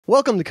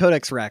Welcome to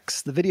Codex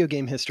Rex, the video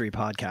game history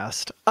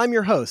podcast. I'm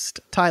your host,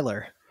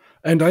 Tyler.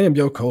 And I am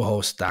your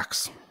co-host,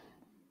 Dax.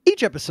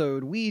 Each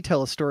episode, we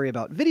tell a story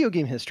about video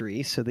game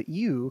history so that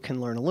you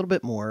can learn a little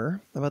bit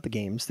more about the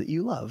games that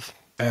you love.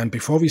 And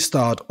before we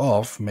start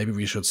off, maybe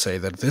we should say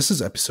that this is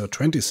episode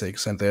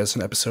 26, and there's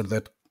an episode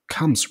that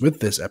comes with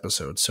this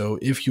episode. So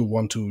if you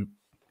want to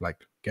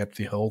get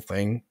the whole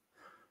thing,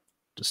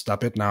 just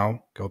stop it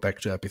now, go back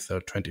to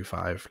episode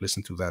 25,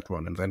 listen to that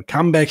one, and then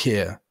come back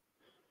here.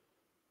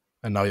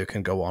 And now you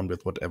can go on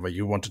with whatever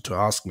you wanted to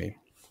ask me.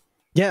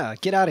 Yeah,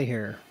 get out of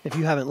here if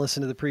you haven't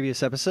listened to the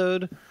previous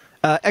episode.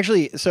 We're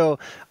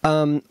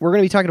going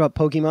to be talking about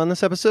Pokemon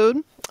this episode,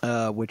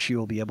 which you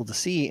will be able to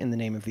see in the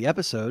name of the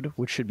episode,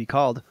 which should be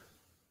called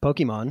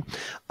Pokemon.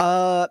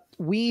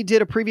 We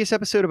did a previous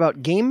episode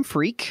about Game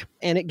Freak,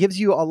 and it gives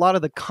you a lot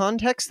of the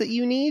context that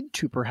you need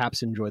to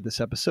perhaps enjoy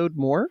this episode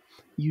more.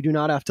 You do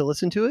not have to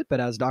listen to it, but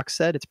as Doc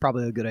said, it's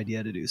probably a good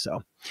idea to do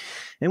so.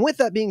 And with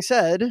that being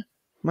said,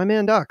 my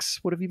man Docs,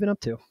 what have you been up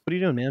to? What are you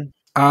doing, man?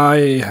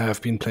 I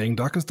have been playing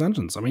Darkest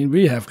Dungeons. I mean,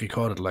 we have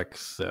recorded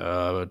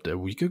a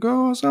week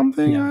ago or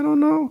something. Yeah. I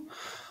don't know.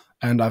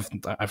 And I've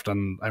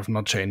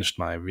not changed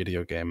my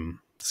video game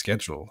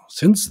schedule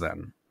since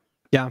then.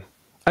 Yeah.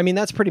 I mean,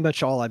 that's pretty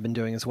much all I've been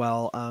doing as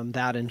well.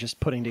 That and just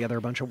putting together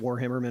a bunch of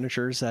Warhammer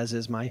miniatures, as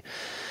is my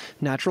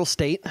natural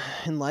state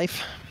in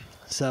life.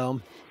 So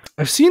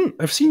I've seen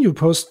you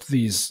post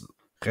these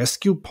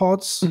rescue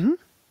pods. Mm-hmm.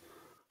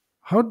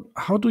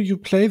 How do you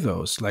play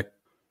those? Like,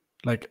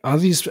 are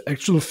these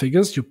actual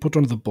figures you put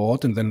on the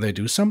board and then they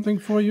do something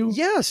for you?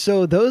 Yeah,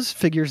 so those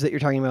figures that you're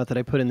talking about that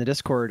I put in the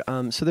Discord,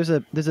 so there's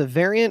a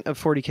variant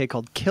of 40K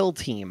called Kill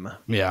Team.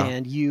 Yeah.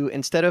 And you,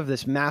 instead of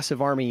this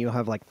massive army, you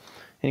have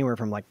anywhere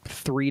from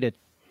 3 to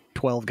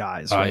 12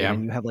 guys, right? Yeah.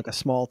 And you have a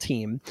small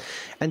team.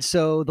 And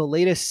so the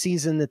latest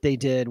season that they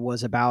did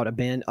was about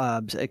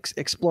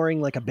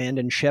exploring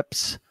abandoned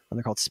ships. And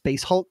they're called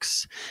Space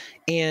Hulks.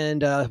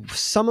 And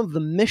some of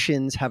the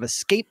missions have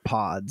escape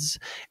pods.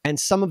 And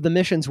some of the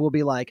missions will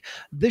be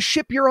the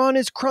ship you're on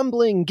is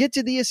crumbling. Get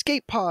to the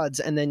escape pods.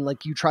 And then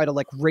you try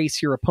to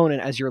race your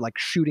opponent as you're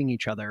shooting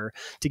each other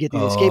to get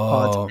the escape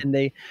pods. And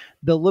the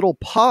little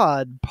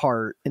pod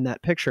part in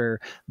that picture,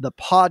 the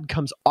pod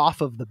comes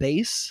off of the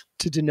base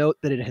to denote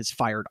that it has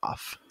fired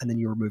off. And then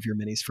you remove your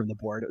minis from the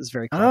board. It was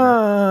very clever.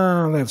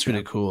 Ah, that's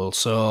really cool.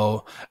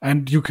 So,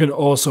 and you can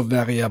also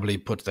variably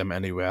put them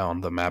anywhere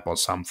on the map or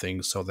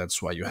something. So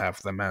that's why you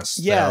have them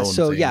as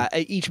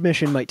each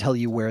mission might tell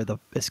you where the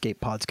escape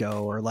pods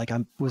go, or I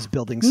was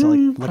building a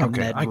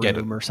med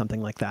room or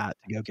something like that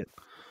to go get.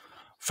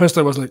 First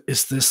I was like,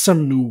 is this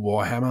some new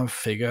Warhammer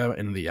figure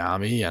in the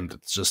army? And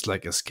it's just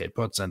escape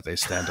pods and they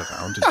stand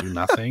around to do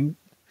nothing.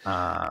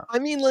 I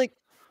mean,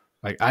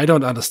 I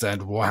don't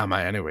understand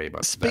Warhammer anyway,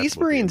 but Space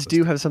Marines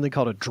do have something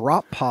called a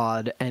drop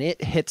pod, and it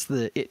hits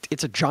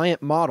it's a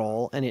giant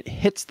model, and it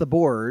hits the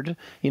board,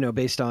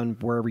 based on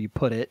wherever you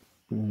put it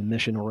in the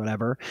mission or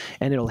whatever,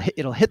 and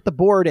it'll hit the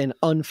board and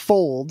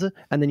unfold,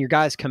 and then your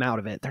guys come out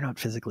of it. They're not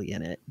physically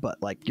in it, but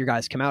your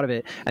guys come out of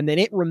it, and then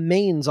it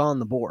remains on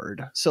the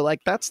board. So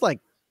that's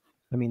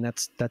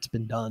that's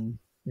been done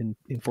in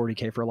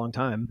 40K for a long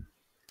time.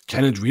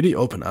 Can it really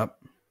open up?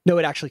 No,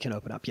 it actually can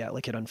open up. Yeah,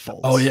 it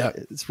unfolds. Oh yeah.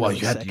 It's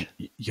really sick.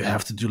 You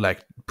have to do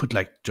put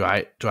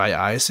dry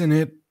ice in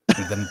it,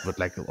 and then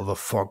all the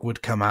fog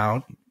would come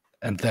out,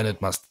 and then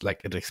it must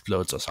it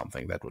explodes or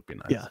something. That would be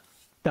nice. Yeah,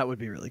 that would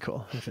be really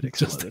cool if it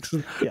exploded.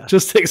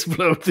 Just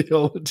explode the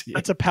whole team.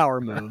 That's a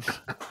power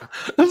move.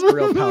 That's a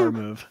real power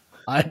move.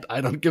 I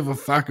don't give a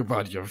fuck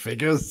about your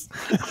figures.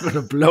 I'm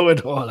gonna blow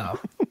it all up.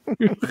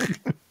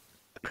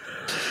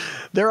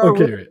 There are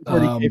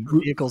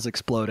vehicles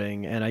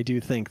exploding, and I do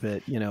think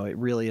that it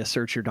really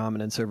asserts your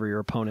dominance over your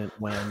opponent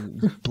when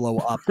you blow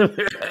up.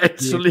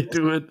 Actually,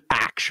 do it.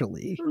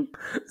 Actually.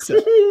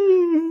 So.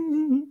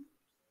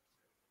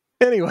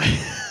 Anyway.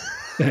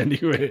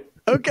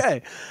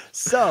 Okay.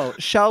 So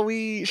shall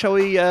we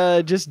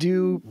just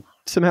do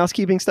some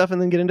housekeeping stuff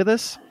and then get into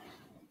this?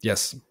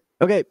 Yes.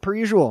 Okay, per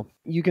usual,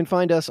 you can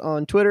find us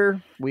on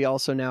Twitter. We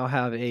also now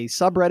have a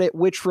subreddit,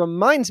 which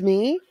reminds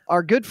me,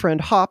 our good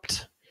friend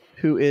Hopped,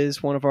 who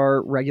is one of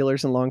our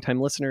regulars and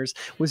longtime listeners,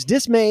 was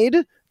dismayed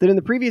that in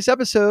the previous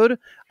episode,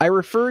 I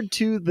referred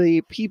to the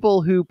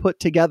people who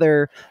put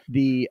together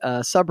the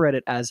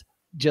subreddit as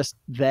just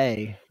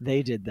they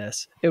did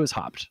this. It was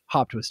Hopped.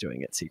 Hopped was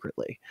doing it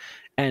secretly,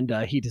 and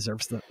he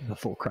deserves the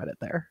full credit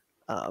there.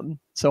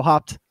 So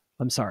Hopped,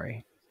 I'm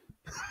sorry.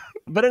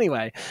 But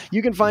anyway,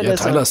 you can find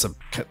us. Tyler's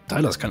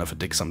kind of a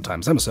dick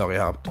sometimes. I'm sorry,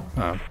 Hopped.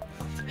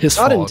 His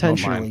not fault,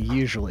 intentionally,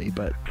 usually,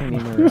 but I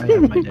mean, I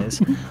have my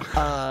days.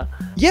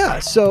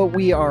 So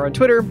we are on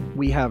Twitter.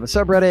 We have a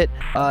subreddit.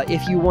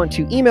 If you want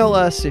to email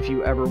us, if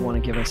you ever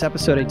want to give us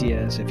episode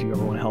ideas, if you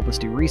ever want to help us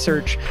do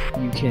research,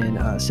 you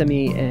can send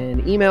me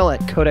an email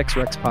at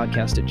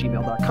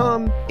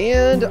codexrexpodcast@gmail.com.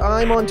 And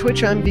I'm on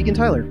Twitch. I'm Vegan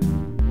Tyler.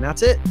 And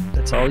that's it.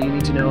 That's all you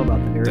need to know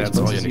about the various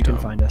places you can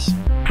find us.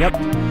 Yep.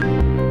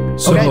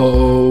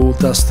 So,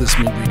 does this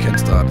mean we can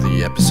start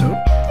the episode?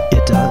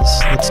 It does.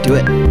 Let's do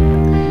it.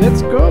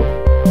 Let's go.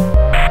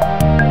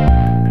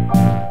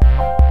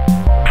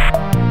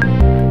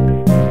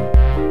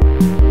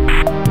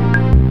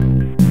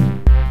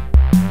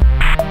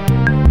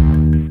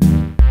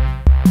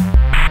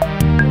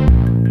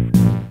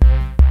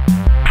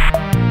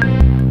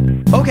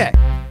 Okay.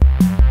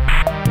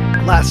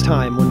 Last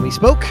time when we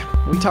spoke,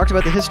 we talked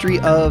about the history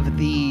of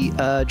the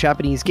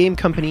Japanese game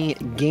company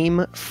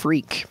Game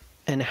Freak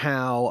and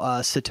how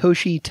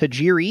Satoshi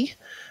Tajiri,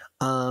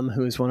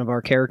 who is one of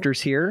our characters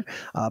here,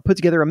 put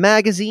together a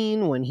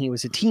magazine when he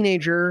was a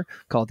teenager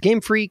called Game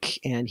Freak,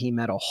 and he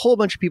met a whole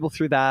bunch of people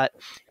through that,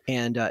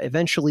 and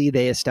eventually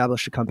they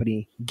established a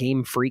company,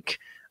 Game Freak,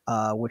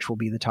 which will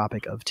be the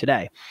topic of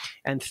today.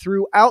 And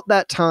throughout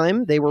that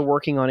time, they were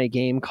working on a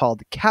game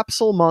called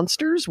Capsule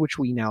Monsters, which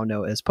we now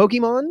know as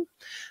Pokemon.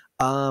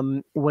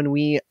 When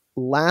we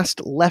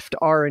last left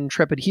our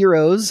intrepid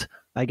heroes,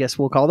 I guess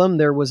we'll call them,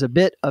 there was a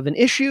bit of an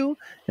issue,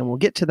 and we'll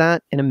get to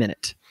that in a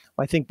minute.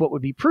 I think what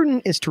would be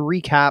prudent is to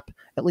recap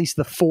at least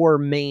the four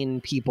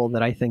main people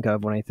that I think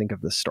of when I think of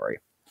this story.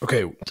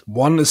 Okay,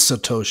 one is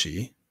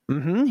Satoshi.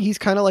 Mm-hmm. He's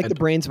kind of like the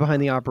brains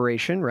behind the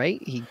operation, right?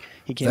 He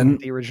came up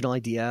with the original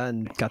idea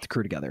and got the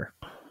crew together.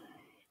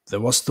 There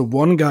was the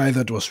one guy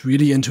that was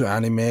really into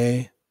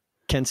anime.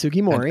 Ken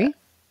Sugimori.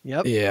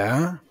 Yep.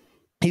 Yeah.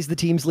 He's the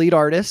team's lead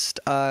artist,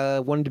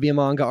 wanted to be a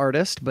manga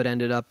artist, but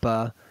ended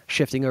up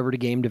shifting over to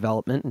game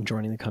development and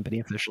joining the company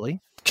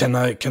officially. Can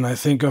I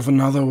think of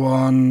another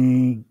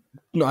one?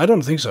 No, I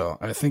don't think so.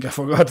 I think I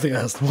forgot the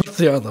other. What's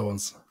the other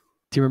ones?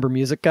 Do you remember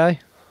Music Guy?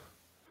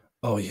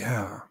 Oh,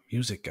 yeah.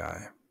 Music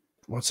Guy.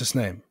 What's his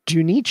name?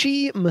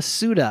 Junichi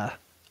Masuda.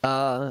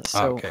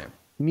 Okay.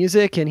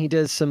 Music, and he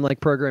does some like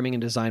programming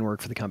and design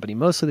work for the company,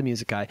 mostly the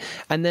music guy.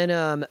 And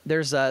then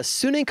there's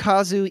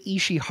Tsunekazu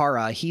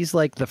Ishihara. He's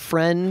like the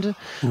friend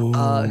who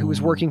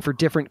was working for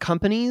different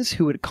companies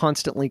who would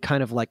constantly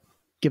kind of like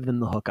give them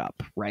the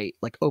hookup, right?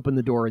 Like open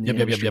the door in the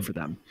industry for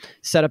them.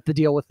 Set up the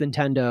deal with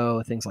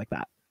Nintendo, things like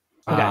that.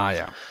 Okay.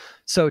 Yeah.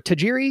 So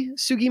Tajiri,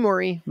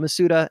 Sugimori,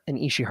 Masuda, and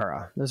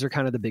Ishihara. Those are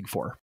kind of the big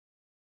four.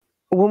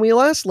 When we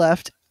last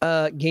left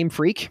Game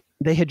Freak,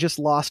 they had just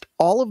lost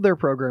all of their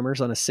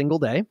programmers on a single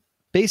day.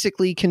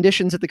 Basically,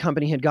 conditions at the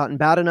company had gotten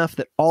bad enough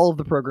that all of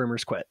the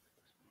programmers quit.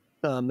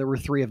 There were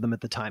 3 of them at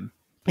the time.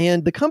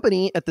 And the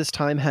company at this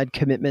time had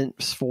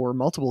commitments for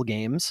multiple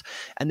games,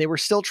 and they were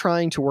still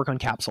trying to work on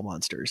Capsule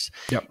Monsters.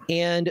 Yep.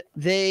 And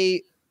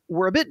they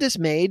were a bit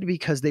dismayed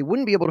because they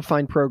wouldn't be able to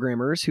find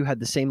programmers who had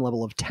the same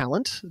level of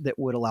talent that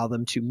would allow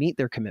them to meet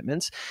their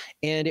commitments.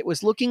 And it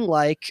was looking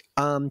like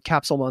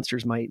Capsule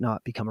Monsters might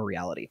not become a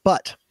reality.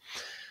 But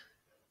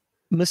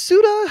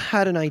Masuda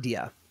had an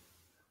idea.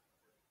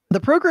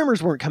 The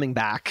programmers weren't coming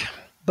back,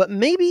 but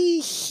maybe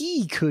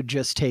he could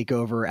just take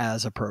over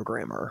as a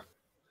programmer.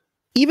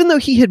 Even though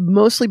he had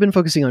mostly been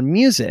focusing on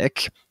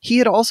music, he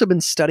had also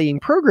been studying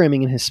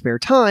programming in his spare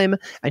time,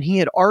 and he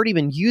had already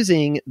been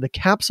using the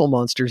Capsule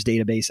Monsters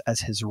database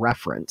as his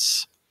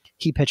reference.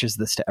 He pitches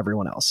this to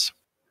everyone else,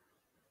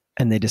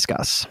 and they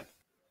discuss.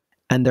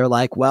 And they're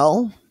like,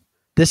 well,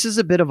 this is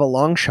a bit of a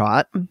long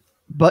shot,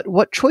 but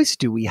what choice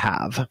do we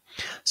have?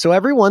 So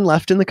everyone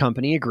left in the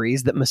company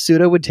agrees that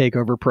Masuda would take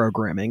over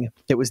programming.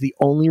 It was the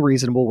only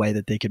reasonable way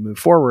that they could move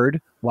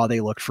forward while they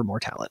looked for more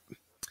talent.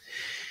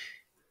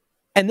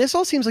 And this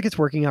all seems like it's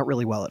working out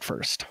really well at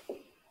first.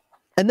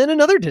 And then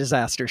another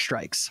disaster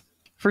strikes.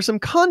 For some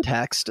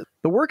context,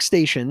 the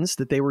workstations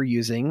that they were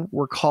using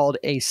were called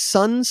a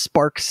Sun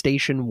Spark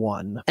Station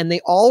 1, and they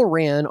all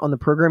ran on the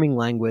programming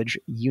language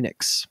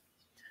Unix.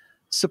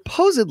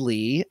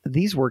 Supposedly,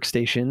 these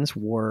workstations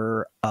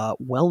were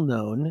well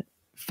known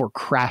for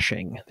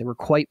crashing. They were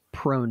quite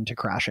prone to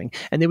crashing,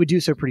 and they would do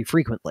so pretty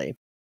frequently.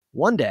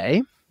 One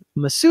day,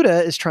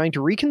 Masuda is trying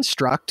to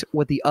reconstruct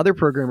what the other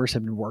programmers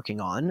have been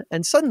working on,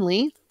 and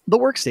suddenly the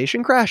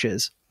workstation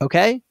crashes.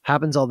 Okay?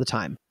 Happens all the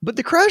time. But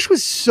the crash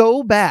was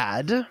so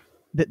bad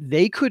that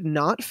they could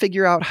not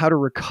figure out how to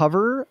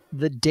recover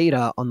the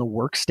data on the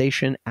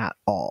workstation at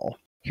all.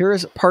 Here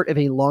is part of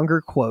a longer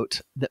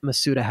quote that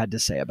Masuda had to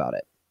say about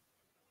it.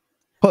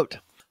 Quote,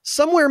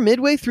 somewhere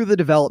midway through the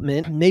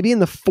development, maybe in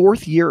the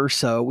 4th year or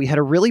so, we had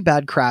a really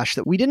bad crash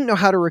that we didn't know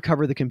how to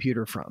recover the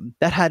computer from.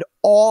 That had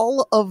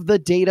all of the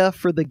data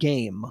for the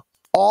game,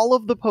 all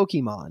of the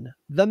Pokemon,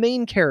 the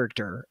main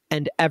character,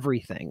 and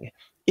everything.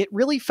 It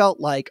really felt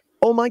like,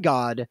 oh my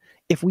God,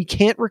 if we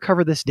can't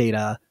recover this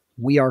data,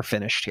 we are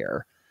finished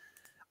here.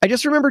 I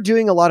just remember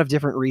doing a lot of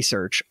different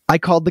research. I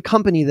called the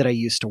company that I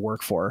used to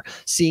work for,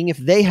 seeing if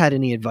they had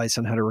any advice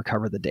on how to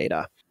recover the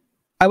data.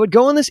 I would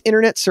go on this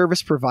internet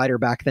service provider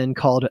back then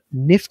called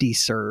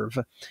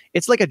NiftyServe.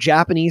 It's like a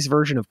Japanese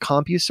version of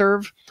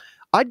CompuServe.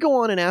 I'd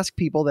go on and ask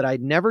people that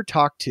I'd never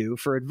talked to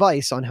for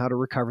advice on how to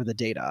recover the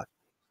data.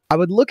 I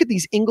would look at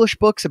these English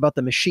books about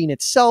the machine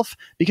itself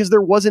because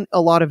there wasn't a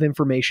lot of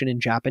information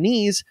in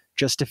Japanese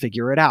just to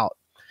figure it out.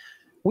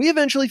 We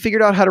eventually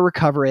figured out how to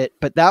recover it,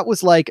 but that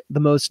was like the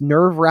most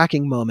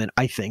nerve-wracking moment,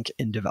 I think,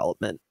 in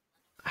development.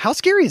 How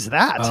scary is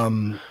that?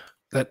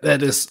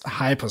 That is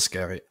hyper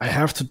scary. I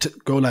have to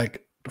go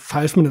like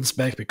 5 minutes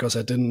back because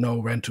I didn't know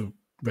when to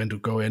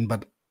go in,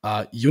 but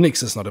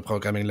Unix is not a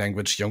programming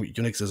language.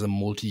 Unix is a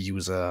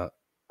multi-user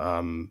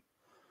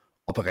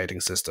operating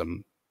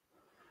system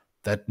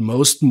that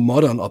most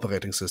modern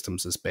operating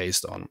systems is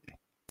based on.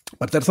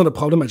 But that's not a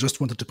problem. I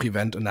just wanted to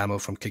prevent enamel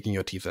from kicking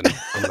your teeth in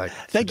like.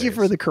 Thank you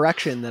for the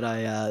correction that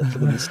for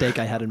the mistake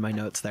I had in my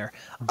notes there.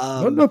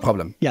 No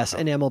problem. Yes,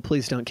 enamel,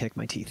 please don't kick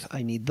my teeth.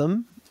 I need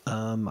them.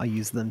 I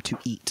use them to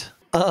eat.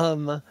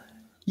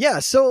 Yeah,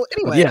 so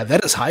anyway. But yeah,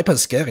 that is hyper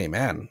scary,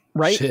 man.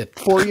 Right? Shit.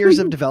 4 years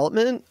of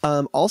development.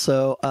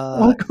 Also,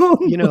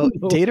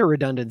 data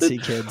redundancy,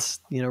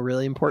 kids,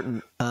 really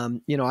important.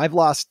 I've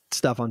lost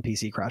stuff on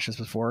PC crashes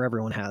before.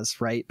 Everyone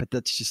has, right? But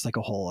that's just like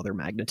a whole other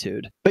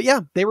magnitude. But yeah,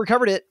 they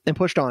recovered it and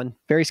pushed on.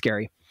 Very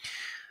scary.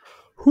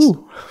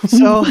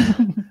 So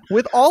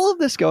with all of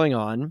this going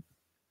on,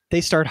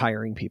 they start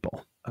hiring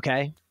people.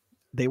 Okay.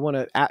 They want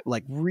to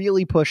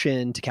really push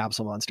into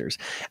capsule monsters.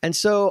 And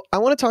so I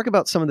want to talk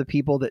about some of the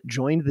people that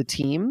joined the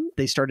team.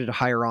 They started to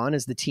hire on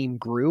as the team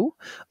grew.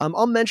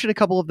 I'll mention a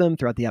couple of them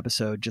throughout the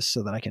episode just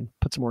so that I can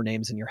put some more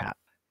names in your hat.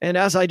 And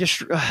as I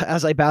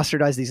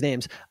bastardize these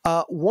names,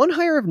 one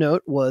hire of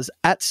note was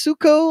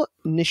Atsuko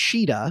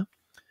Nishida,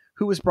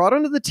 who was brought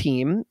onto the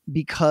team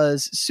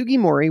because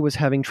Sugimori was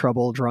having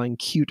trouble drawing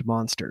cute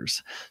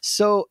monsters.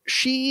 So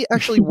she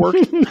actually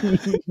worked.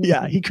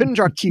 Yeah, he couldn't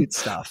draw cute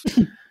stuff.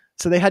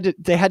 So they had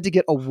to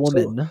get a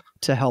woman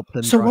to help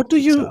them. So what do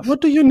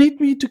you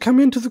need me to come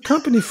into the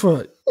company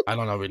for? I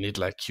don't know. We need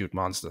like cute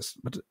monsters,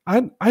 but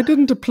I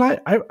didn't apply.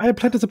 I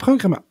applied as a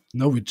programmer.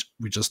 No, we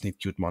just need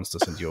cute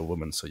monsters, and you're a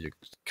woman, so you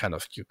kind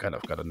of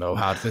got to know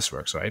how this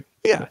works, right?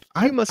 Yeah,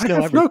 I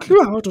have no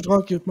clue how to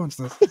draw cute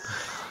monsters.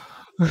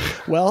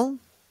 Well,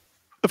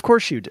 of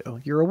course you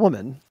do. You're a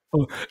woman.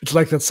 Oh, it's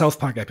like that South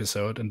Park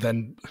episode, and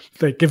then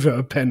they give her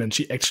a pen, and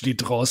she actually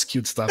draws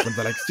cute stuff, and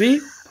they're like,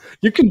 "See,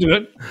 you can do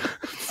it."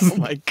 Oh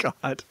my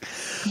god!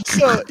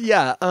 So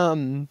yeah,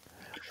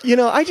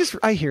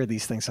 I hear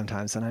these things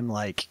sometimes, and I'm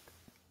like,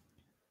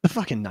 the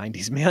fucking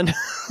 90s, man.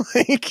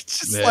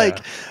 It's just like,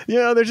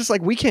 they're just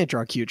like, we can't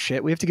draw cute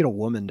shit. We have to get a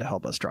woman to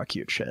help us draw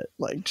cute shit.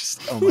 Like,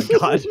 just oh my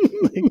god,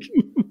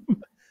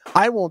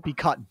 I won't be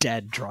caught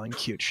dead drawing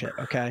cute shit.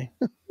 Okay.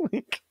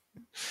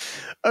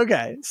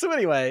 Okay, so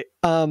anyway,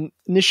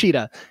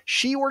 Nishida,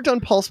 she worked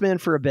on Pulse Man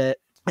for a bit,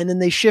 and then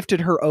they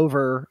shifted her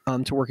over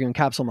to working on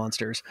capsule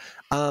monsters.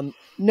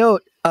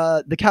 Note,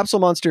 the capsule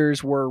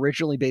monsters were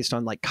originally based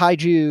on like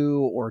kaiju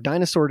or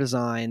dinosaur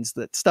designs,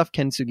 that stuff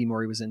Ken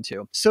Sugimori was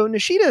into. So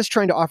Nishida is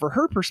trying to offer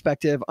her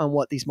perspective on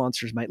what these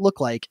monsters might look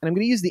like. And I'm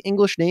going to use the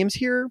English names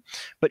here,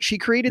 but she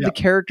created the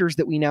characters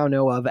that we now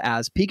know of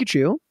as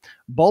Pikachu,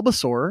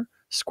 Bulbasaur,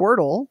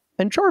 Squirtle,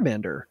 and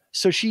Charmander.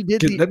 So she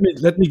did.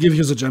 Let me give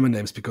you the German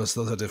names because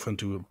those are different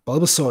too.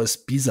 Bulbasaur is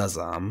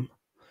Bisasam,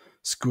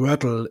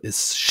 Squirtle is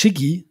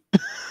Shiggy,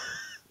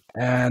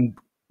 and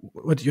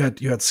what you had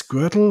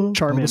Squirtle,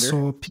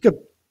 Charmander, Bulbasaur,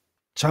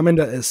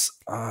 Charmander is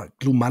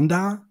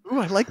Glumanda. Oh,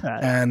 I like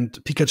that. And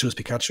Pikachu is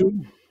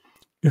Pikachu.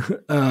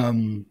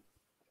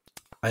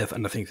 I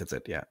think that's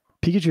it. Yeah,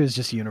 Pikachu is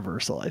just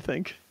universal, I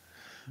think.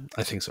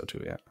 I think so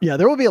too, yeah. Yeah,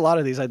 there will be a lot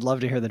of these. I'd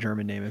love to hear the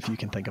German name if you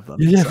can think of them.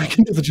 Yeah, we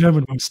can do the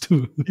German ones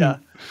too. Yeah.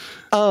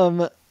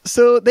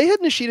 So they had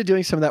Nishida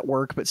doing some of that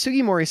work, but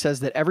Sugimori says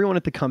that everyone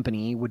at the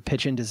company would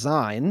pitch in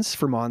designs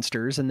for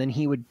monsters, and then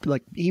he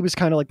was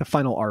kind of like the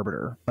final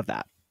arbiter of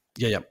that.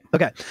 Yeah.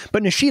 Okay.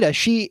 But Nishida,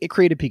 she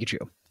created Pikachu.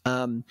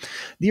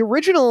 The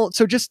original,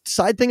 so just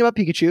side thing about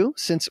Pikachu,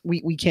 since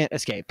we can't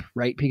escape,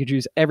 right?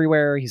 Pikachu's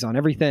everywhere. He's on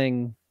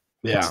everything.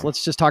 Yeah.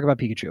 Let's just talk about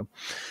Pikachu.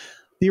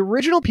 The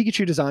original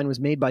Pikachu design was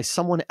made by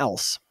someone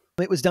else.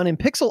 It was done in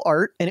pixel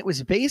art, and it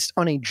was based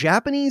on a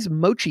Japanese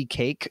mochi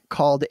cake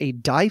called a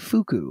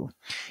daifuku.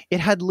 It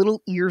had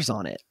little ears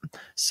on it.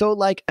 So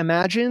like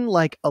imagine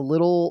like a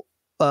little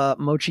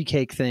mochi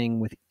cake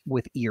thing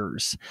with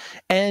ears.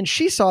 And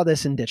she saw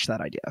this and ditched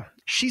that idea.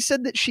 She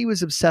said that she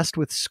was obsessed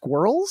with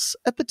squirrels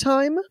at the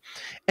time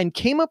and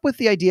came up with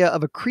the idea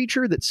of a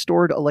creature that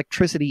stored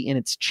electricity in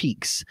its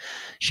cheeks.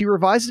 She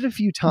revised it a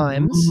few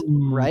times,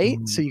 right?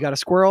 So you got a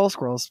squirrels,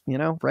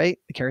 right?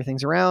 They carry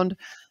things around.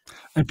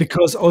 And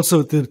because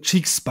also the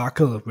cheeks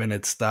sparkle when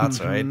it starts,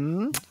 right?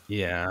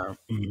 Yeah.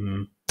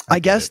 I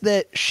guess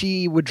that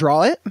she would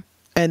draw it,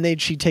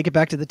 and she'd take it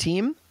back to the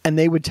team, and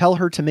they would tell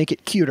her to make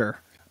it cuter.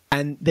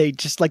 And they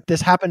just like,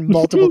 this happened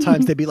multiple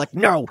times. They'd be like,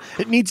 no,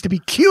 it needs to be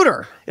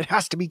cuter. It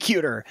has to be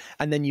cuter.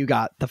 And then you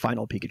got the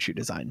final Pikachu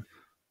design.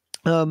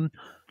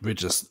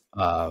 Which is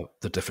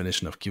the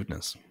definition of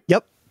cuteness.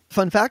 Yep.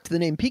 Fun fact, the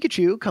name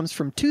Pikachu comes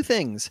from two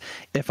things.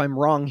 If I'm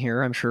wrong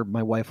here, I'm sure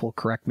my wife will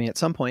correct me at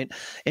some point.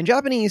 In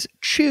Japanese,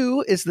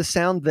 chu is the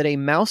sound that a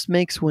mouse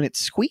makes when it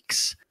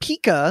squeaks.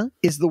 Pika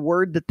is the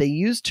word that they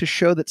use to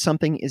show that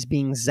something is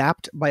being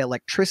zapped by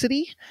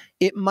electricity.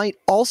 It might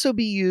also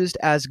be used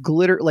as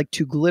glitter, like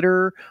to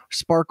glitter,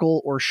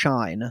 sparkle, or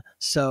shine.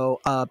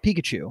 So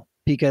Pikachu.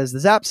 Pika is the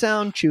zap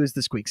sound, chu is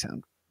the squeak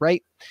sound,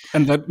 right?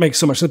 And that makes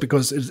so much sense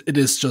because it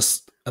is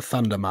just a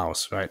thunder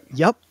mouse, right?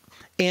 Yep.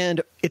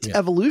 And its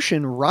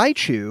evolution,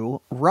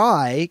 Raichu,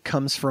 Rai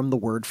comes from the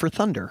word for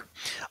thunder.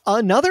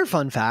 Another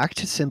fun fact,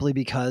 simply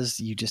because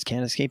you just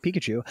can't escape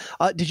Pikachu.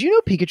 Did you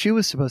know Pikachu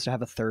was supposed to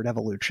have a third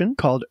evolution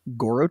called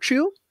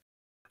Gorochu?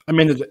 I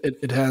mean,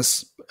 it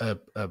has a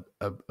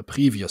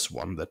previous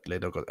one that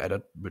later got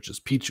added, which is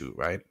Pichu,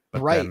 right?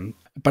 But Right.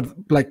 but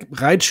like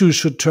Raichu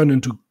should turn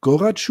into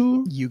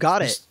Gorachu. You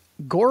got it.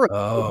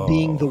 Gora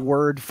being the Oh.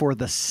 word for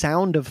the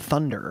sound of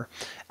thunder.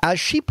 As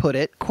she put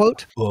it,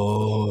 quote,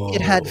 Oh.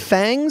 it had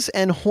fangs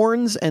and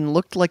horns and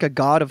looked like a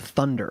god of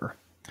thunder.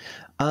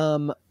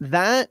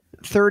 That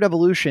third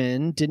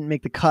evolution didn't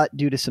make the cut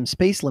due to some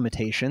space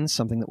limitations,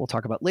 something that we'll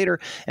talk about later.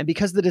 And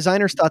because the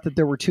designers thought that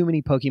there were too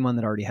many Pokemon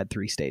that already had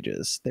 3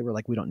 stages, they were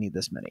like, we don't need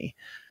this many.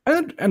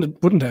 And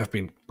it wouldn't have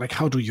been like,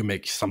 how do you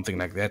make something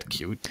like that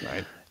cute,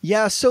 right?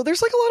 Yeah, so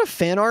there's like a lot of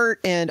fan art,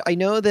 and I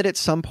know that at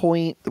some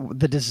point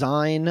the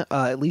design,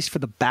 at least for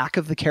the back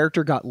of the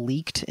character, got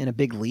leaked in a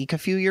big leak a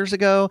few years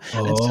ago.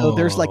 Oh. And so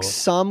there's like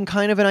some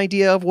kind of an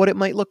idea of what it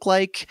might look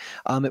like.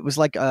 It was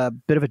like a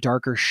bit of a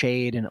darker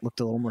shade, and it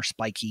looked a little more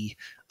spiky,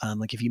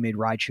 like if you made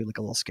Raichu look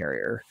a little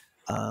scarier.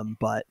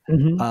 But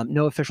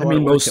no official. I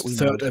mean, artwork most that we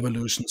third know.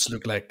 evolutions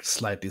look like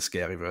slightly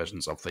scary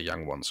versions of the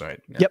young ones, right?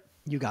 Yeah. Yep,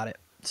 you got it.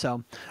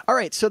 So, all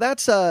right. So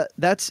that's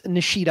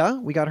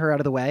Nishida. We got her out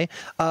of the way.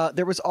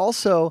 There was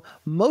also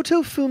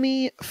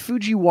Motofumi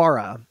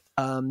Fujiwara.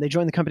 They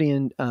joined the company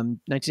in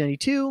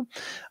 1992,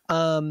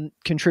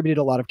 contributed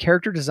a lot of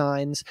character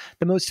designs.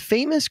 The most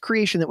famous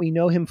creation that we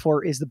know him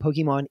for is the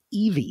Pokemon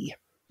Eevee.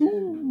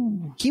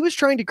 Ooh. He was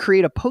trying to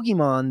create a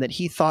Pokemon that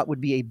he thought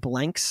would be a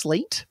blank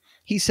slate.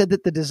 He said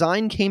that the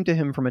design came to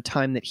him from a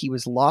time that he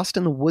was lost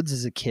in the woods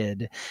as a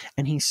kid,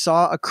 and he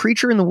saw a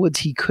creature in the woods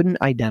he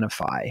couldn't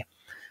identify.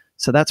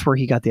 So that's where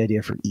he got the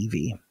idea for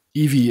Eevee.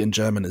 Eevee in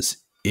German is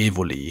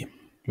Evoli,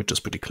 which is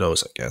pretty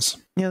close, I guess.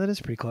 Yeah, that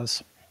is pretty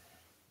close.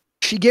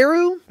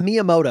 Shigeru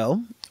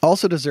Miyamoto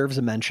also deserves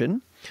a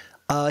mention.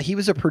 He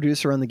was a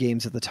producer on the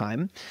games at the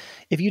time.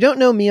 If you don't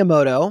know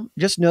Miyamoto,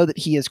 just know that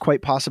he is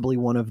quite possibly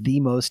one of the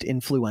most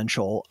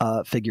influential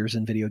figures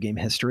in video game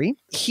history.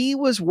 He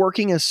was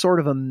working as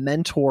sort of a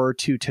mentor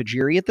to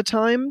Tajiri at the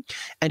time,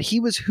 and he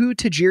was who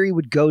Tajiri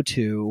would go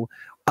to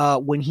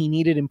when he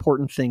needed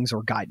important things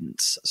or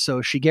guidance.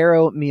 So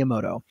Shigeru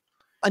Miyamoto.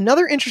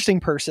 Another interesting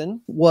person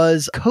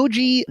was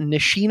Koji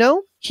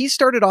Nishino. He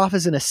started off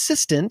as an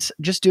assistant,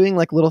 just doing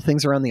like little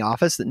things around the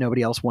office that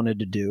nobody else wanted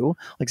to do.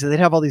 Like, so they'd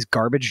have all these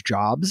garbage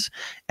jobs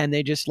and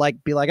they just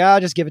like be like,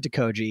 just give it to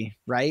Koji,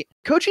 right?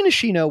 Koji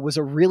Nishino was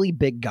a really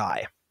big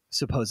guy,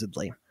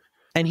 supposedly.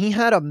 And he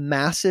had a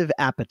massive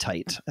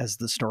appetite, as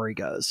the story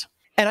goes.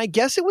 And I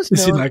guess it was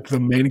Is he like the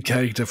main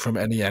character from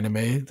any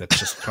anime that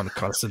just kind of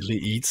constantly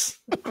eats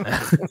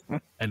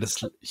and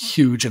is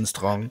huge and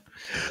strong?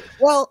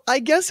 Well, I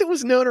guess it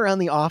was known around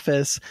the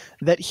office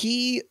that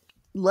he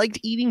liked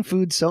eating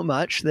food so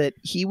much that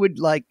he was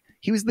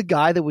the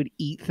guy that would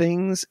eat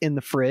things in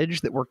the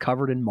fridge that were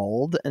covered in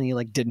mold, and he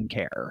like didn't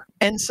care.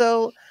 And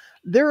so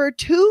there are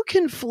 2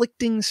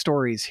 conflicting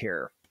stories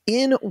here.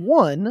 In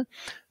one,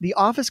 the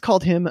office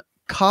called him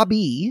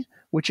Kabi,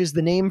 which is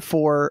the name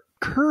for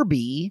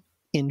Kirby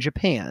in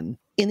Japan.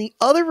 In the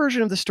other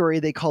version of the story,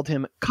 they called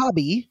him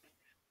Kabi,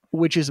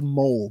 which is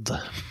mold.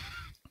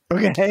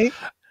 Okay?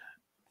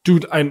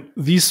 Dude,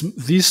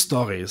 these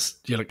stories,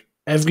 like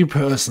every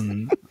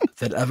person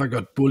that ever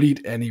got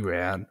bullied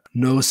anywhere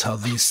knows how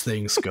these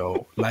things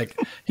go. Like,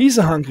 he's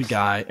a hungry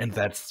guy, and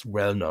that's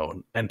well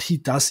known. And he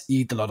does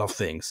eat a lot of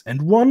things.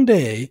 And one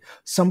day,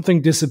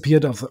 something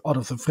disappeared out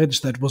of the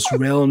fridge that was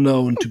well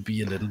known to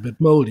be a little bit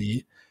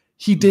moldy.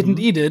 He didn't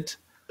eat it,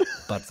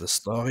 but the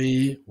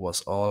story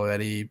was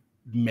already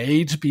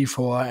made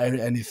before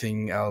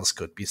anything else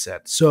could be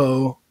said.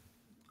 So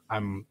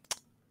I'm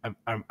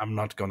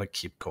not gonna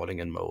keep calling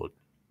in mold.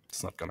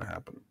 It's not gonna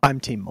happen. I'm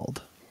team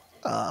mold.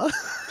 I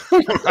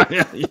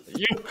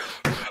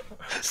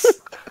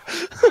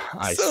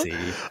see.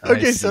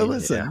 Okay, so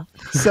listen. Yeah.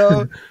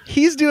 So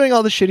he's doing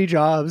all the shitty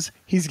jobs.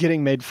 He's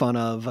getting made fun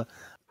of.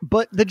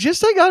 But the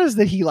gist I got is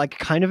that he like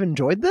kind of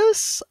enjoyed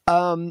this. But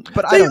I don't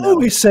know. They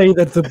always say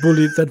that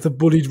the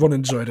bullied one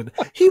enjoyed it.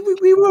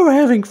 We were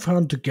having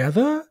fun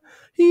together.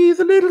 The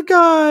little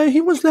guy,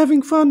 he was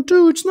having fun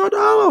too. It's not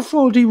our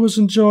fault he was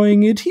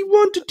enjoying it. He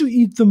wanted to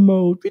eat the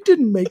mold. We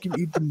didn't make him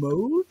eat the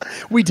mold.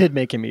 We did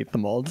make him eat the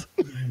mold.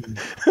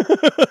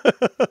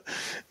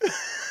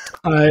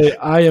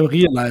 I am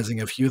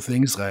realizing a few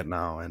things right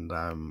now, and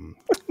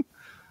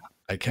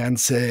I can't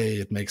say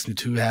it makes me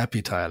too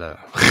happy, Tyler.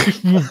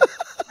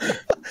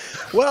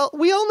 Well,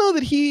 we all know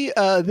that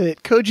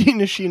that Koji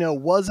Nishino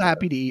was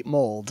happy to eat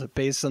mold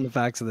based on the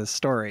facts of this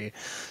story.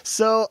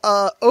 So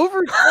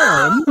over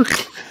time,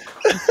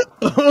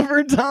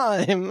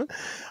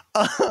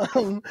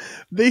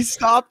 they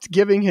stopped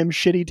giving him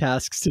shitty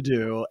tasks to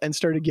do and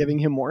started giving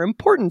him more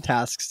important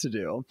tasks to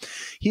do.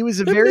 He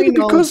was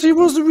because he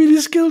was a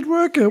really skilled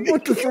worker.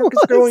 What the fuck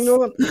is going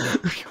on?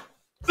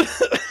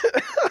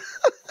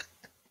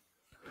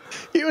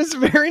 He was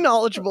very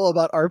knowledgeable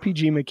about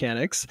RPG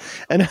mechanics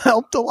and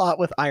helped a lot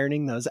with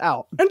ironing those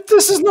out. And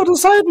this is not a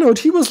side note.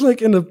 He was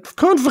like in a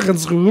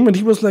conference room and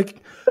he was like,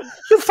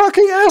 "You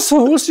fucking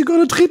assholes, you're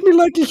gonna treat me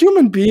like a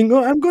human being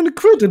or I'm gonna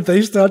quit." And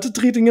they started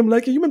treating him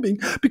like a human being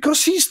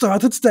because he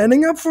started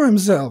standing up for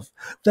himself.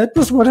 That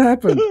was what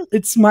happened.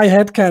 It's my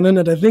headcanon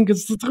and I think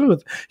it's the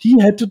truth. He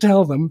had to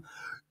tell them,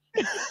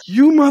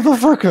 "You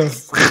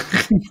motherfuckers,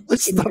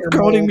 stop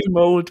calling me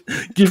mold.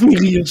 Give me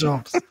real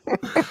jobs."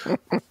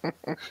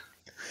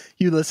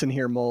 You listen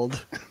here,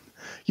 mold.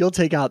 You'll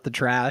take out the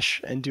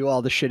trash and do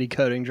all the shitty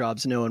coding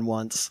jobs no one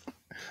wants.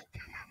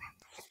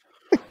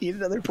 Eat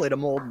another plate of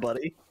mold,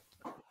 buddy.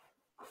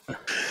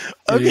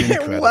 Okay,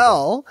 Incredible.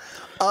 well,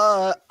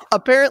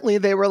 apparently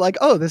they were like,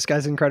 "Oh, this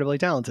guy's incredibly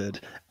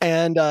talented,"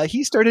 and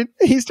he started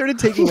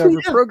taking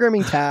over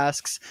programming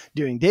tasks,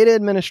 doing data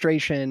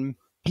administration.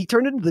 He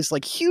turned into this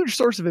like huge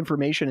source of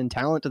information and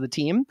talent to the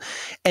team,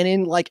 and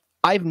in like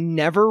I've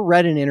never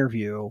read an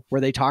interview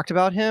where they talked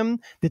about him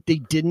that they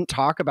didn't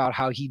talk about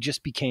how he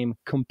just became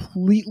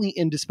completely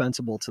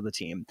indispensable to the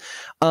team.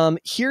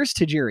 Here's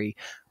Tajiri.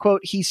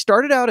 Quote, "He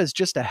started out as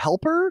just a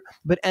helper,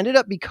 but ended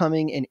up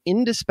becoming an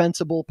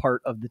indispensable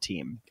part of the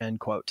team."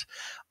 End quote.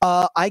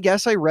 I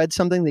guess I read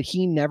something that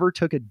he never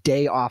took a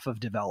day off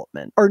of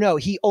development. Or no,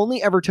 he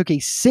only ever took a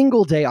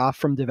single day off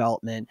from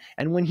development.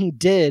 And when he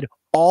did,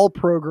 all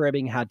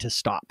programming had to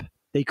stop.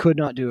 They could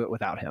not do it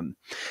without him.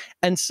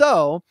 And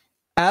so,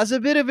 as a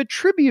bit of a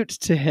tribute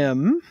to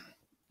him,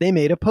 they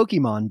made a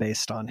Pokemon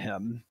based on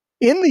him.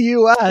 In the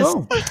US,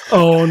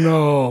 Oh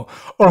no.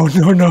 Oh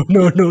no.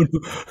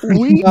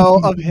 we know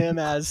of him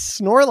as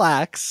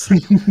Snorlax,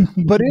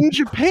 but in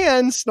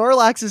Japan,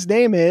 Snorlax's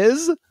name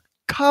is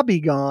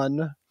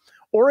Kabigon.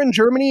 Or in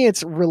Germany,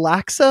 it's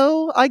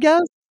Relaxo, I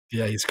guess.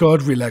 Yeah, he's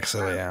called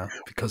Relaxo, yeah,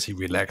 because he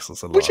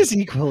relaxes a lot. Which is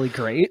equally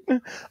great.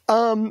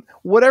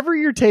 Whatever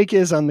your take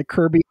is on the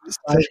Kirby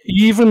I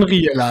even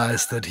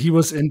realized that he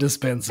was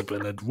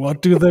indispensable. And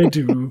what do? They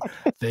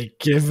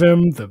give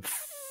him the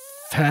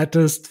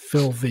fattest,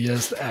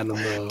 filthiest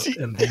animal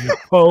in the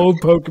whole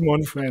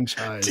Pokemon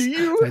franchise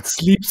that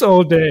sleeps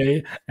all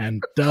day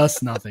and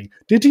does nothing.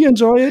 Did he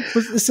enjoy it?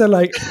 Is there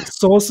like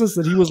sources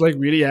that he was like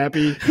really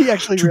happy? He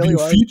actually to really be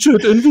was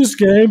featured in this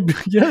game.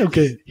 Yeah,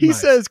 okay. He nice.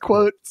 says,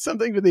 quote,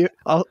 something to the,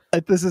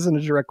 this isn't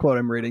a direct quote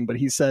I'm reading, but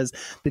he says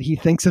that he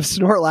thinks of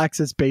Snorlax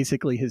as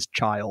basically his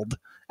child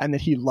and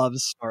that he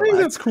loves Snorlax. I think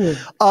that's cool.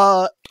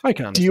 I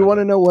can. Do you want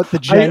to know what the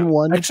Gen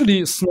 1?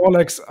 Actually,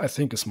 Snorlax, I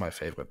think, is my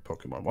favorite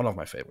Pokemon. One of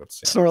my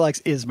favorites. Yeah.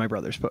 Snorlax is my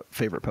brother's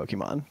favorite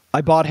Pokemon. I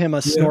bought him a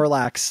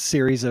Snorlax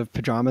series of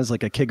pajamas,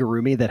 like a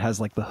Kigurumi that has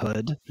like the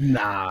hood.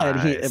 Nice.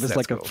 And it was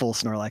like a full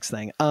Snorlax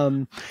thing.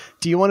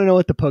 Do you want to know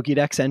what the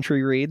Pokédex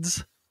entry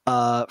reads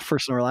for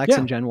Snorlax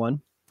in Gen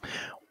 1?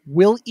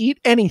 "Will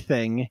eat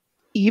anything,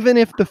 even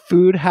if the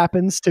food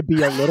happens to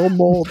be a little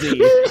moldy.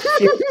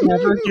 It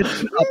never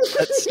gets an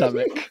upset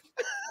stomach."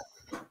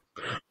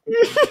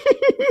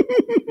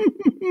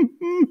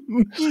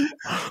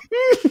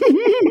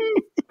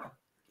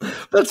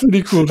 That's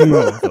really cool to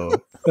know, though.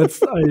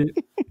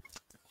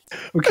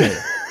 Okay.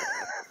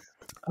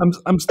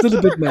 I'm still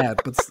a bit mad,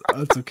 but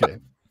it's okay.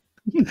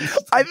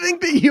 I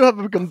think that you have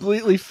a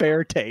completely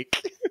fair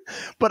take,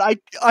 but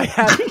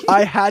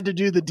I had to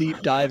do the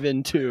deep dive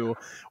into.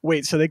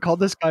 Wait, so they called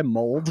this guy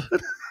Mold?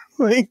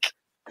 Like,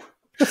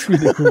 that's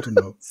really cool to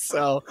know.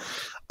 So,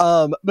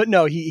 but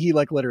no, he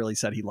like literally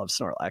said he loves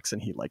Snorlax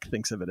and he like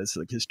thinks of it as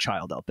like his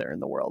child out there in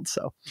the world.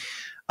 So,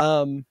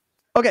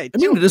 okay. I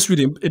mean,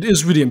 it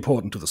is really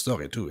important to the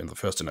story too. In the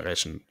first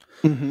generation,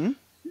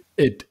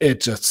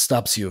 it just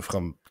stops you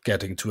from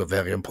getting to a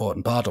very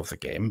important part of the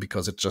game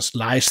because it just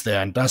lies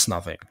there and does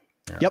nothing.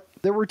 Yeah. Yep.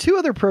 There were two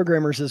other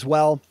programmers as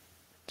well.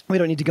 We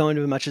don't need to go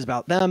into much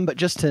about them, but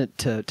just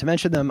to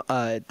mention them,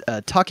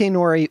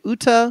 Takenori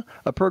Uta,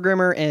 a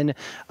programmer, and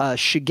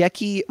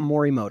Shigeki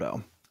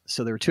Morimoto.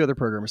 So there were two other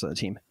programmers on the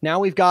team. Now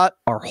we've got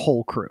our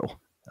whole crew.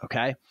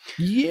 Okay.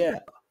 Yeah.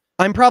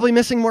 I'm probably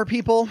missing more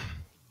people,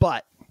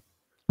 but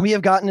we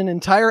have gotten an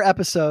entire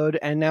episode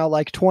and now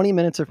like 20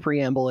 minutes of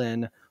preamble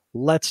in.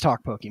 Let's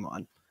talk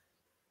Pokemon.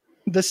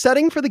 The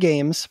setting for the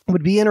games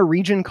would be in a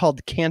region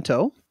called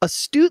Kanto.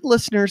 Astute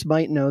listeners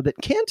might know that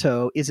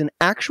Kanto is an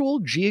actual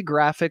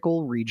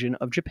geographical region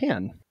of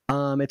Japan.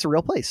 It's a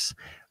real place.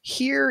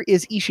 Here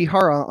is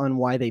Ishihara on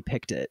why they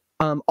picked it.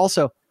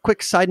 Also,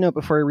 quick side note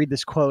before I read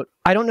this quote.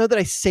 I don't know that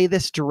I say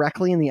this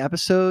directly in the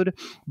episode,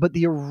 but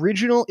the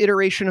original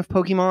iteration of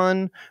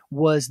Pokemon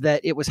was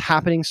that it was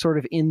happening sort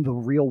of in the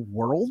real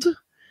world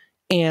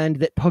and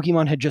that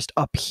Pokemon had just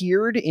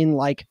appeared in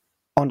like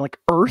on like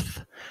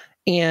Earth.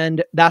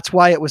 And that's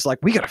why it was like,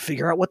 we got to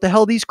figure out what the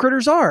hell these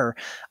critters are.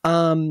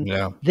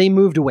 They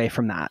moved away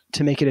from that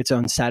to make it its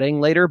own setting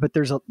later, but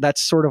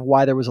that's sort of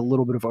why there was a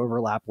little bit of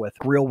overlap with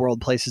real world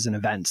places and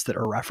events that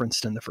are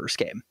referenced in the first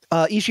game.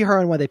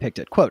 Ishihara and why they picked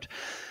it. Quote,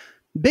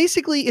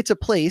 "Basically, it's a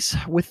place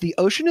with the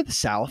ocean to the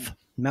south,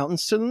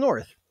 mountains to the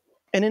north,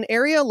 and an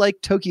area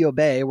like Tokyo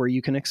Bay where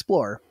you can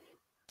explore.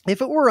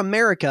 If it were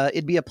America,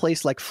 it'd be a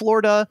place like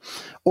Florida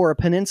or a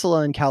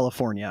peninsula in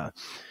California.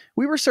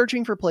 We were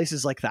searching for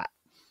places like that.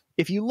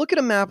 If you look at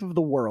a map of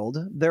the world,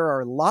 there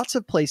are lots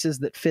of places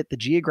that fit the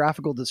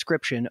geographical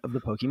description of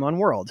the Pokemon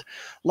world.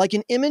 Like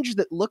an image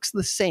that looks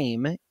the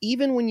same,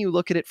 even when you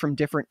look at it from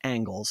different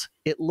angles,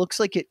 it looks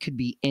like it could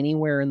be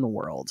anywhere in the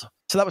world.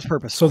 So that was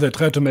purposeful. So they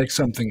tried to make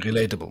something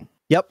relatable.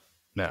 Yep.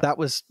 Yeah. That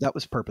was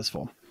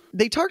purposeful.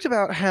 They talked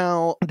about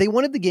how they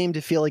wanted the game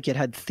to feel like it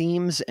had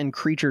themes and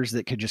creatures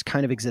that could just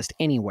kind of exist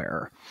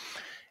anywhere.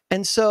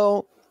 And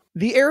so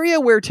the area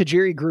where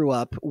Tajiri grew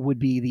up would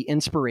be the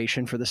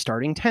inspiration for the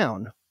starting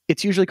town.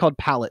 It's usually called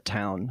Pallet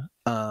Town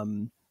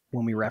when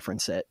we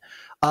reference it.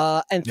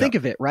 And think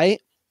of it,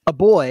 right? A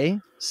boy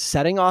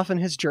setting off on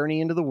his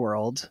journey into the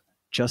world,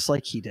 just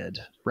like he did,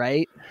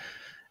 right?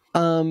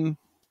 The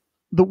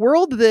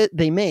world that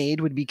they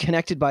made would be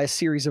connected by a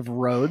series of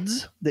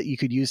roads that you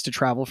could use to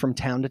travel from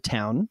town to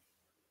town.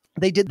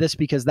 They did this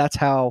because that's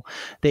how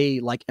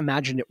they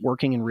imagined it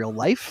working in real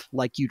life.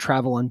 Like you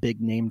travel on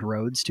big named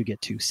roads to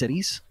get to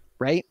cities,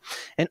 right?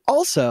 And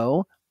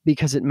also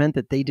because it meant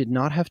that they did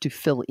not have to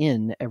fill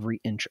in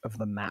every inch of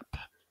the map,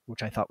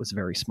 which I thought was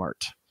very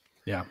smart.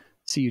 Yeah.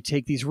 So you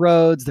take these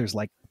roads, there's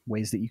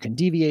ways that you can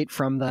deviate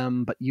from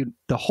them, but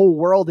the whole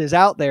world is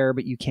out there,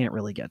 but you can't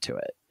really get to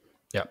it.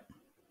 Yeah.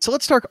 So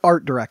let's talk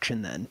art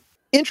direction then.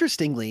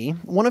 Interestingly,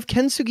 one of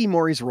Ken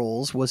Sugimori's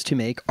roles was to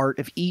make art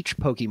of each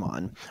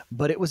Pokemon,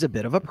 but it was a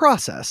bit of a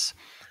process.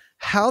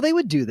 How they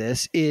would do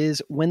this is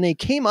when they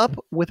came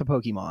up with a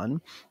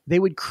Pokemon, they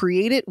would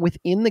create it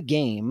within the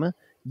game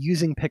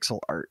using pixel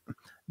art.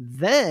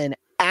 Then,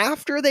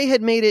 after they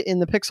had made it in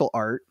the pixel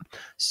art,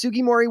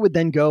 Sugimori would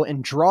then go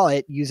and draw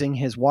it using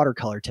his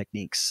watercolor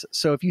techniques.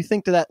 So if you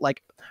think to that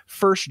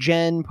first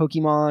gen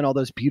Pokemon, all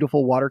those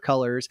beautiful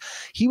watercolors,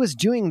 he was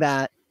doing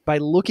that by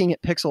looking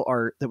at pixel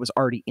art that was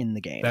already in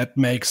the game. That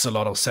makes a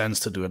lot of sense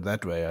to do it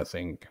that way, I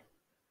think.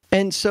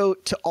 And so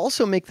to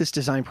also make this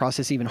design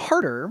process even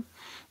harder,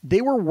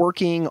 they were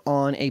working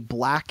on a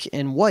black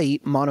and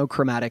white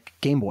monochromatic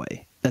Game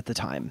Boy at the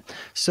time.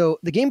 So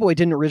the Game Boy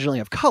didn't originally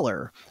have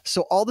color.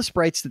 So all the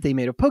sprites that they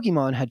made of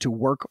Pokemon had to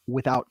work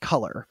without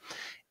color.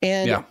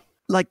 And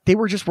they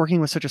were just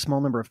working with such a small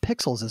number of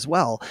pixels as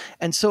well.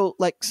 And so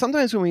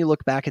sometimes when we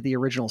look back at the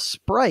original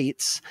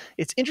sprites,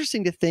 it's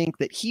interesting to think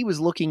that he was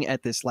looking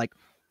at this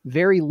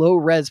very low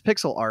res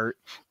pixel art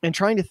and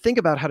trying to think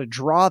about how to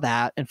draw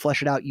that and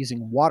flesh it out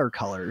using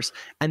watercolors.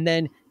 And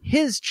then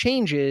his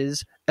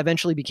changes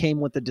eventually became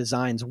what the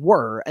designs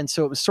were. And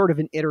so it was sort of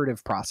an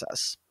iterative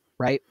process,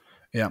 right?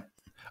 Yeah.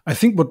 I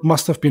think what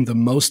must have been the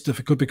most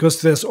difficult,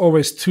 because there's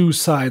always two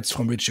sides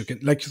from which you can,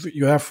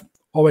 you have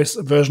always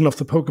a version of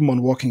the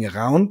Pokemon walking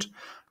around,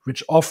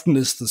 which often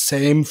is the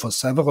same for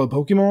several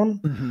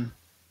Pokemon. Mm-hmm.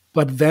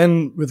 But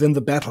then within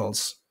the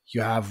battles,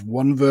 you have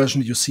one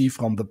version you see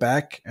from the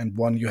back and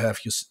one you have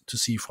to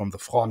see from the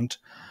front.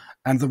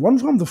 And the one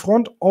from the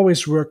front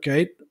always work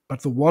great,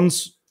 but the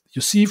ones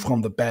you see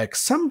from the back,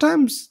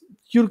 sometimes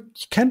you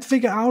can't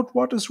figure out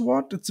what is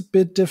what. It's a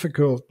bit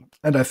difficult.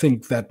 And I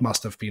think that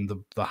must have been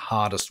the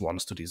hardest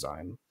ones to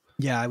design.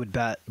 Yeah, I would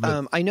bet.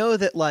 I know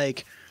that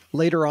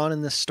later on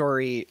in this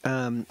story,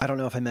 I don't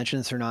know if I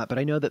mentioned this or not, but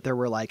I know that there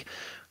were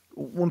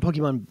when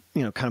Pokemon,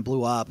 kind of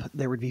blew up,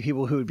 there would be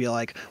people who would be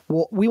like,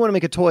 well, we want to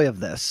make a toy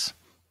of this.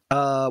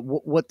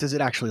 What does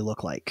it actually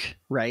look like?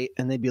 Right.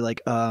 And they'd be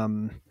like,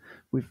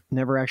 we've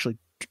never actually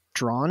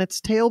drawn its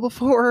tail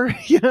before,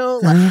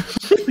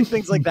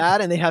 things like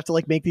that. And they have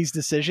to make these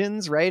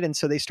decisions. Right. And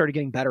so they started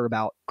getting better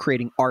about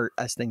creating art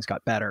as things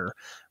got better.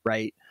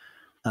 Right.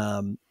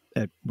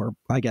 Or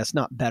I guess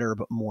not better,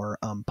 but more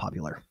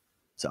popular.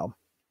 So,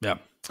 yeah.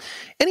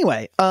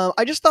 Anyway,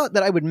 I just thought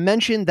that I would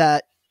mention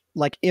that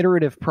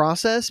iterative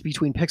process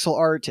between pixel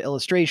art to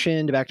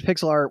illustration to back to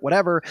pixel art,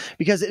 whatever,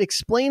 because it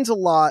explains a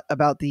lot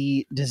about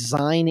the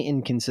design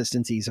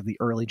inconsistencies of the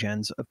early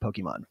gens of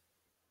Pokemon.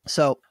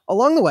 So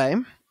along the way,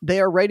 they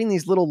are writing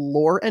these little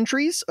lore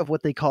entries of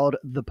what they called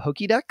the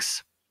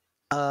Pokédex.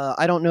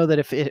 I don't know that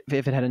if it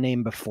had a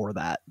name before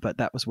that, but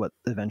that was what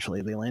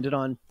eventually they landed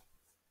on.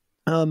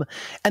 And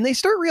they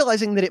start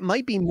realizing that it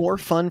might be more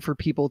fun for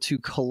people to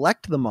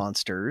collect the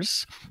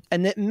monsters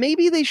and that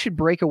maybe they should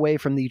break away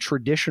from the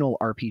traditional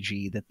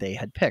RPG that they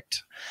had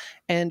picked.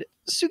 And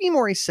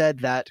Sugimori said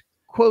that,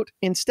 quote,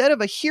 instead of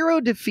a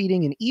hero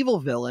defeating an evil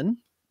villain,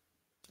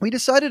 we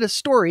decided a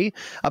story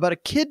about a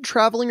kid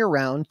traveling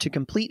around to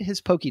complete his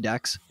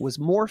Pokédex was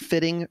more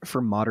fitting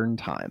for modern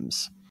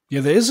times. Yeah,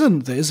 there is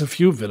a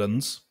few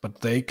villains,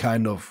 but they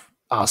kind of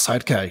are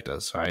side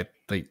characters, right?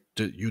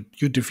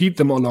 You defeat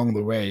them along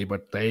the way,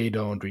 but they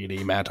don't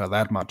really matter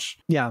that much.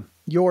 Yeah,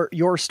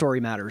 your story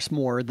matters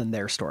more than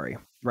their story,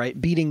 right?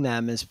 Beating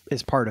them is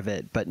part of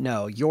it, but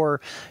no,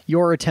 your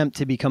attempt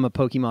to become a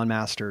Pokemon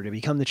master, to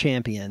become the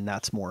champion,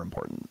 that's more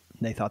important.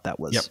 They thought that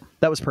was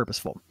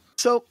purposeful.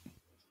 So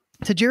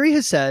Tajiri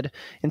has said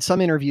in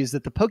some interviews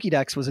that the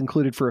Pokédex was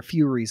included for a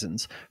few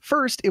reasons.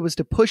 First, it was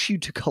to push you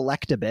to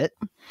collect a bit.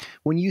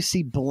 When you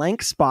see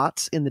blank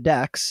spots in the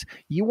decks,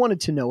 you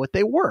wanted to know what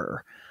they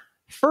were.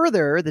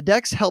 Further, the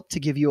decks helped to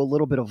give you a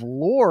little bit of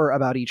lore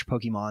about each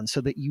Pokemon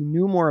so that you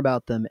knew more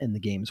about them in the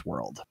game's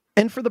world.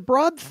 And for the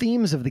broad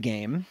themes of the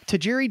game,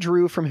 Tajiri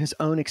drew from his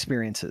own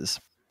experiences.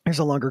 Here's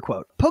a longer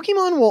quote.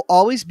 Pokemon will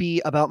always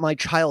be about my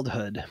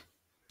childhood.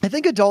 I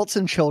think adults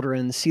and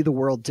children see the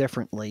world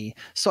differently,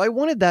 so I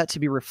wanted that to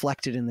be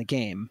reflected in the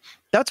game.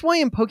 That's why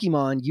in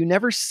Pokemon, you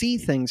never see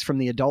things from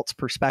the adult's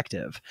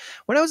perspective.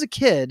 When I was a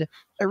kid,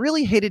 I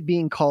really hated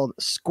being called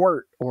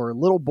Squirt or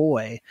Little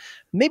Boy.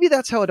 Maybe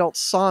that's how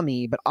adults saw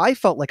me, but I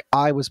felt like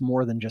I was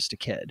more than just a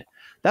kid.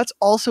 That's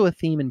also a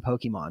theme in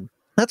Pokemon.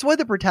 That's why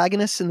the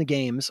protagonists in the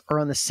games are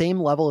on the same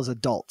level as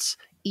adults,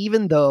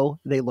 even though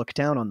they look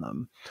down on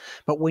them.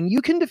 But when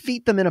you can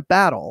defeat them in a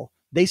battle,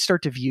 they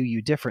start to view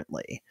you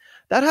differently.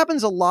 That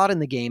happens a lot in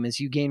the game as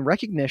you gain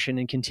recognition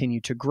and continue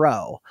to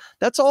grow.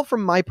 That's all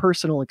from my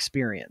personal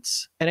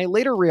experience. And I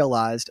later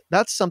realized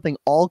that's something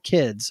all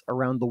kids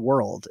around the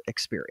world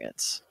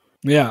experience.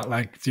 Yeah,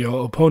 like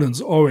your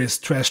opponents always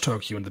trash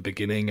talk you in the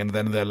beginning, and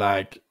then they're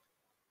like,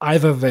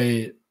 either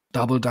they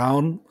double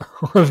down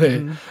or they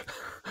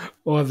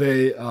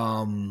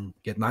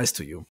get nice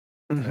to you.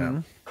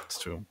 Yeah, it's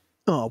true.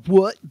 Oh,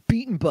 what?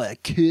 Beaten by a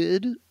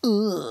kid?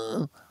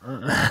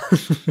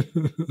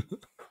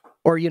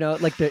 Or,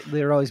 like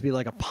there'd always be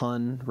like a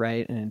pun,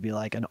 right? And it'd be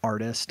like an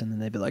artist, and then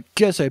they'd be like,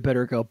 guess I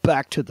better go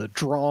back to the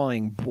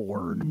drawing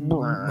board.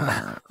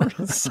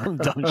 Some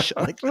dumb shit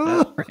like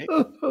that, right?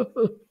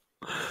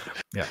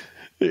 Yeah.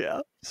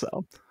 Yeah.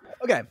 So,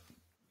 okay.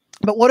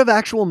 But what of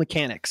actual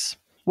mechanics?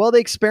 Well,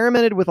 they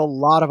experimented with a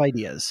lot of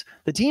ideas.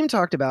 The team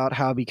talked about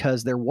how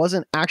because there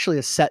wasn't actually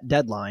a set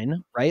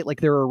deadline, right?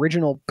 Like their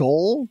original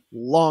goal,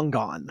 long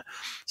gone.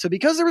 So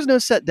because there was no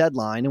set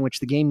deadline in which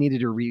the game needed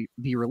to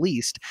be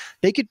released,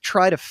 they could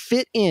try to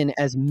fit in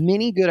as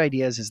many good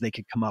ideas as they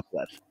could come up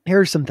with. Here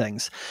are some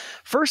things.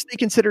 First, they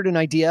considered an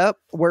idea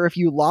where if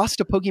you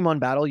lost a Pokemon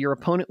battle, your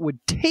opponent would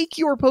take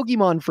your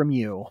Pokemon from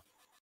you.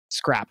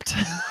 Scrapped.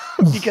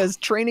 Because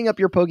training up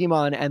your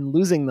Pokemon and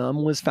losing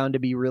them was found to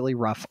be really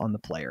rough on the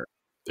player.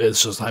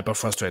 It's just hyper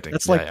frustrating.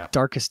 That's like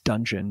Darkest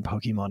Dungeon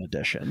Pokemon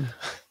Edition.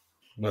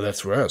 No,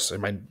 that's worse. I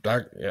mean,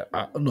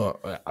 terrible.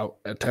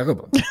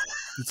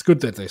 It's good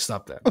that they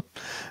stopped that.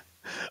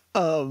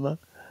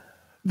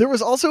 There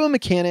was also a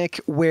mechanic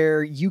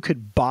where you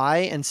could buy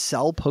and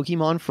sell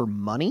Pokemon for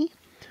money.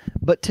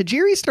 But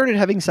Tajiri started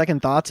having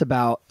second thoughts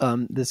about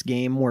this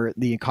game where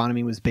the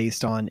economy was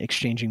based on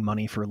exchanging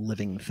money for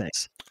living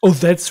things. Oh,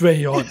 that's where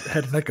he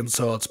had second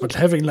thoughts. But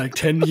having like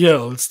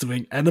 10-year-olds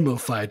doing animal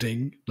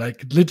fighting,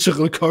 like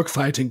literal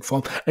cockfighting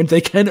form, and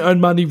they can earn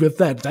money with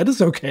that. That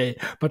is okay.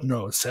 But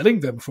no,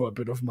 selling them for a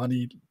bit of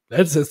money,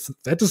 that is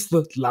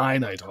the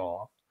line I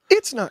draw.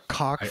 It's not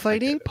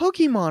cockfighting.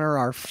 Pokemon are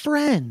our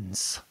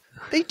friends.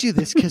 They do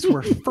this because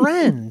we're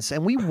friends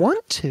and we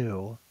want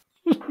to.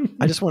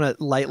 I just want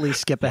to lightly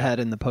skip ahead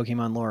in the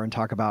Pokemon lore and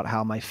talk about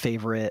how my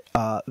favorite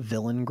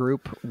villain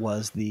group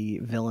was the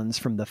villains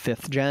from the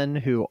 5th gen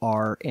who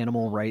are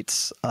animal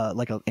rights,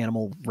 like an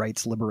animal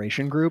rights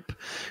liberation group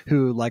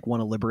who like want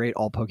to liberate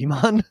all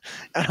Pokemon.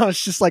 And I was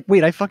just like,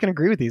 wait, I fucking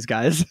agree with these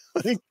guys.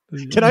 Like,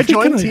 can I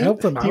join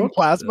Team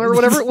Plasma or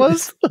whatever it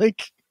was?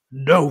 Like,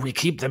 no, we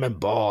keep them in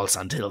balls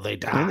until they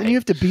die. And then you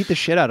have to beat the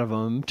shit out of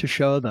them to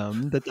show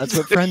them that that's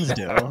what friends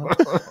do.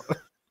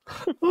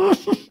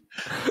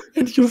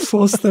 And you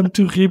force them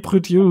to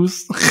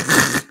reproduce.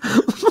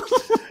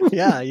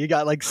 Yeah, you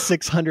got like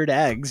 600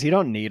 eggs. You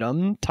don't need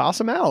them. Toss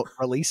them out.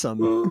 Release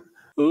them.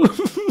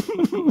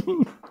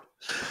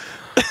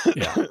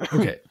 Yeah.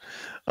 Okay.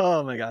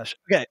 Oh my gosh.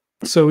 Okay.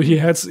 So he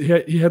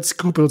had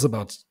scruples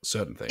about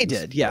certain things. He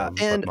did, yeah,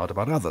 and but not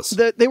about others.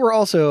 They were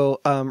also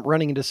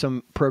running into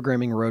some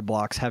programming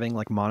roadblocks, having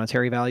like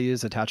monetary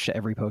values attached to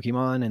every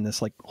Pokemon, and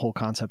this like whole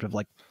concept of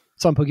like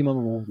some Pokemon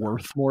were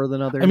worth more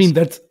than others. I mean,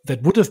 that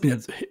would have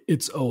been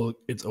its own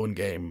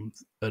game,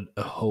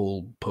 a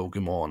whole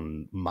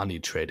Pokemon money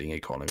trading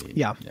economy.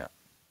 Yeah.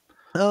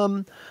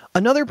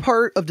 Another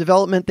part of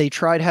development, they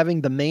tried having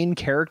the main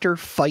character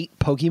fight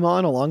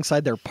Pokemon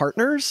alongside their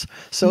partners.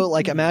 So,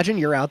 like, imagine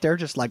you're out there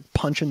just like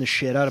punching the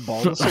shit out of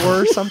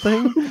Bulbasaur or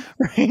something,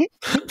 right?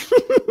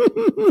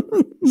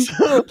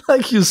 So,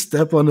 like you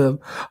step on a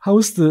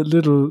how's the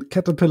little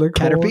caterpillar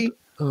called? Caterpie?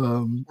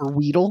 Or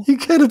Weedle?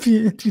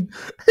 Caterpie,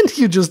 and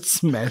you just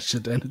smash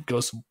it, and it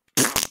goes.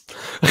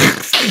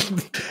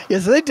 Yeah,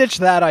 so they ditched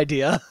that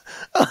idea.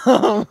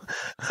 That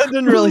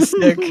didn't really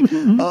stick.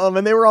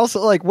 And they were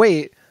also like,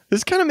 wait,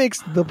 this kind of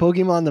makes the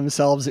Pokemon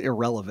themselves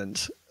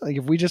irrelevant. Like,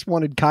 if we just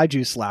wanted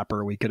Kaiju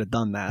Slapper, we could have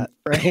done that,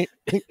 right?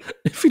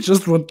 If we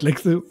just want,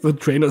 like, the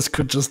trainers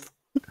could just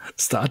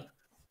start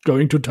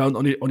going to town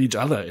on each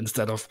other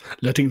instead of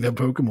letting their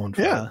Pokemon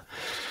fight. Yeah.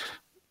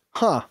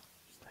 Huh.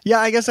 Yeah,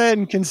 I guess I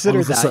hadn't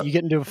considered that. You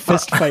get into a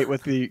fist fight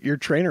with your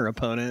trainer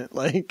opponent,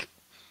 like...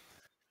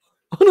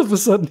 All of a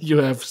sudden, you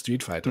have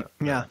Street Fighter.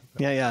 Yeah.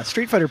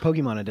 Street Fighter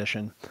Pokemon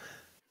Edition.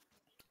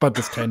 But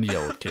with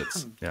 10-year-old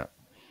kids, yeah.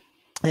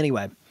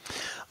 Anyway,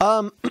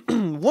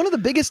 one of the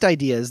biggest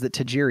ideas that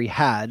Tajiri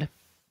had,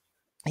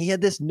 he had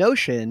this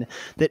notion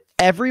that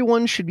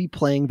everyone should be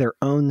playing their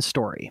own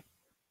story.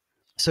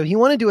 So he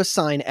wanted to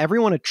assign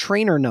everyone a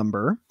trainer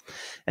number,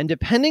 and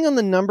depending on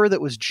the number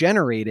that was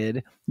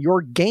generated,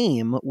 your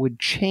game would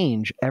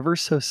change ever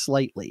so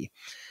slightly.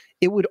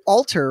 It would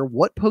alter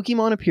what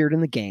Pokemon appeared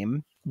in the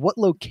game, what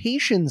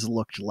locations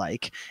looked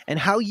like, and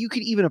how you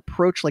could even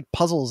approach like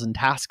puzzles and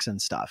tasks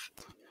and stuff.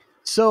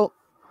 So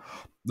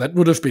that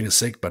would have been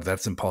sick, but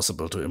that's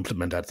impossible to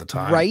implement at the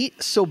time. Right?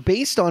 So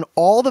based on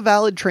all the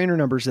valid trainer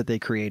numbers that they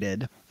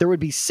created, there would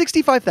be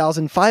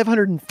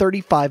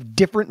 65,535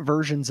 different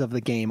versions of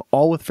the game,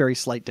 all with very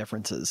slight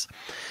differences.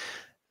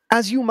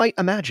 As you might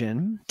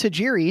imagine,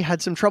 Tajiri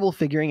had some trouble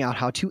figuring out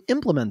how to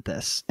implement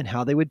this and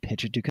how they would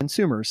pitch it to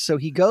consumers. So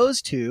he goes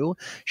to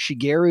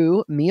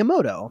Shigeru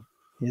Miyamoto,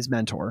 his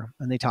mentor,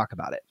 and they talk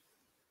about it.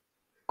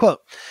 Quote,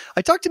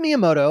 I talked to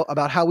Miyamoto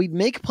about how we'd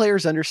make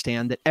players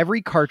understand that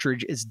every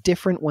cartridge is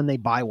different when they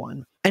buy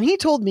one. And he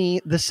told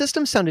me the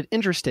system sounded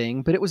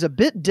interesting, but it was a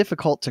bit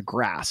difficult to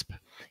grasp.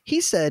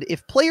 He said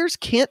if players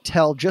can't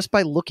tell just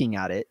by looking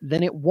at it,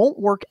 then it won't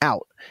work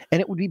out,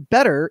 and it would be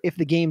better if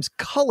the game's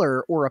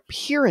color or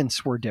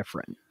appearance were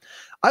different.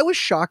 I was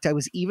shocked I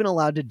was even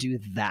allowed to do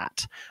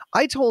that.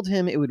 I told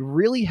him it would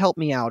really help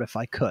me out if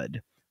I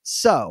could.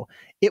 So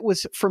it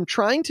was from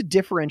trying to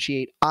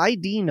differentiate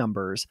ID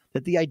numbers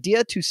that the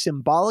idea to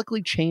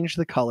symbolically change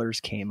the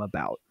colors came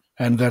about.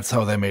 And that's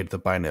how they made the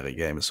binary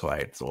games,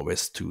 right? It's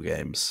always 2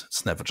 games.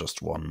 It's never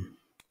just one.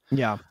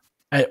 Yeah.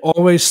 I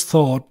always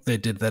thought they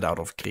did that out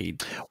of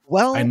greed.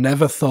 Well, I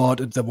never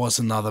thought there was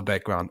another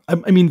background.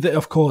 I mean,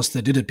 of course,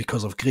 they did it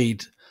because of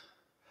greed.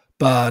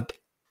 But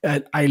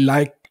I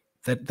like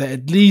that there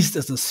at least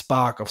is a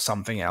spark of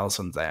something else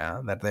in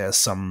there. That there's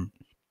some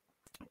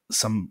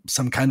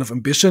kind of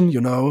ambition,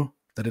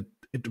 that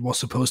it was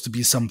supposed to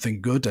be something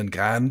good and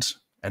grand.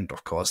 And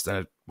of course, then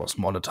it was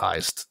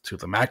monetized to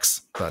the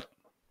max. But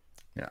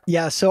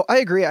yeah, so I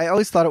agree. I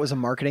always thought it was a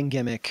marketing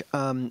gimmick.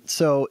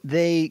 So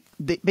they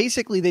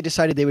basically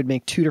decided they would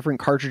make 2 different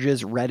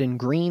cartridges, red and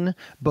green.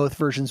 Both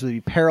versions would be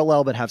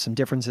parallel, but have some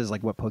differences,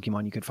 like what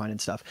Pokemon you could find and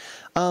stuff.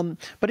 But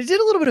I did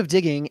a little bit of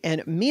digging,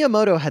 and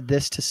Miyamoto had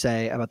this to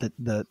say about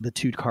the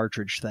 2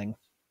 cartridge thing.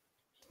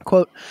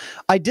 Quote,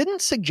 I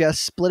didn't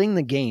suggest splitting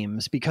the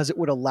games because it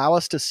would allow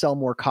us to sell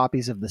more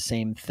copies of the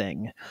same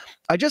thing.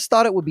 I just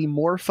thought it would be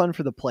more fun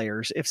for the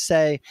players if,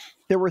 say,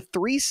 there were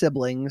 3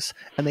 siblings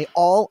and they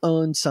all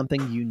owned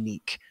something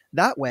unique.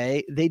 That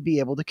way, they'd be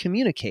able to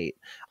communicate.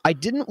 I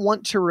didn't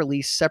want to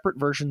release separate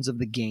versions of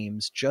the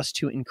games just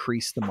to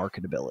increase the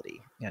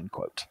marketability, end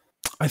quote.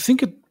 I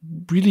think it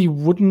really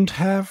wouldn't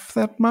have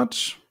that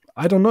much.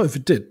 I don't know if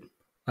it did.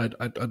 I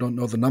don't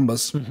know the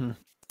numbers. Mm-hmm.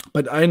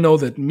 But I know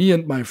that me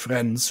and my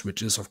friends,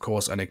 which is of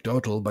course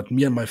anecdotal, but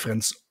me and my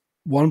friends,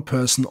 one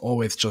person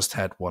always just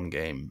had one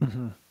game.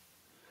 Mm-hmm.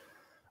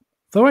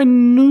 Though I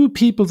knew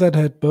people that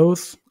had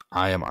both,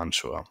 I am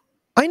unsure.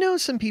 I know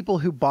some people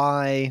who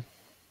buy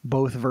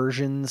both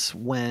versions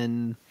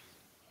when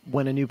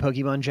a new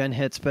Pokemon gen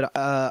hits, but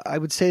I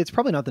would say it's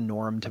probably not the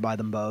norm to buy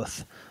them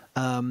both.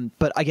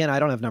 But again, I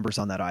don't have numbers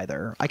on that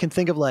either. I can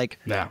think of 1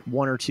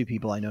 or 2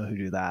 people I know who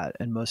do that,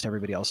 and most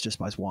everybody else just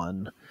buys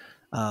one.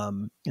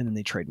 And then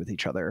they trade with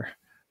each other.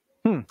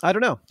 I don't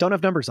know. Don't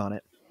have numbers on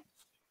it.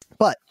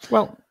 But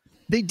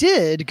they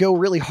did go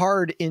really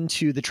hard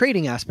into the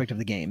trading aspect of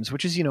the games,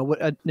 which is,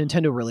 what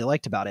Nintendo really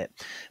liked about it.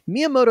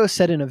 Miyamoto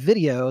said in a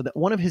video that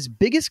one of his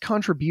biggest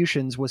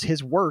contributions was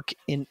his work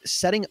in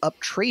setting up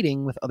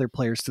trading with other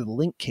players through the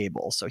link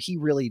cable. So he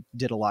really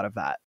did a lot of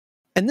that.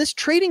 And this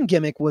trading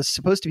gimmick was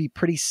supposed to be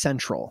pretty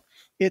central.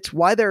 It's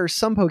why there are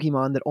some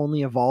Pokemon that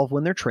only evolve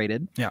when they're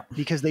traded. Yeah.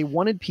 Because they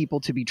wanted people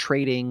to be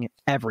trading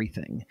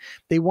everything.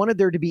 They wanted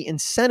there to be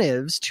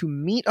incentives to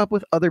meet up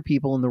with other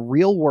people in the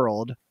real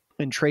world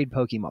and trade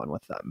Pokemon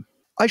with them.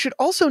 I should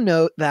also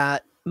note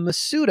that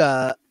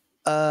Masuda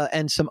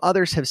and some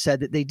others have said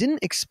that they didn't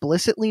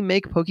explicitly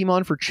make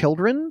Pokemon for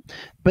children,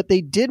 but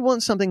they did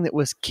want something that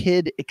was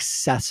kid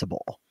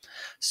accessible.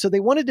 So they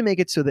wanted to make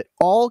it so that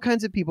all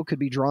kinds of people could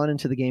be drawn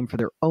into the game for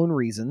their own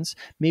reasons.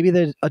 Maybe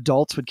the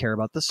adults would care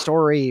about the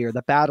story or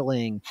the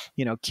battling.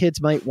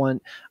 Kids might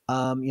want,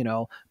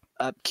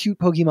 cute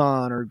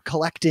Pokemon or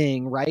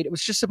collecting, right? It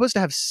was just supposed to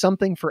have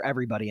something for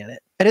everybody in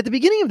it. And at the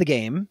beginning of the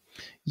game,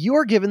 you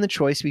are given the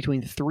choice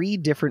between 3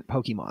 different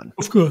Pokemon.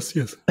 Of course,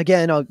 yes.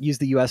 Again, I'll use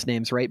the US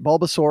names, right?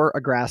 Bulbasaur,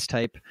 a grass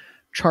type,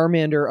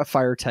 Charmander, a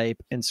fire type,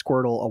 and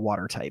Squirtle, a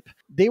water type.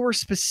 They were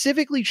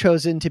specifically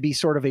chosen to be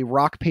sort of a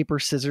rock, paper,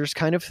 scissors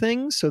kind of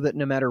thing, so that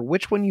no matter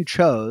which one you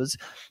chose,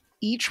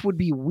 each would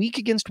be weak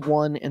against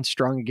one and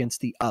strong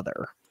against the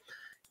other.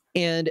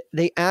 And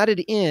they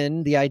added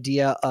in the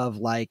idea of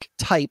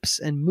types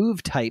and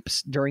move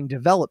types during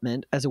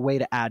development as a way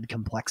to add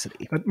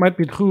complexity. That might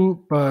be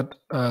true, but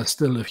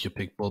still, if you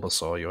pick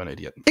Bulbasaur, you're an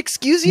idiot.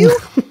 Excuse you?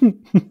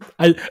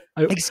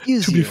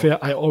 To be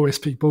fair, I always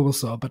pick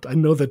Bulbasaur, but I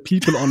know that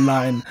people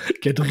online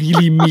get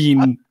really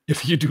mean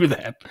if you do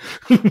that.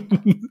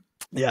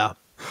 Yeah.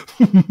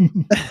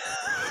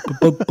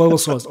 But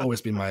Bulbasaur has always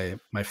been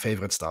my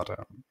favorite starter.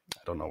 I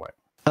don't know why.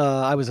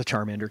 I was a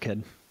Charmander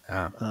kid.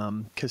 Yeah.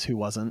 Because who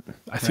wasn't?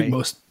 I think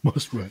most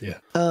were, yeah.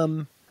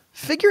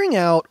 Figuring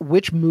out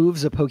which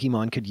moves a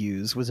Pokemon could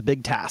use was a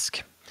big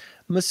task.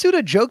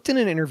 Masuda joked in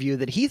an interview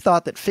that he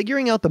thought that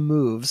figuring out the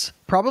moves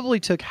probably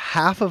took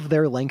half of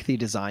their lengthy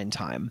design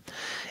time.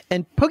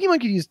 And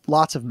Pokemon could use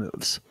lots of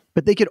moves,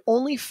 but they could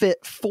only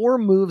fit 4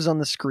 moves on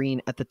the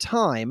screen at the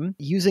time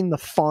using the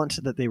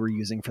font that they were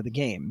using for the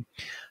game.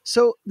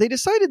 So they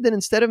decided that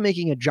instead of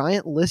making a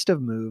giant list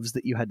of moves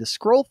that you had to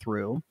scroll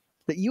through,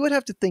 that you would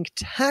have to think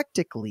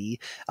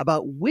tactically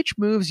about which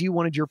moves you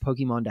wanted your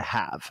Pokemon to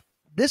have.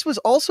 This was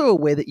also a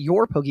way that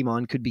your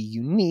Pokemon could be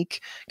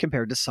unique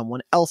compared to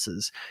someone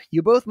else's.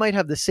 You both might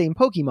have the same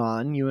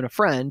Pokemon, you and a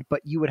friend,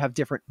 but you would have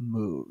different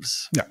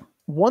moves. Yeah.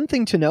 One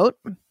thing to note,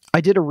 I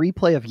did a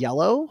replay of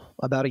Yellow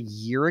about a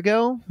year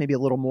ago, maybe a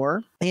little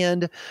more.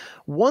 And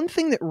one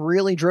thing that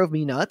really drove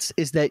me nuts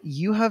is that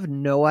you have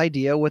no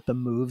idea what the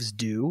moves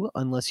do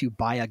unless you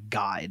buy a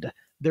guide.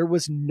 There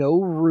was no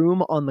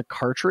room on the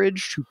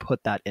cartridge to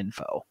put that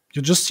info.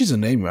 You just see the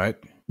name, right?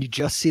 You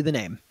just see the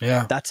name.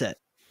 Yeah. That's it.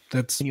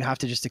 And you have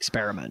to just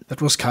experiment.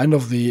 That was kind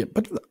of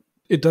but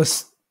it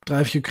does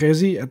drive you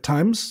crazy at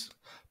times.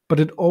 But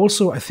it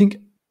also, I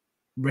think,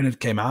 when it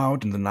came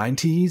out in the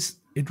 90s,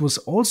 it was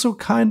also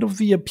kind of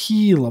the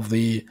appeal of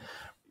you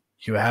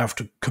have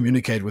to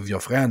communicate with your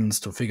friends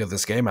to figure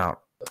this game out.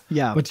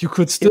 Yeah. But you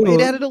could still...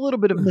 It added a little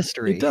bit of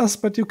mystery. It does,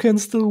 but you can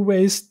still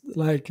waste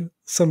like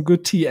some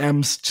good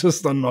TMs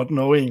just on not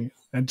knowing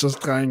and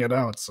just trying it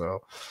out.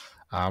 So,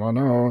 I don't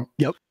know.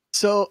 Yep.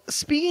 So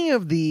speaking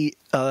of the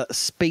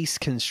space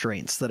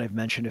constraints that I've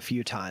mentioned a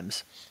few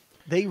times,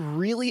 they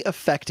really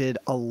affected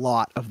a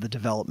lot of the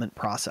development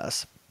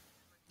process.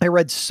 I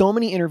read so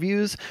many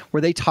interviews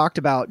where they talked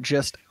about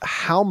just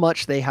how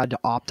much they had to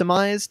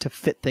optimize to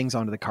fit things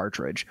onto the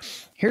cartridge.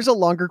 Here's a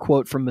longer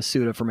quote from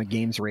Masuda from a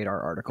Games Radar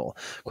article.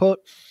 Quote,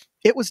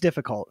 "It was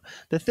difficult.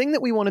 The thing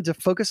that we wanted to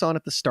focus on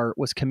at the start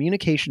was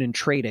communication and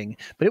trading,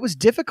 but it was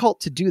difficult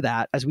to do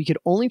that as we could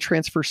only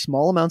transfer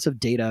small amounts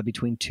of data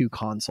between 2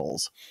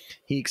 consoles."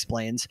 He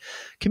explains,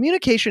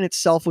 "Communication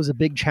itself was a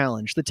big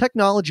challenge. The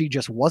technology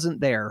just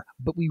wasn't there,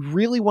 but we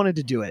really wanted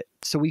to do it,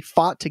 so we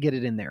fought to get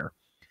it in there.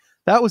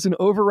 That was an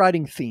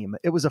overriding theme.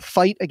 It was a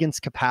fight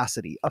against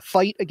capacity, a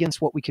fight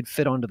against what we could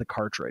fit onto the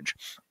cartridge.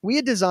 We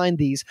had designed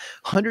these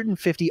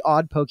 150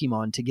 odd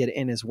Pokemon to get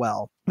in as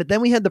well, but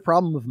then we had the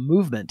problem of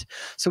movement.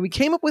 So we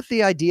came up with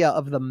the idea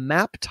of the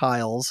map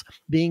tiles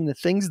being the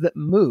things that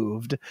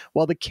moved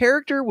while the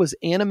character was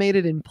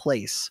animated in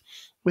place.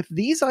 With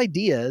these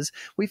ideas,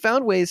 we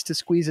found ways to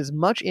squeeze as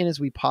much in as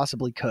we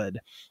possibly could.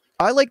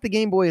 I like the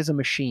Game Boy as a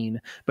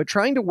machine, but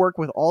trying to work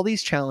with all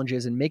these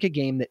challenges and make a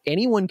game that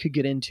anyone could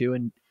get into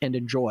and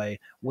enjoy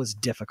was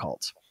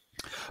difficult."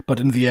 But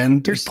in the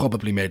end, it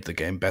probably made the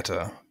game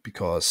better,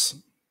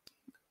 because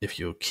if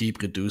you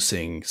keep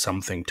reducing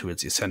something to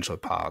its essential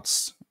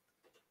parts,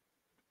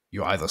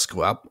 you either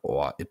screw up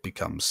or it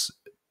becomes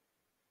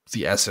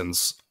the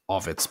essence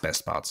of its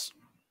best parts.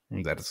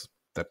 And that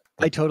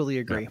I totally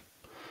agree. Yeah.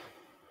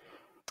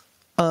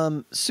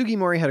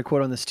 Sugimori had a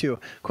quote on this too.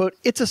 Quote,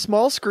 "It's a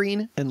small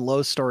screen and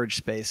low storage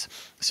space,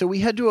 so we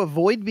had to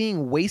avoid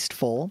being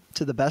wasteful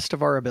to the best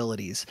of our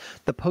abilities.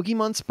 The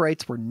Pokemon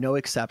sprites were no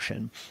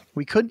exception.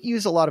 We couldn't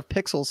use a lot of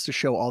pixels to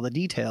show all the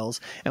details,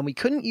 and we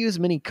couldn't use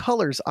many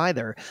colors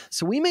either,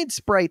 so we made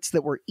sprites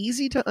that were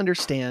easy to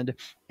understand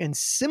and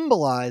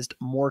symbolized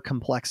more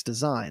complex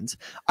designs.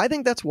 I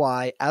think that's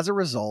why, as a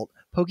result,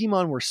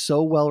 Pokemon were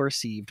so well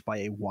received by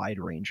a wide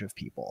range of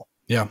people."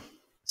 Yeah.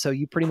 So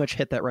you pretty much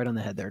hit that right on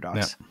the head there,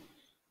 Docs.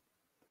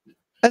 Yeah.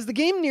 As the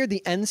game neared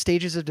the end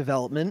stages of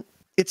development,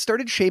 it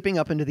started shaping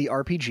up into the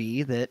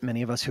RPG that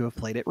many of us who have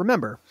played it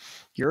remember.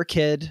 You're a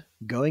kid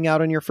going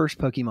out on your first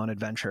Pokemon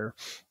adventure.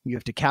 You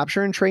have to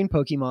capture and train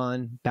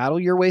Pokemon, battle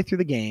your way through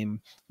the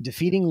game,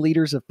 defeating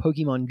leaders of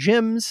Pokemon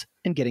gyms,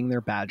 and getting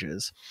their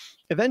badges.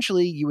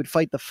 Eventually, you would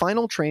fight the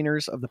final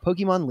trainers of the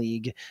Pokemon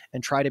League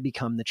and try to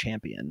become the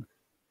champion.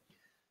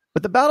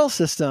 But the battle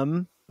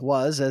system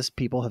was, as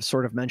people have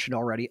sort of mentioned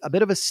already, a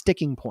bit of a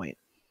sticking point.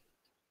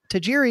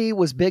 Tajiri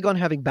was big on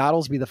having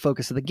battles be the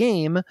focus of the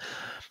game,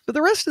 but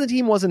the rest of the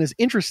team wasn't as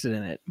interested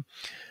in it.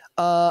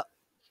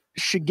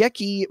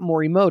 Shigeki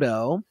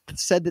Morimoto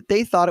said that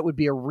they thought it would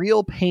be a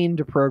real pain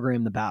to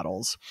program the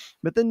battles.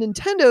 But then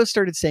Nintendo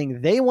started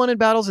saying they wanted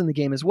battles in the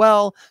game as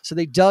well, so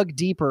they dug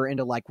deeper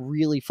into like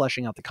really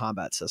fleshing out the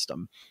combat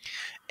system.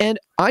 And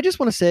I just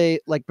want to say,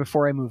 like,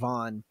 before I move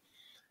on,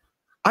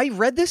 I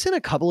read this in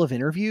a couple of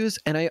interviews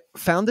and I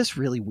found this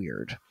really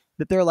weird.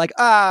 That they're like,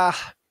 I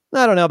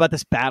don't know about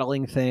this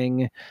battling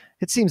thing.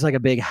 It seems like a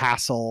big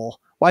hassle.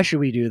 Why should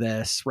we do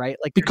this? Right?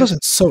 Like, because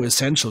it's so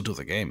essential to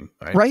the game,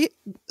 right? Right?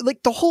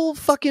 Like the whole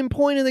fucking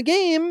point of the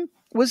game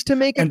was to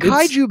make a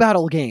kaiju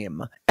battle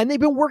game. And they've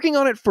been working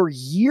on it for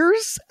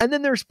years, and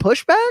then there's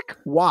pushback?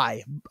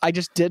 Why? I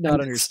just did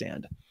not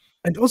understand.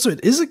 And also,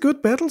 it is a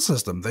good battle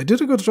system. They did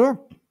a good job.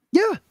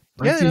 Yeah.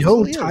 Like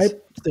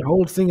the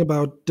whole thing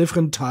about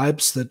different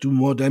types that do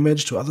more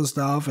damage to other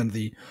stuff, and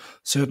the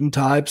certain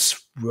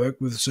types work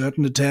with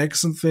certain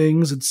attacks and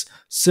things. It's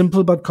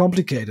simple but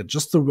complicated,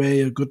 just the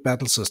way a good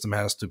battle system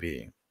has to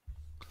be.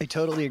 I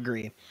totally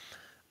agree.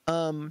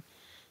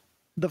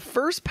 The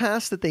first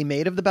pass that they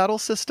made of the battle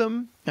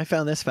system, I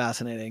found this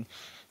fascinating.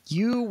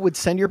 You would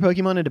send your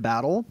Pokemon into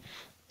battle,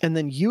 and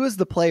then you as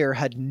the player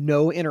had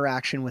no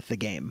interaction with the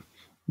game.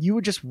 You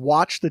would just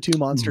watch the two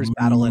monsters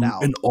battle it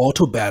out. An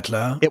auto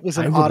battler. It was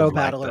an I would auto have liked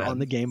battler that. on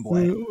the Game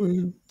Boy.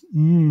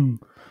 Mm.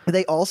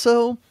 They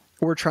also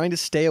were trying to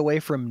stay away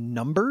from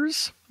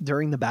numbers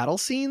during the battle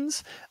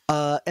scenes,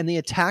 and the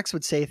attacks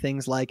would say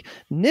things like,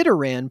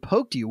 Nidoran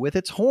poked you with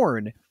its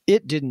horn.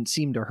 It didn't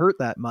seem to hurt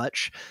that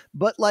much.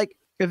 But like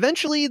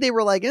eventually they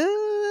were like,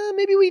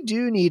 maybe we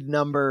do need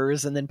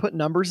numbers, and then put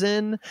numbers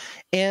in.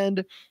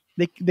 And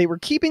they were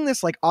keeping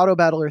this like auto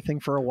battler thing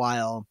for a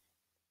while.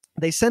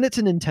 They sent it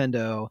to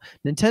Nintendo.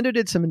 Nintendo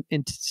did some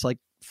like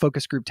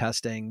focus group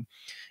testing,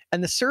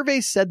 and the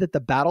survey said that the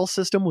battle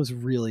system was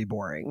really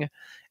boring.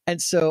 And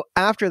so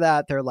after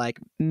that, they're like,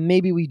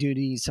 maybe we do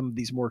need some of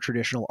these more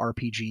traditional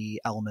RPG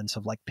elements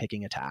of like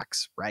picking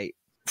attacks, right?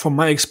 From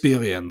my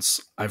experience,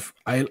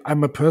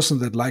 I'm a person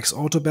that likes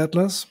auto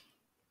battlers,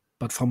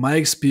 but from my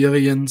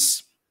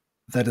experience,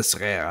 that is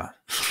rare.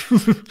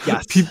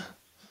 Yes.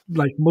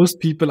 Like most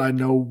people I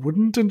know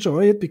wouldn't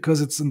enjoy it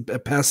because it's a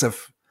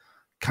passive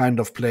kind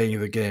of playing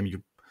the game.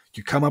 You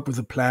come up with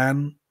a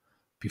plan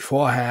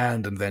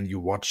beforehand and then you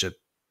watch it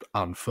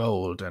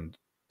unfold, and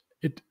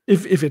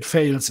if it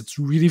fails, it's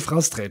really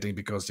frustrating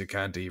because you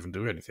can't even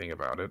do anything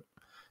about it.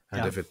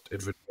 And if it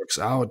works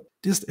out,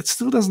 it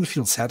still doesn't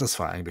feel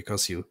satisfying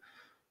because you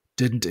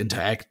didn't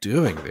interact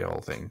during the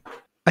whole thing.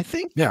 I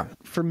think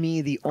for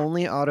me, the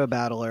only auto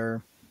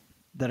battler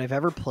that I've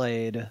ever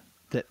played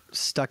that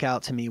stuck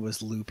out to me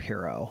was Loop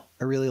Hero.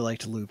 I really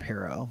liked Loop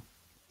Hero.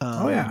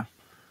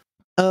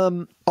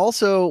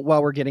 Also,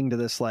 while we're getting to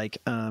this, like,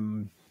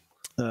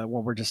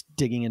 while we're just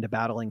digging into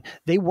battling,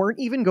 they weren't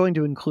even going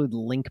to include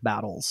link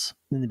battles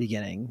in the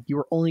beginning. You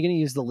were only going to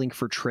use the link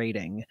for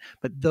trading,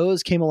 but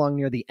those came along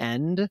near the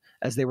end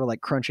as they were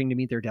like crunching to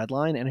meet their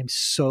deadline. And I'm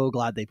so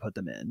glad they put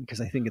them in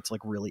because I think it's like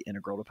really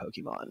integral to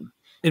Pokemon.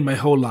 In my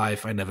whole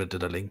life, I never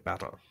did a link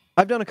battle.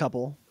 I've done a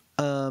couple.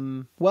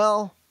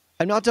 Well,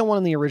 I've not done one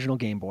on the original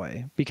Game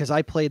Boy because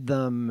I played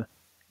them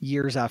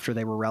years after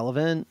they were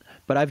relevant,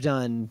 but I've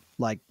done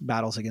like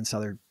battles against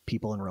other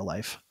people in real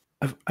life.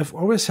 I've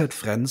always had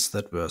friends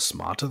that were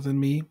smarter than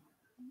me,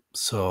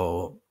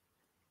 so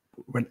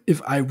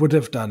if I would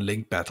have done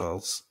link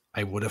battles,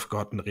 I would have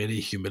gotten really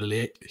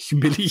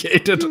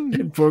humiliated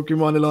in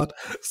Pokemon a lot.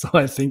 So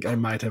I think I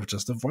might have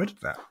just avoided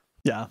that.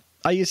 Yeah,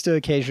 I used to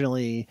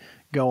occasionally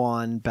go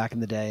on back in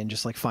the day and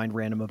just like find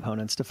random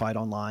opponents to fight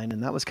online,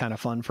 and that was kind of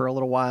fun for a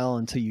little while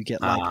until you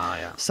get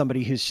like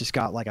somebody who's just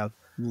got like a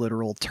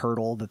literal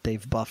turtle that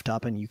they've buffed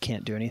up and you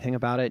can't do anything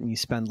about it, and you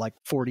spend like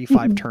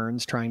 45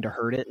 turns trying to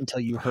hurt it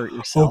until you hurt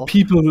yourself. Or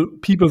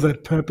people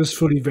that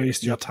purposefully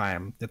waste your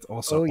time. That's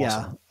also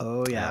awesome.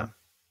 Oh yeah.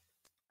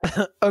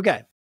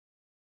 Okay.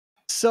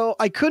 So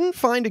I couldn't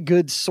find a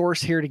good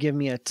source here to give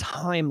me a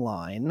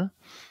timeline.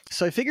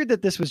 So I figured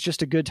that this was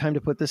just a good time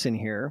to put this in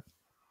here.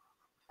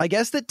 I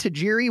guess that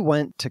Tajiri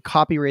went to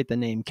copyright the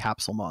name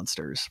Capsule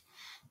Monsters,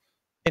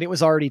 and it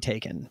was already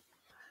taken.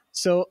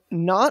 So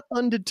not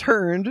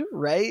undeterred,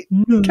 right?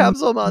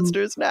 Capsule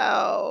Monsters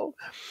now.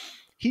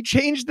 He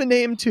changed the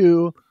name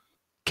to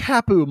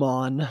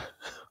Capumon,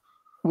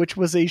 which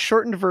was a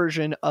shortened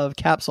version of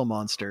Capsule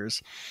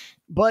Monsters.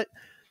 But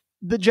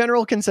the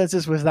general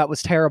consensus was that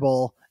was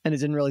terrible and it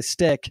didn't really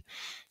stick.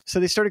 So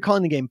they started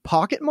calling the game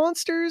Pocket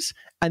Monsters,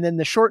 and then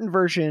the shortened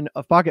version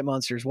of Pocket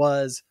Monsters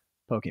was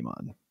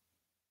Pokemon.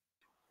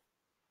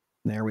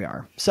 There we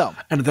are. So,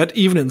 and that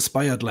even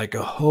inspired like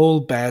a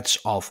whole batch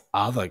of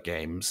other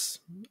games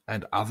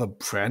and other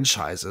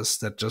franchises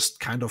that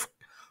just kind of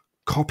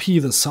copy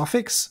the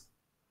suffix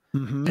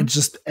and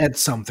just add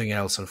something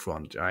else in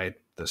front, right?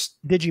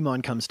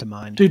 Digimon comes to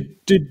mind.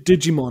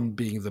 Digimon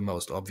being the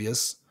most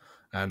obvious,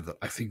 and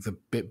I think the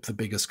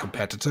biggest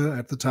competitor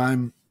at the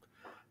time,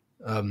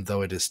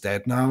 though it is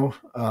dead now.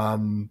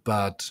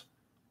 But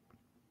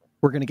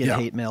we're gonna get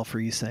hate mail for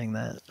you saying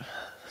that.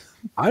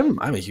 I'm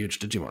a huge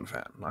Digimon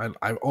fan.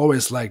 I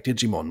always liked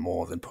Digimon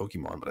more than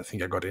Pokemon, but I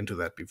think I got into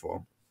that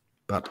before.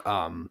 But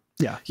I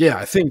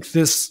think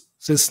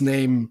this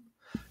name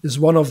is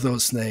one of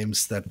those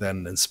names that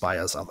then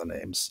inspires other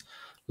names.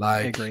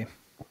 Like, I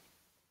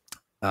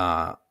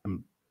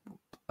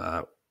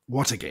agree.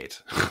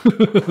 Watergate.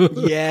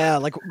 Yeah,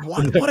 like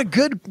what a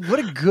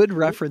good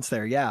reference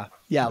there. Yeah,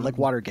 like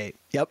Watergate.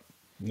 Yep.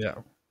 Yeah.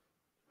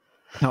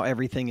 How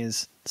everything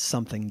is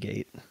something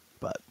gate.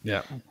 But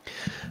yeah.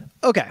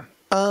 Okay.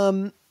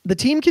 The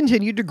team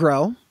continued to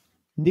grow.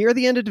 Near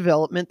the end of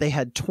development, they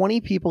had 20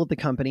 people at the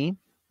company,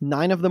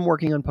 9 of them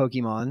working on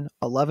Pokemon,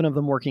 11 of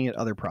them working at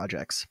other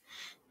projects.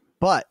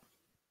 But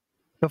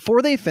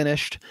before they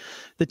finished,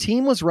 the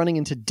team was running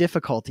into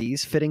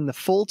difficulties fitting the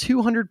full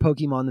 200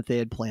 Pokemon that they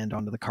had planned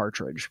onto the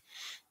cartridge.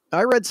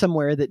 I read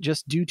somewhere that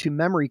just due to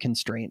memory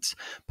constraints,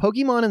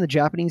 Pokemon in the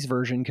Japanese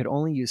version could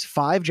only use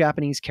 5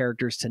 Japanese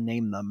characters to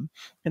name them,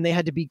 and they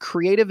had to be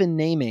creative in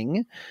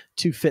naming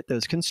to fit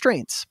those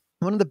constraints.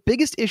 One of the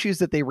biggest issues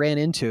that they ran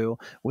into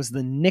was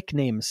the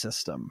nickname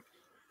system.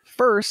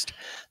 First,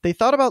 they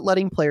thought about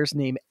letting players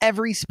name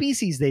every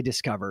species they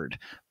discovered,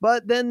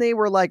 but then they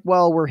were like,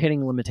 well, we're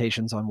hitting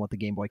limitations on what the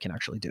Game Boy can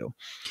actually do.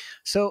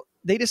 So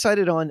they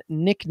decided on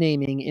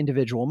nicknaming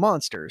individual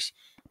monsters,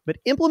 but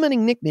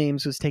implementing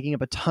nicknames was taking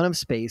up a ton of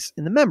space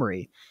in the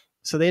memory.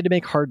 So they had to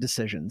make hard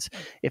decisions.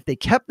 If they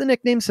kept the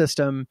nickname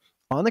system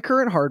on the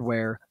current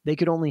hardware, they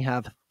could only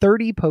have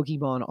 30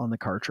 Pokemon on the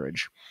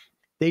cartridge.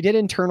 They did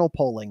internal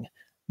polling.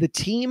 The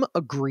team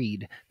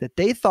agreed that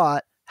they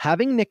thought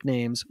having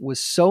nicknames was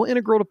so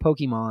integral to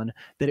Pokemon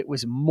that it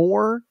was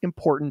more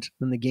important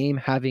than the game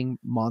having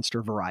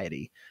monster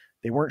variety.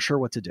 They weren't sure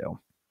what to do.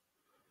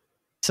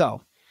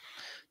 So,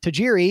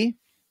 Tajiri,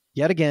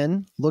 yet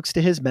again, looks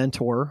to his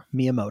mentor,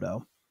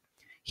 Miyamoto.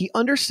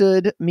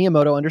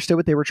 Miyamoto understood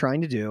what they were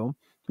trying to do,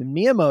 and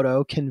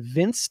Miyamoto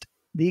convinced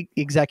the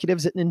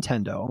executives at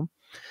Nintendo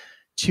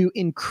to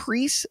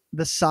increase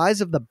the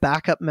size of the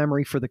backup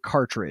memory for the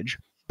cartridge,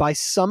 by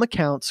some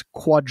accounts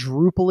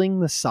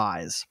quadrupling the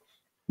size.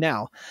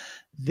 Now,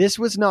 this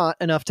was not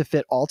enough to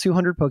fit all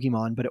 200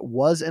 Pokemon, but it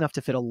was enough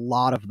to fit a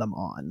lot of them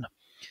on.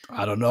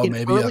 I don't know,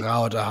 maybe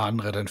around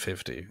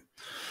 150.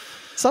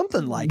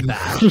 Something like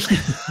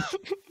that.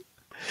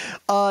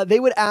 They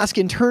would ask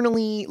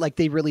internally, like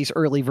they'd release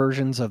early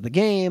versions of the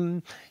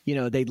game.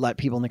 They'd let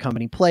people in the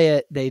company play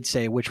it. They'd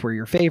say which were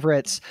your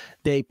favorites.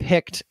 They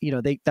picked,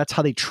 that's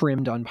how they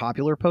trimmed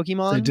unpopular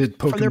Pokemon. They did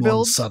from their Pokemon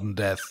builds. sudden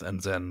death,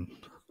 and then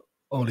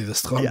only the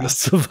strongest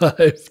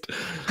survived.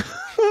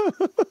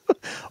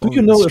 Do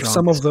you know if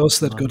some of those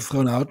that got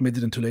thrown out made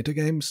it into later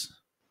games?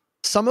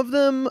 Some of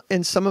them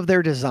and some of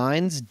their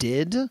designs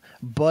did,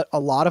 but a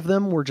lot of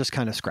them were just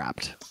kind of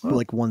scrapped,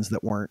 like ones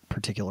that weren't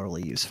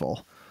particularly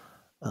useful.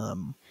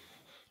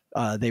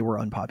 They were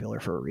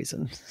unpopular for a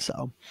reason.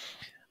 So,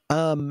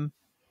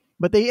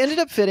 but they ended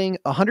up fitting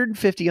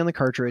 150 on the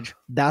cartridge.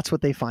 That's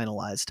what they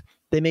finalized.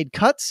 They made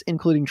cuts,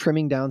 including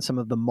trimming down some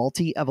of the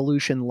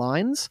multi-evolution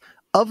lines.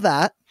 Of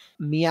that,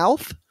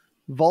 Meowth,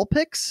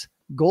 Vulpix,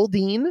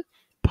 Goldeen,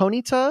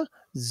 Ponyta,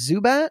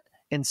 Zubat,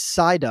 and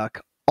Psyduck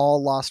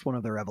all lost one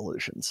of their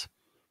evolutions.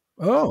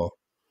 Oh.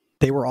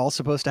 They were all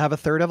supposed to have a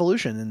third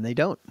evolution, and they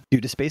don't, due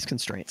to space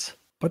constraints.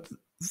 But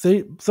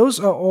those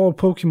are all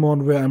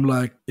Pokemon where I'm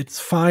like, it's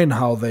fine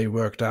how they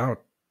worked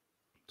out.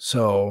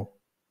 So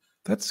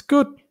that's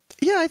good.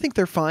 Yeah, I think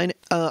they're fine.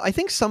 I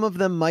think some of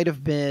them might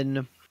have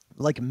been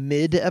like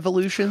mid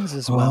evolutions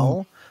as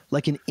well,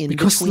 like an in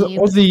because between.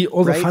 All the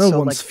right? final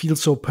ones feel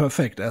so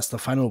perfect as the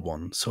final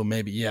one. So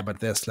maybe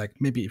but there's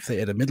maybe if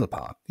they add a middle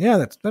part,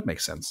 that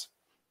makes sense.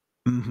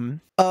 Mm-hmm.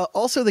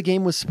 Also, the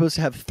game was supposed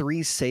to have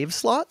 3 save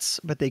slots,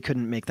 but they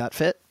couldn't make that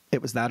fit.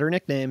 It was that or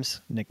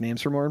nicknames.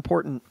 Nicknames were more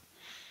important.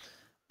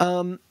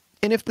 And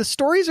if the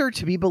stories are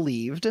to be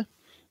believed,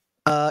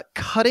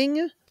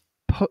 cutting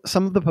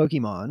some of the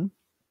Pokemon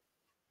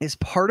is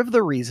part of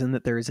the reason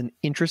that there is an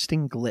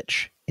interesting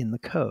glitch in the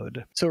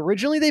code. So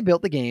originally they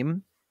built the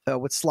game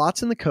with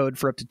slots in the code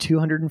for up to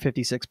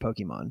 256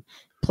 Pokemon,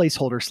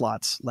 placeholder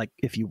slots, like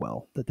if you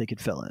will, that they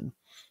could fill in.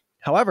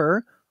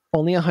 However,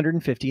 only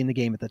 150 in the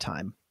game at the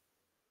time.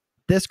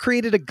 This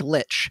created a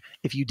glitch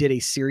if you did a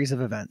series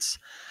of events.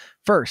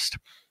 First,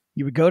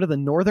 you would go to the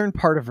northern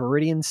part of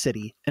Viridian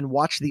City and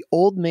watch the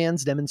old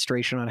man's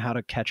demonstration on how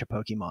to catch a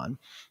Pokemon.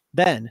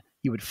 Then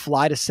you would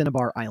fly to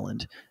Cinnabar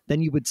Island.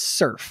 Then you would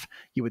surf.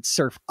 You would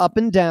surf up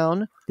and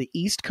down the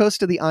east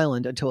coast of the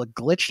island until a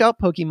glitched out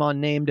Pokemon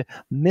named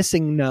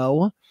Missing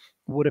No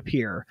would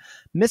appear.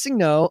 Missing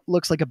No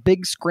looks like a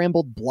big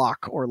scrambled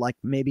block or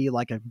maybe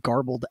a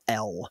garbled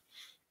L.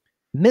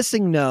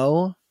 Missing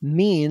No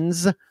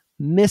means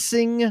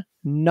missing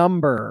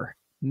number.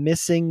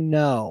 Missing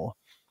No.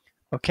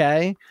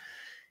 Okay?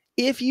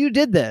 If you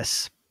did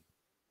this,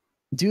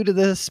 due to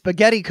the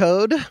spaghetti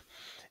code,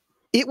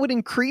 it would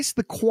increase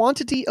the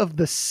quantity of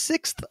the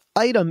 6th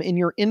item in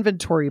your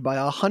inventory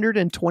by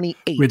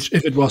 128. Which,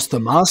 if it was the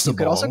Master Ball,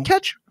 could also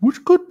catch,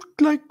 which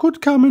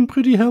could come in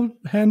pretty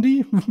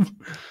handy.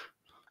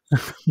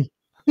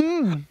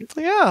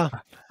 Yeah,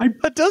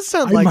 that does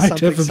sound like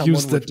something. I might have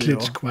used that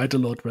glitch quite a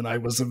lot when I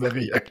was a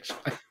very young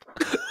child.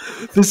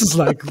 This is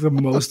the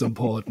most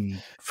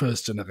important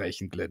first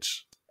generation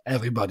glitch.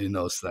 Everybody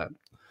knows that.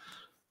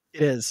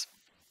 It is.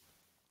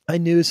 I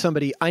knew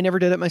somebody. I never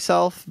did it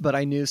myself, but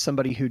I knew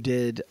somebody who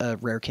did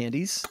rare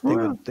candies.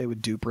 They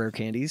would dupe rare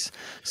candies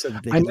so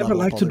that they. I never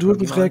liked to do it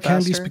with rare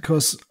candies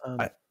because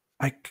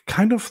I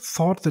kind of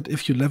thought that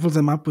if you level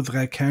them up with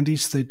rare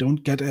candies, they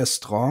don't get as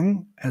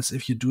strong as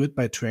if you do it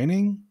by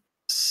training.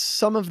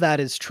 Some of that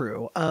is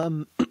true.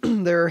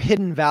 There are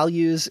hidden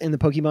values in the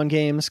Pokemon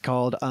games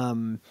called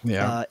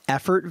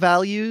effort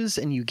values,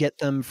 and you get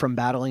them from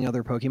battling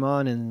other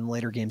Pokemon. And in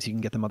later games, you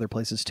can get them other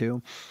places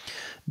too.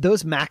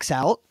 Those max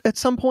out at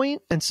some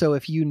point, and so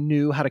if you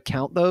knew how to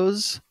count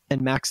those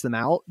and max them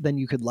out, then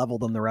you could level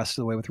them the rest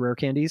of the way with rare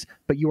candies.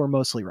 But you are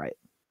mostly right.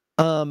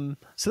 So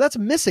that's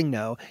Missing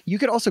No. You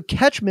could also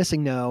catch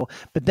Missing No,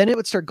 but then it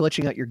would start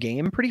glitching out your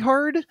game pretty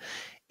hard.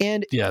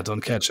 And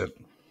don't catch it.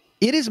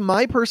 It is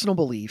my personal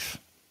belief,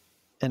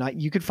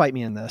 and you could fight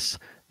me on this,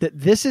 that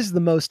this is the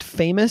most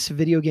famous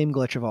video game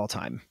glitch of all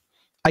time.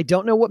 I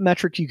don't know what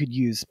metric you could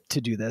use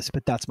to do this,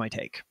 but that's my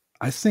take.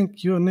 I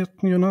think you're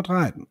not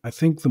right. I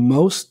think the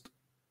most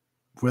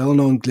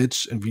well-known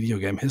glitch in video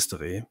game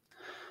history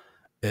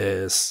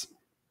is...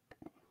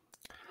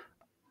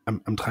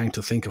 I'm trying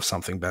to think of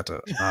something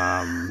better.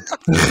 I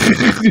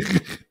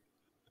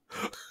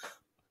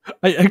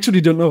actually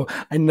don't know.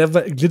 I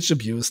never glitch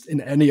abused in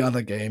any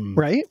other game,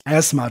 right?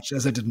 As much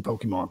as I did in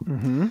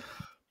Pokemon,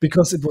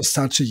 because it was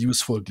such a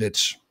useful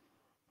glitch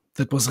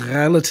that was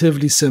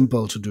relatively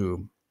simple to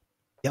do.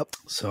 Yep.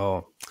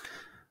 So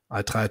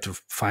I tried to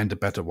find a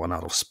better one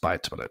out of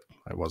spite, but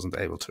I wasn't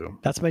able to.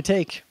 That's my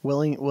take.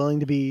 Willing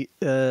to be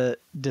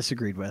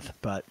disagreed with,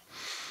 but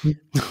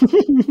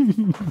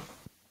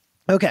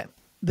okay.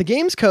 The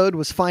game's code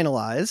was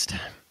finalized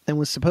and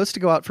was supposed to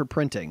go out for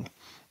printing,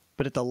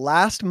 but at the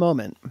last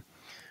moment,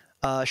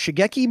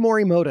 Shigeki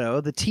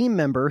Morimoto, the team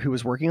member who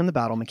was working on the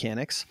battle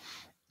mechanics,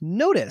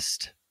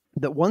 noticed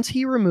that once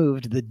he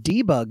removed the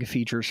debug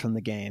features from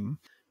the game,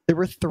 there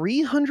were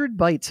 300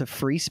 bytes of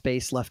free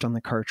space left on the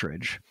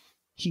cartridge.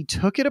 He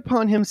took it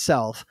upon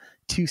himself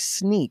to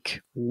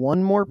sneak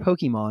one more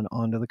Pokemon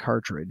onto the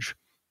cartridge,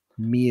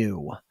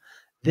 Mew.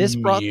 This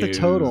brought the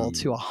total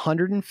to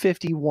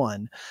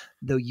 151,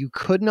 though you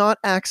could not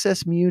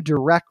access Mew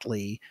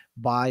directly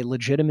by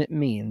legitimate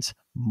means.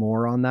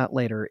 More on that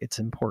later. It's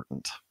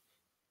important.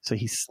 So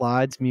he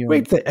slides Mew.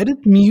 Wait, they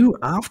added Mew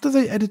after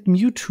they added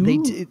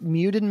Mewtwo?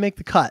 Mew didn't make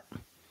the cut.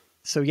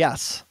 So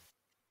yes.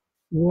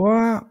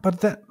 What?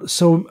 But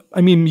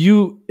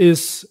Mew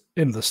is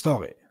in the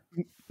story.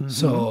 Mm-hmm.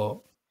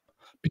 So,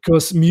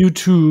 because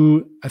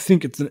Mewtwo, I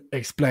think it's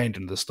explained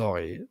in the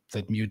story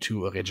that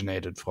Mewtwo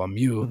originated from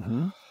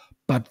Mew,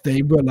 but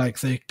they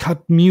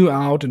cut Mew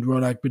out and were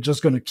like, we're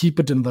just going to keep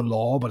it in the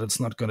lore, but it's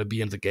not going to be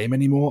in the game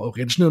anymore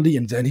originally,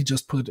 and then he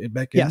just put it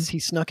back in. Yes, he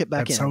snuck it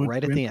back in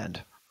right at the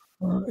end.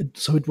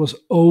 So it was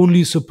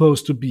only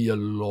supposed to be a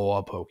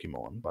lore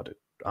Pokemon, but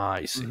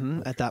I see.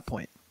 Okay. At that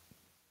point.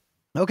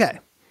 Okay.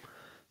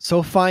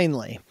 So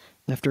finally,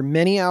 after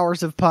many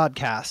hours of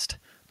podcast,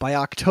 by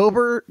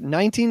October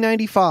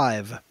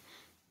 1995,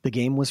 the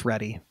game was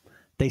ready.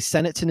 They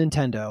sent it to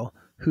Nintendo,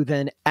 who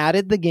then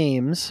added the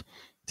games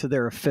to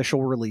their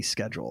official release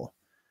schedule.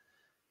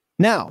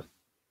 Now,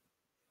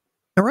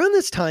 around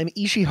this time,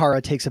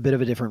 Ishihara takes a bit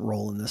of a different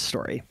role in this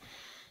story.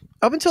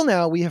 Up until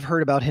now, we have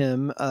heard about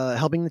him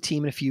helping the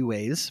team in a few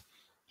ways.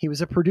 He was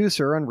a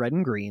producer on Red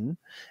and Green,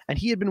 and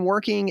he had been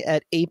working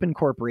at Ape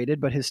Incorporated,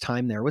 but his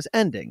time there was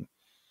ending.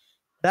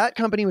 That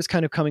company was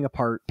kind of coming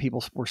apart.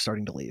 People were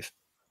starting to leave.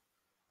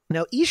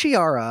 Now,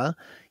 Ishihara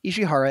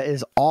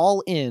is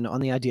all in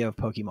on the idea of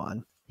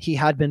Pokemon. He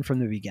had been from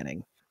the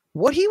beginning.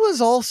 What he was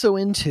also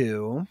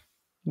into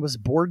was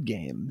board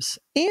games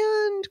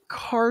and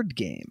card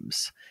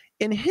games.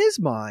 In his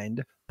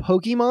mind,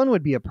 Pokemon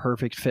would be a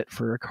perfect fit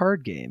for a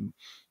card game.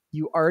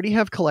 You already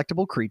have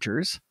collectible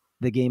creatures.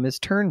 The game is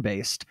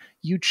turn-based.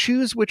 You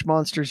choose which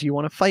monsters you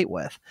want to fight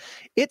with.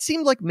 It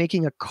seemed like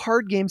making a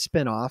card game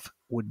spin-off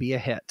would be a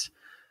hit.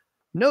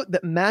 Note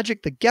that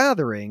Magic the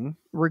Gathering,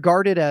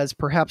 regarded as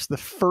perhaps the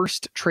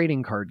first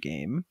trading card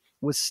game,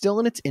 was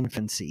still in its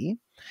infancy,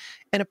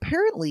 and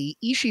apparently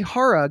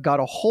Ishihara got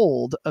a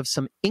hold of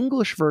some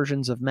English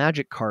versions of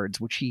Magic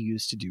cards which he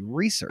used to do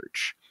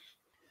research.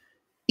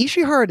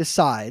 Ishihara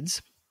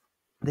decides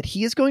that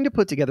he is going to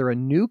put together a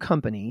new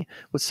company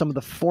with some of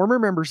the former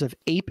members of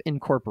Ape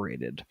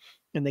Incorporated,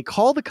 and they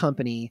call the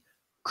company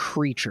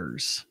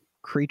Creatures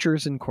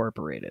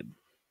Incorporated.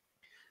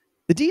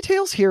 The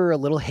details here are a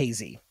little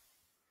hazy,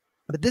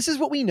 but this is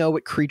what we know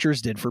what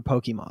Creatures did for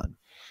Pokemon.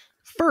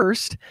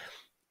 First,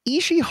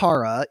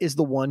 Ishihara is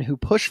the one who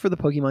pushed for the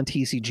Pokemon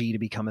TCG to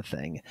become a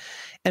thing.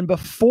 And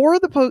before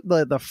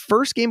the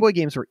first Game Boy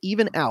games were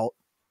even out,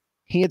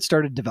 he had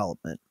started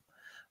development.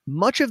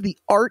 Much of the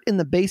art in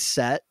the base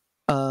set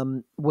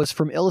was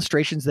from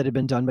illustrations that had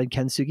been done by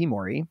Ken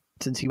Sugimori,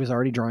 since he was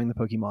already drawing the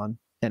Pokemon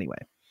anyway.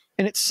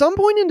 And at some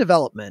point in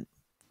development,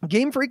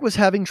 Game Freak was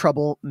having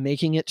trouble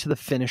making it to the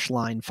finish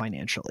line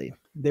financially.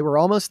 They were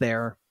almost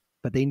there,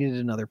 but they needed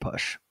another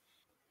push.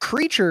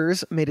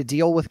 Creatures made a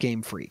deal with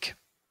Game Freak.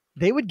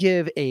 They would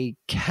give a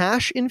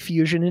cash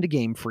infusion into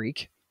Game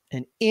Freak,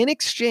 and in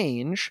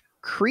exchange,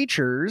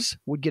 Creatures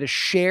would get a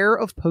share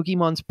of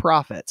Pokemon's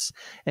profits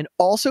and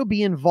also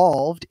be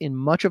involved in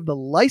much of the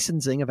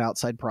licensing of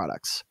outside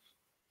products.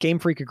 Game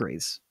Freak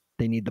agrees.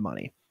 They need the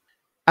money.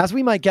 As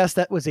we might guess,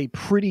 that was a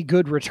pretty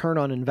good return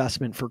on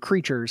investment for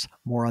Creatures.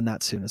 More on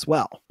that soon as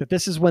well. But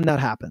this is when that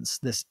happens.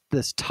 This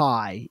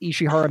tie.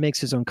 Ishihara makes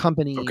his own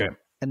company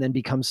and then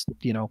becomes,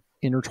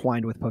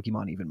 intertwined with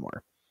Pokemon even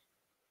more.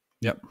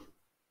 Yep.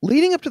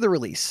 Leading up to the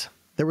release,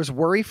 there was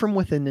worry from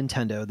within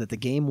Nintendo that the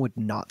game would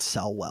not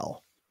sell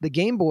well. The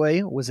Game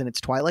Boy was in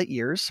its twilight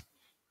years.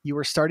 You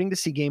were starting to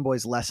see Game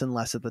Boys less and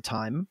less at the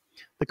time.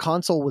 The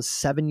console was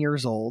 7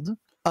 years old.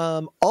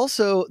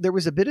 Also, there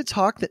was a bit of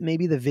talk that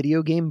maybe the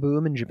video game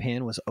boom in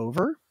Japan was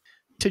over.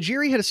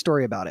 Tajiri had a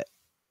story about it.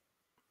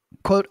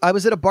 Quote, "I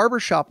was at a barber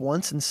shop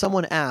once and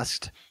someone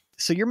asked,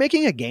 'So you're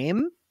making a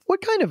game?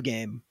 What kind of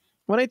game?'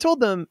 When I told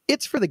them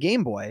it's for the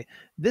Game Boy,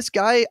 this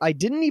guy I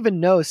didn't even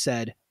know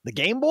said, "The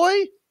Game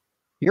Boy?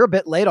 You're a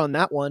bit late on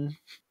that one."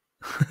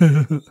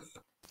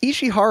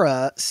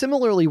 Ishihara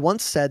similarly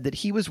once said that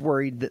he was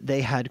worried that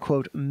they had,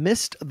 quote,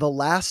 missed the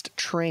last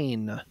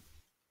train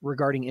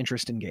regarding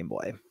interest in Game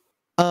Boy.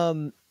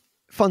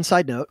 Fun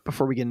side note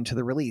before we get into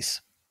the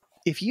release.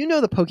 If you know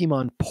the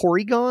Pokemon,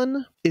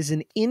 Porygon is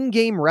an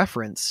in-game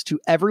reference to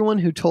everyone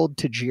who told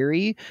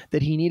Tajiri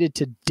that he needed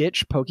to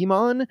ditch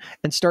Pokemon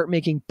and start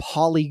making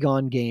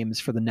polygon games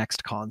for the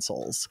next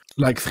consoles.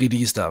 Like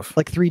 3D stuff.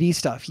 Like 3D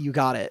stuff. You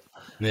got it.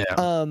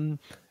 Yeah.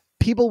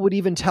 People would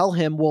even tell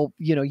him, well,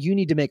 you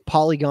need to make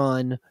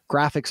polygon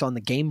graphics on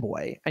the Game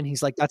Boy. And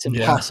he's like, that's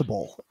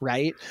impossible,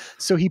 right?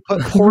 So he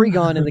put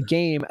Porygon in the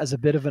game as a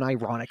bit of an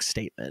ironic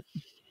statement.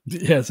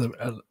 Yes,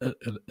 a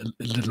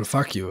little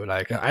fuck you.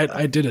 Like,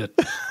 I did it.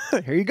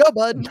 Here you go,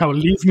 bud. Now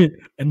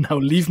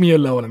leave me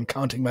alone. I'm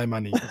counting my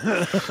money.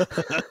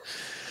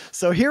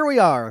 So here we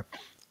are.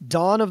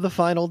 Dawn of the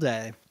final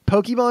day.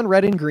 Pokemon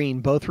Red and Green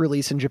both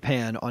released in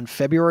Japan on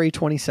February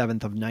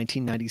 27th of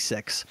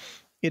 1996.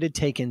 It had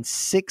taken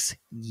 6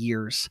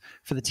 years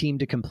for the team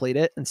to complete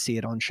it and see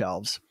it on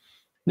shelves.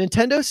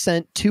 Nintendo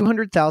sent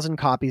 200,000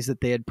 copies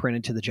that they had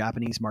printed to the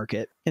Japanese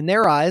market. In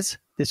their eyes,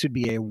 this would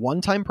be a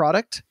one-time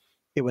product.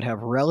 It would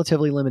have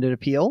relatively limited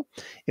appeal.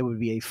 It would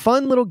be a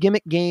fun little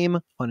gimmick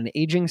game on an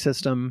aging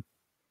system.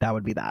 That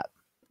would be that.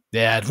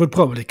 Yeah, it would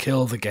probably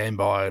kill the Game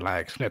Boy.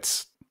 Like,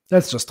 let's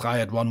just try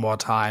it one more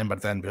time,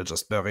 but then we'll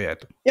just bury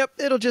it. Yep,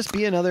 it'll just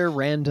be another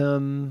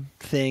random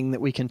thing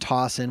that we can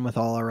toss in with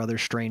all our other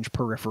strange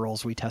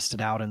peripherals we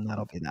tested out, and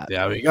that'll be that.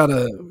 Yeah, we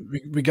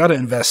gotta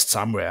invest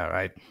somewhere,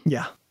 right?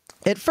 Yeah.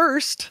 At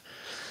first,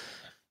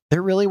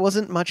 there really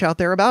wasn't much out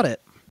there about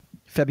it.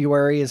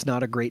 February is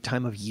not a great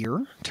time of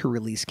year to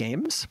release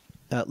games,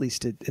 at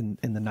least in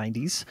the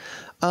 90s.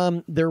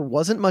 There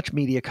wasn't much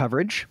media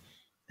coverage,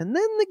 and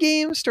then the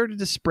game started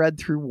to spread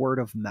through word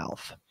of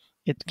mouth.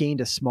 It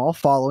gained a small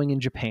following in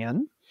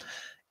Japan,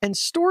 and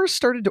stores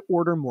started to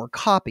order more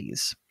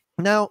copies.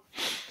 Now,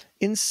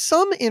 in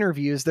some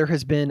interviews, there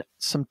has been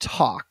some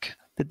talk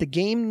that the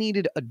game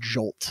needed a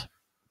jolt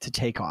to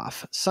take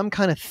off, some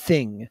kind of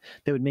thing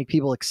that would make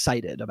people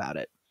excited about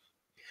it.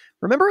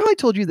 Remember how I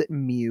told you that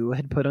Mew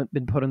had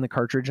been put on the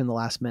cartridge in the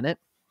last minute?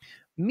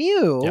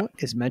 Mew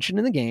is mentioned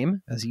in the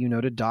game, as you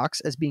noted,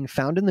 Docs, as being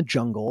found in the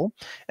jungle.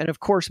 And of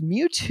course,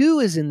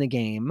 Mewtwo is in the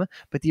game,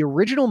 but the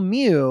original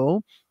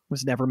Mew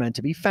was never meant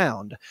to be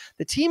found.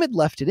 The team had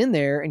left it in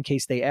there in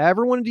case they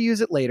ever wanted to use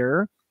it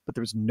later, but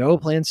there was no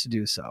plans to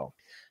do so.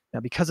 Now,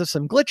 because of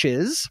some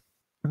glitches,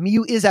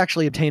 Mew is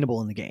actually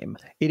obtainable in the game.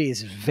 It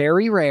is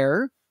very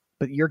rare,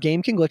 but your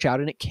game can glitch out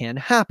and it can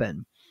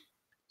happen.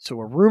 So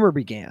a rumor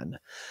began.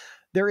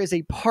 There is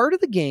a part of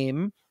the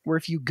game where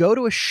if you go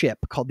to a ship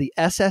called the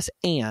SS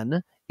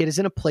Anne, it is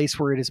in a place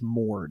where it is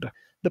moored.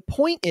 The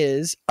point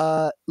is,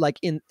 at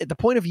the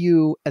point of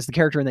view as the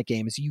character in that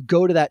game is you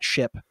go to that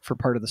ship for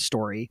part of the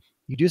story.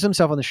 You do some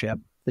stuff on the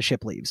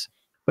ship leaves.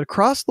 But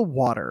across the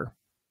water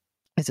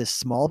is a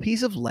small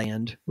piece of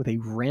land with a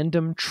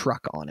random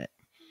truck on it.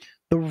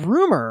 The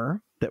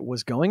rumor that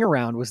was going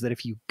around was that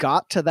if you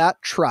got to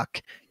that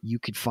truck, you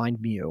could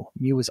find Mew.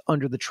 Mew was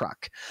under the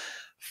truck.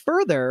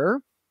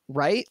 Further,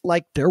 right?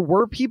 Like there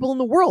were people in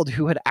the world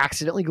who had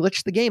accidentally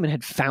glitched the game and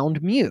had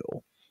found Mew.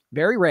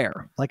 Very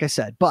rare, like I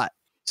said. But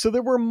so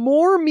there were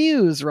more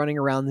Mews running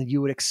around than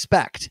you would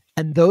expect.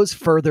 And those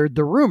furthered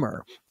the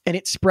rumor. And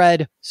it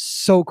spread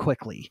so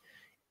quickly.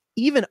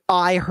 Even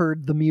I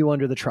heard the Mew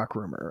under the truck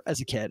rumor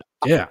as a kid.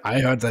 Yeah, I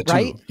heard that too.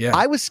 Right? Yeah.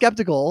 I was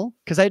skeptical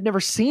because I had never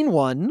seen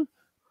one,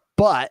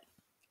 but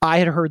I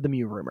had heard the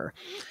Mew rumor.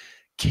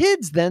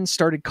 Kids then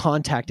started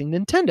contacting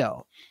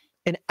Nintendo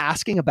and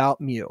asking about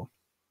Mew.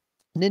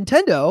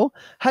 Nintendo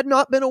had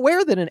not been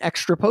aware that an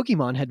extra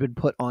Pokemon had been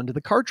put onto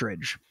the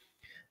cartridge.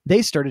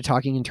 They started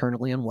talking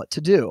internally on what to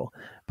do.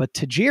 But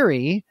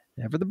Tajiri,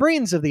 never the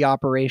brains of the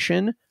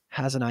operation,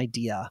 has an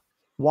idea.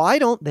 Why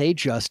don't they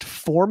just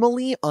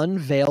formally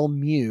unveil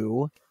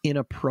Mew in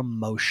a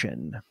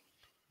promotion?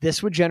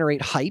 This would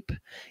generate hype.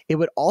 It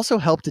would also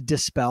help to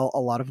dispel a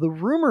lot of the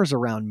rumors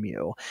around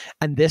Mew,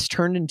 and this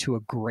turned into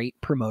a great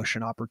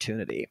promotion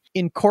opportunity.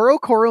 In Koro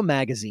Koro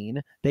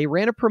magazine, they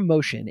ran a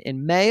promotion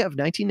in May of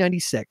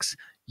 1996.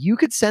 You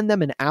could send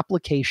them an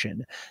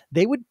application.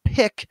 They would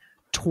pick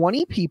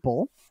 20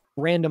 people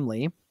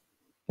randomly.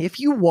 If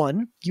you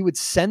won, you would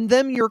send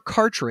them your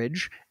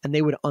cartridge, and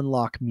they would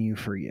unlock Mew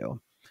for you.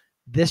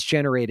 This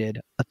generated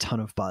a ton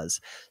of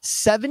buzz.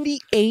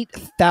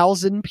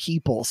 78,000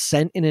 people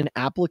sent in an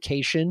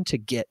application to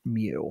get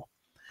Mew.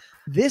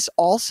 This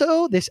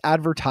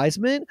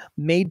advertisement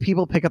made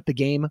people pick up the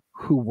game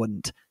who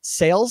wouldn't.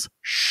 Sales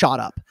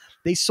shot up.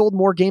 They sold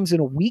more games in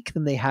a week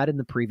than they had in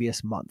the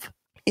previous month.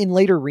 In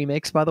later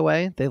remakes, by the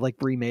way, they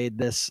remade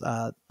this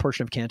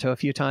portion of Kanto a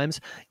few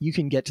times. You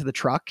can get to the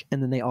truck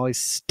and then they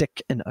always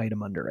stick an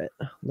item under it,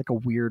 like a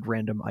weird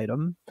random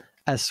item,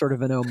 as sort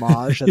of an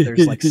homage that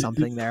there's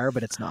something there,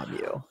 but it's not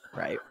Mew,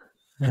 right?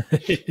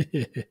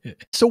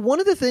 So one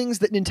of the things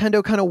that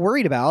Nintendo kind of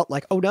worried about,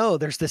 like, oh no,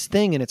 there's this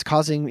thing and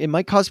it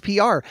might cause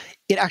PR.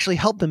 It actually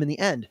helped them in the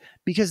end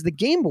because the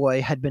Game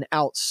Boy had been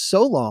out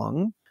so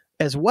long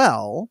as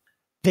well.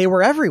 They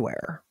were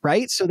everywhere,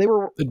 right? So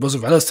it was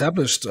a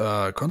well-established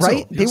console.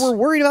 Right? Yes. They were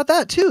worried about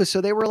that too. So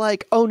they were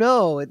like, oh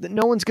no,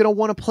 no one's going to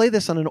want to play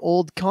this on an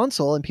old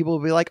console. And people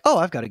will be like, oh,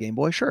 I've got a Game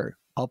Boy. Sure.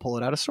 I'll pull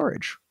it out of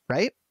storage.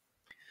 Right?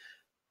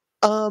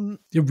 Yeah,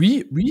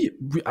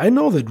 I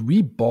know that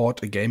we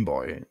bought a Game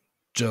Boy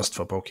just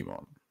for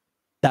Pokemon.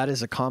 That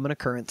is a common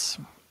occurrence.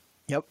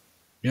 Yep.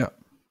 Yeah.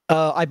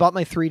 I bought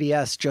my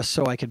 3DS just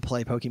so I could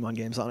play Pokemon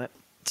games on it.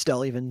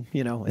 Still, even,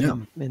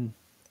 in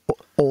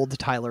old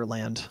Tyler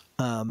land.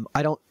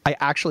 I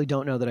actually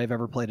don't know that I've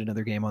ever played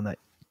another game on that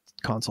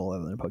console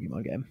other than a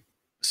Pokemon game.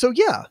 So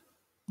yeah,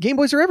 Game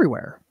Boys are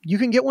everywhere. You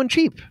can get one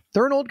cheap.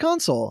 They're an old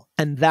console.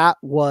 And that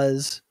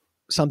was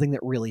something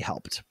that really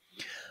helped.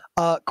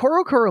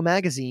 Koro Koro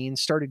magazine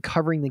started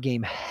covering the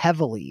game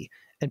heavily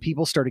and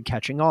people started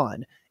catching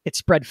on. It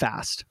spread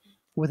fast.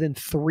 Within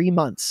 3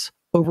 months,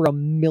 over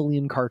 1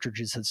 million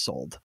cartridges had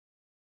sold.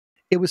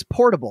 It was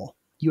portable.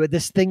 You had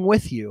this thing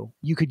with you.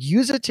 You could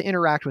use it to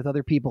interact with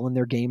other people in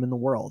their game in the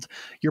world.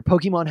 Your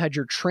Pokemon had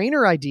your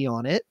trainer ID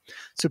on it,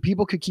 so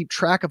people could keep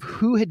track of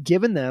who had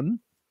given them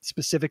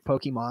specific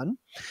Pokemon.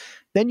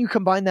 Then you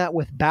combine that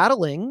with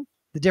battling,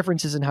 the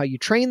differences in how you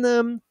train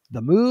them,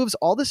 the moves,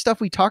 all the stuff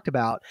we talked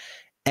about.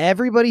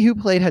 Everybody who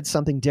played had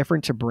something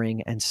different to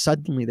bring, and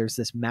suddenly there's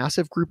this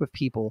massive group of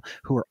people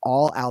who are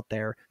all out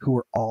there who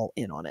are all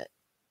in on it.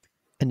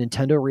 And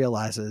Nintendo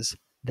realizes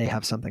they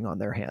have something on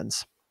their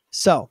hands.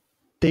 So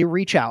they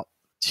reach out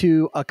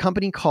to a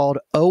company called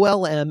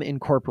OLM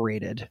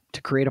Incorporated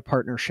to create a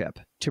partnership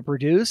to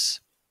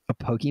produce a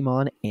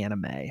Pokemon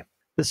anime.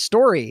 The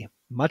story,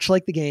 much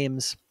like the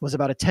games, was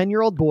about a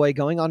 10-year-old boy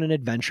going on an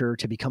adventure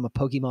to become a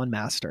Pokemon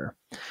master.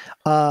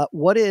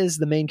 What is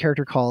the main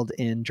character called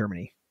in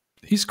Germany?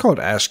 He's called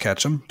Ash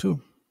Ketchum,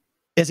 too.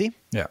 Is he?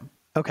 Yeah.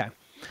 Okay.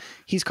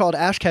 He's called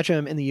Ash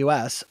Ketchum in the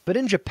US, but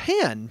in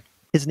Japan,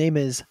 his name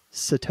is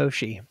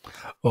Satoshi.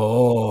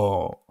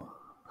 Oh.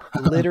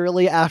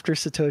 Literally after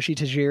Satoshi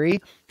Tajiri.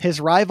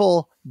 His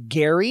rival,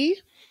 Gary,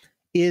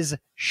 is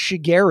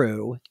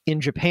Shigeru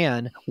in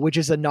Japan, which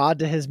is a nod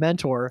to his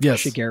mentor,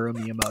 Shigeru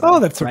Miyamoto. Oh,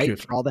 that's so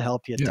cute. For all the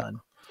help he had done.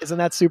 Isn't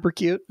that super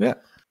cute? Yeah.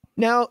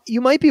 Now, you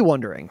might be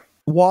wondering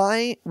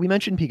why, we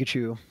mentioned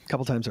Pikachu a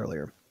couple times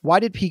earlier. Why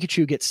did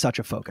Pikachu get such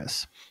a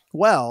focus?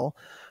 Well,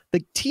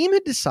 the team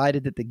had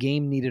decided that the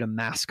game needed a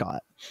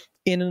mascot.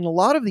 And in a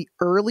lot of the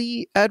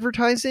early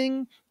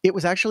advertising, it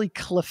was actually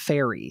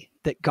Clefairy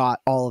that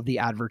got all of the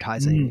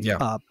advertising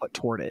put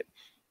toward it.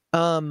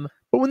 But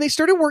when they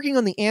started working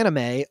on the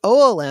anime,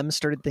 OLM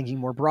started thinking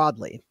more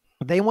broadly.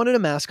 They wanted a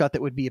mascot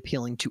that would be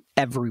appealing to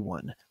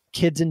everyone,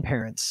 kids and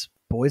parents,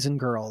 boys and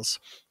girls,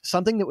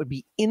 something that would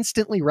be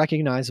instantly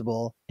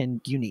recognizable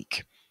and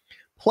unique.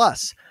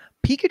 Plus,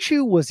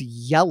 Pikachu was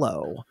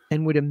yellow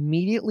and would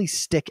immediately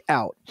stick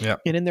out. Yeah.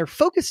 And in their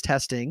focus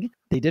testing,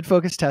 they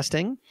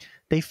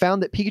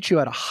found that Pikachu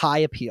had a high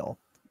appeal.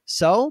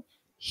 So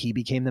he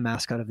became the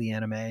mascot of the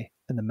anime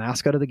and the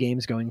mascot of the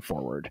games going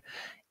forward.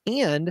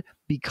 And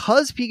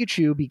because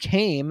Pikachu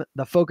became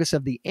the focus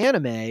of the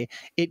anime,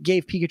 it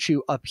gave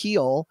Pikachu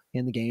appeal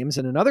in the games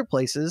and in other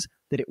places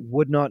that it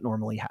would not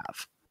normally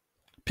have.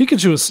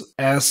 Pikachu is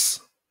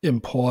as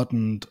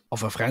important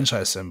of a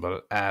franchise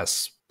symbol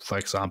as, for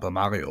example,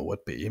 Mario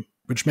would be,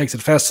 which makes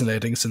it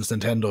fascinating since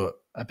Nintendo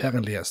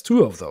apparently has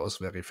 2 of those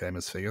very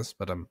famous figures.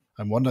 But I'm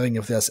wondering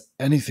if there's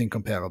anything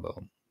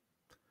comparable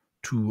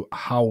to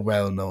how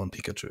well known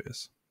Pikachu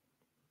is.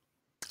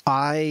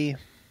 I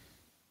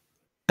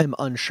am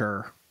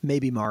unsure.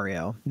 Maybe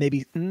Mario.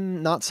 Maybe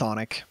not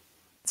Sonic.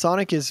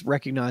 Sonic is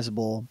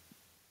recognizable,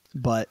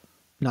 but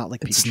not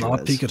like Pikachu. It's not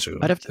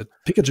Pikachu.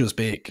 Pikachu is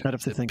big. I'd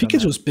have to think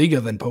Pikachu is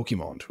bigger than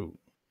Pokemon too.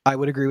 I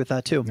would agree with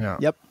that too. Yeah.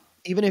 Yep.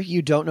 Even if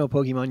you don't know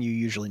Pokemon, you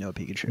usually know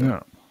Pikachu.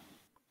 Yeah.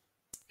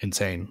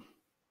 Insane.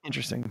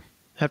 Interesting.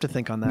 Have to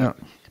think on that. Yeah.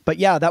 But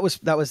yeah, that was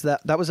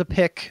a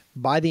pick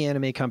by the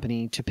anime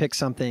company to pick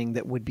something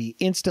that would be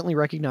instantly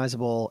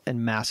recognizable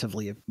and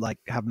massively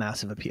have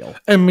massive appeal.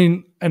 I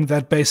mean, and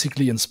that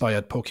basically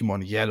inspired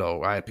Pokemon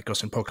Yellow, right?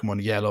 Because in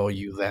Pokemon Yellow,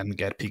 you then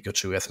get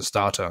Pikachu as a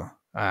starter,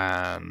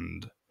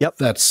 and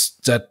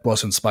that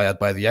was inspired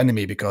by the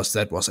anime because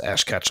that was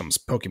Ash Ketchum's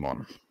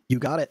Pokemon. You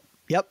got it.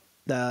 Yep.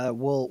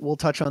 We'll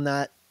touch on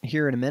that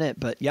here in a minute,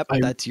 but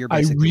that's your.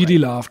 I really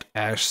loved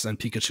Ash's and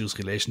Pikachu's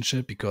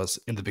relationship because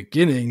in the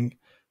beginning,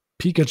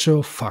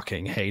 Pikachu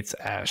fucking hates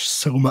Ash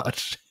so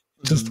much.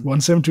 Just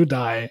wants him to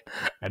die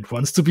and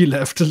wants to be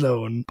left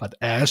alone. But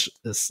Ash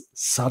is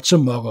such a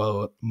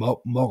moron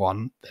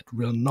that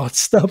will not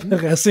stop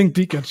harassing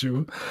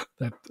Pikachu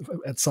that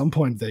at some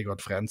point they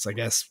got friends. I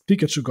guess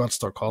Pikachu got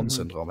Stockholm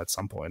Syndrome at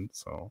some point.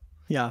 So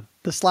yeah,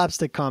 the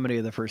slapstick comedy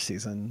of the first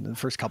season, the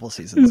first couple of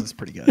seasons is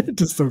pretty good. It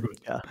is so good.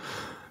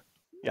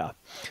 Yeah.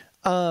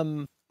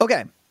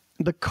 Okay.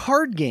 The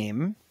card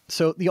game.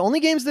 So the only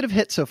games that have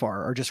hit so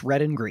far are just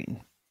red and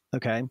green.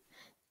 Okay.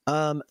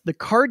 The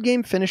card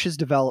game finishes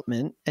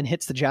development and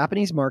hits the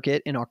Japanese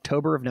market in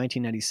October of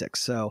 1996.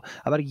 So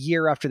about a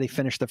year after they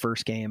finished the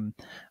first game,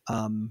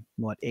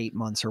 8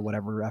 months or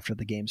whatever after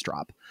the games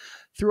drop.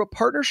 Through a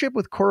partnership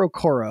with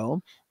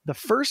CoroCoro, the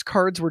first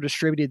cards were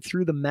distributed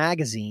through the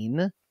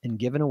magazine and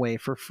given away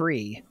for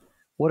free.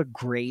 What a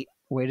great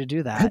way to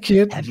do that. Hey,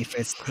 kid. Have your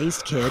first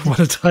taste, kid. Want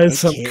to try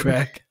some kid.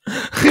 crack?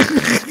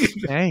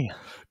 Hey.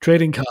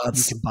 Trading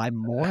cards You can buy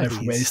more have of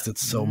these. wasted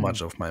so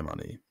much of my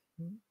money.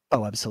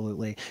 Oh,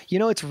 absolutely. You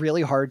know, it's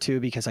really hard too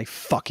because I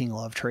fucking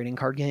love trading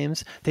card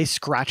games. They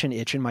scratch an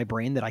itch in my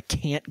brain that I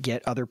can't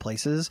get other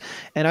places.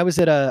 And I was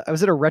at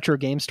a retro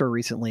game store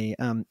recently.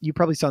 You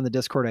probably saw in the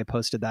Discord I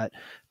posted that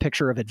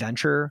picture of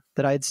Adventure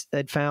that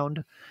I'd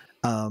found.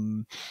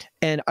 And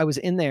I was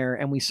in there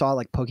and we saw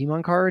like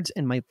Pokemon cards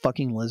and my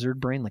fucking lizard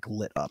brain like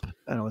lit up.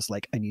 And I was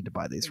like, I need to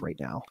buy these right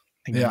now.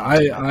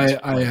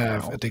 I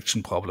have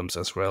addiction problems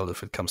as well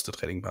if it comes to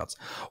trading cards.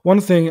 One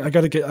thing I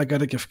gotta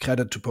give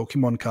credit to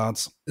Pokemon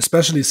cards,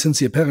 especially since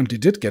he apparently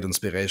did get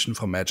inspiration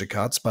from Magic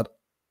cards. But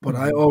what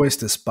I always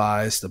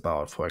despised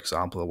about, for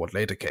example, what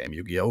later came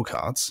Yu-Gi-Oh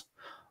cards,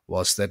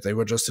 was that they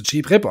were just a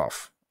cheap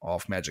ripoff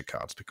of Magic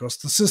cards because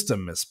the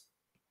system is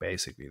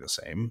basically the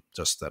same,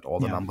 just that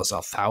all the numbers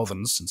are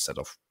thousands instead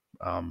of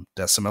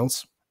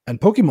decimals. And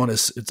Pokemon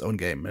is its own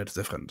game; it's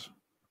different,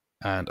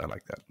 and I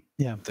like that.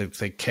 Yeah,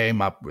 they came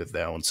up with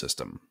their own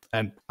system,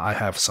 and I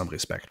have some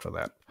respect for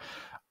that.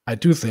 I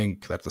do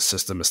think that the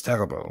system is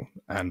terrible,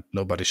 and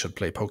nobody should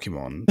play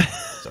Pokemon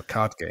as a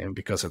card game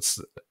because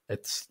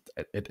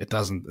it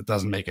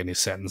doesn't make any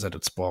sense, and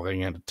it's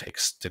boring, and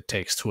it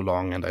takes too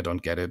long, and I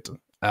don't get it.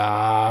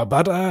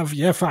 But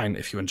fine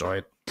if you enjoy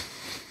it.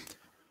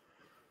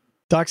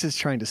 Docs is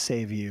trying to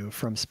save you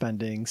from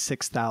spending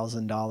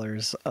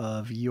 $6,000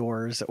 of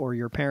yours or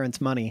your parents'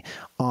 money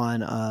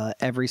on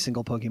every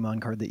single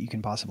Pokemon card that you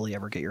can possibly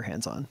ever get your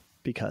hands on.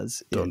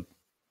 Because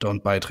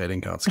don't buy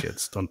trading cards,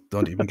 kids.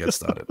 Don't even get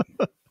started.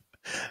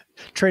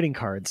 Trading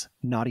cards,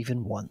 not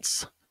even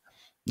once.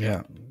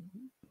 Yeah.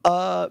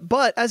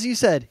 But as you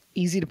said,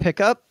 easy to pick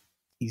up,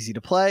 easy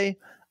to play.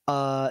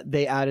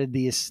 They added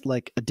this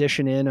like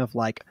addition in of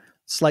like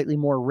slightly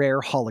more rare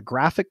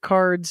holographic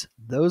cards.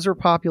 Those are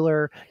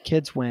popular.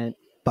 Kids went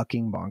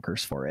fucking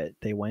bonkers for it.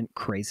 They went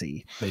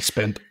crazy. They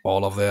spent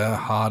all of their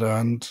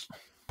hard-earned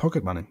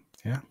pocket money.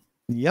 Yeah.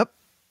 Yep.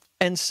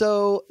 And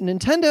so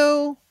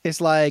Nintendo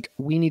is like,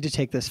 we need to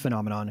take this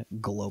phenomenon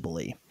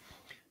globally.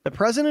 The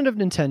president of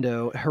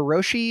Nintendo,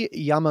 Hiroshi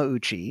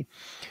Yamauchi,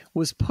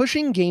 was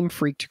pushing Game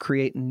Freak to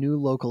create new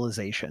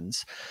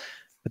localizations.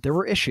 But there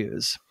were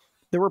issues.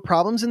 There were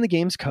problems in the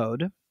game's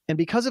code. And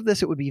because of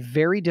this, it would be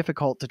very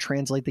difficult to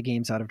translate the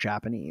games out of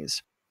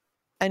Japanese.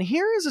 And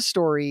here is a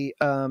story,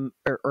 or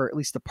at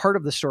least the part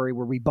of the story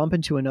where we bump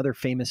into another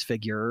famous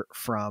figure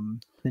from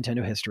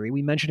Nintendo history.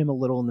 We mentioned him a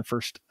little in the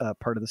first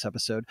part of this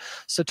episode,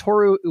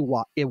 Satoru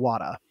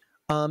Iwata.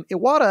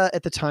 Iwata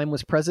at the time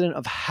was president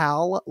of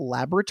HAL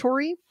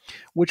Laboratory,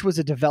 which was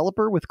a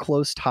developer with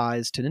close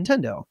ties to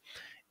Nintendo.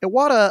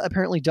 Iwata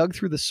apparently dug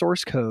through the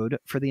source code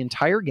for the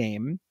entire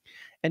game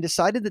and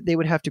decided that they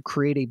would have to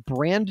create a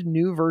brand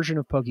new version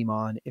of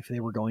Pokemon if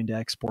they were going to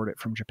export it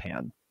from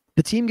Japan.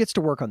 The team gets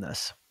to work on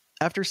this.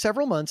 After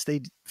several months,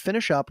 they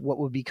finish up what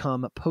would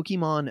become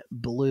Pokemon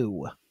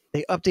Blue.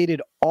 They updated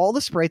all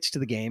the sprites to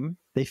the game.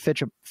 They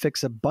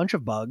fix a bunch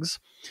of bugs.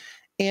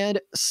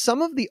 And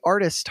some of the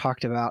artists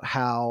talked about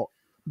how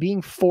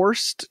being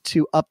forced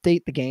to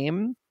update the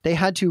game, they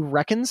had to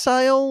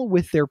reconcile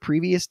with their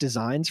previous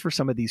designs for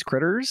some of these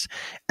critters,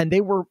 and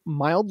they were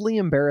mildly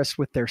embarrassed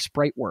with their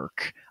sprite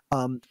work.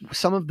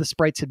 Some of the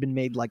sprites had been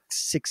made like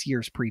 6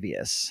 years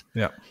previous.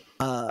 Yeah.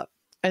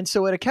 And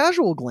so at a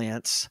casual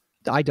glance,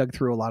 I dug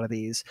through a lot of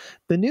these.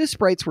 The new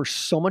sprites were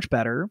so much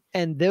better,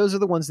 and those are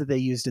the ones that they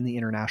used in the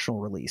international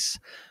release.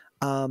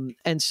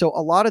 And so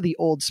a lot of the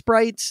old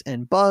sprites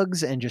and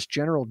bugs and just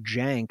general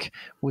jank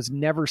was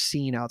never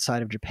seen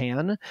outside of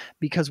Japan,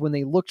 because when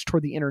they looked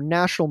toward the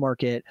international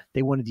market,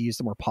 they wanted to use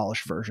the more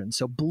polished version.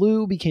 So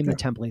Blue became the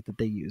template that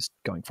they used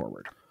going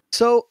forward.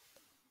 So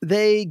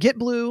they get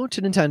Blue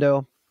to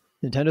Nintendo.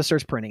 Nintendo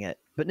starts printing it,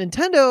 but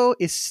Nintendo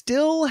is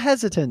still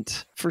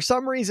hesitant. For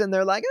some reason,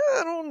 they're like,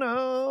 I don't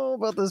know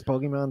about this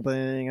Pokemon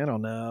thing. I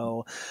don't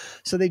know.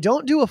 So they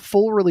don't do a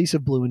full release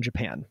of Blue in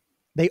Japan.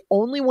 They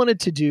only wanted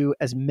to do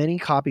as many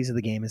copies of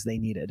the game as they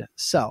needed.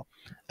 So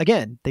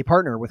again, they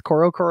partner with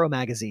CoroCoro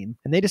magazine,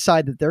 and they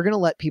decide that they're going to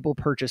let people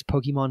purchase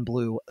Pokemon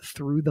Blue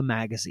through the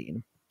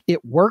magazine.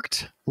 It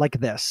worked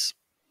like this.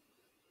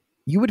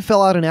 You would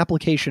fill out an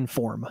application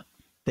form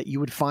that you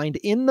would find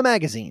in the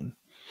magazine.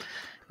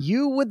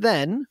 You would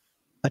then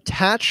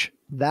attach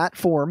that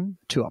form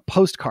to a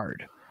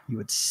postcard. You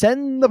would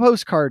send the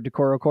postcard to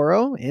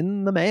CoroCoro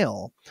in the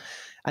mail.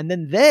 And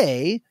then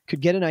they could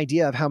get an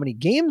idea of how many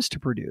games to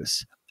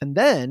produce. And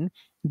then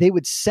they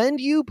would send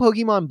you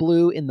Pokemon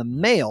Blue in the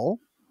mail,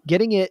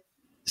 getting it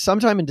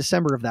sometime in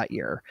December of that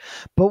year.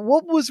 But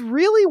what was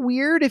really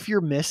weird, if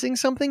you're missing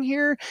something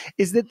here,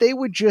 is that they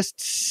would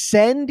just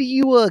send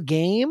you a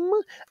game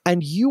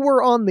and you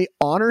were on the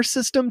honor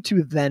system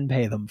to then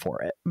pay them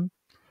for it.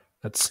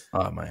 That's,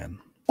 oh man.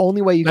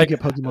 Only way you could Like,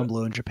 get Pokemon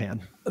Blue in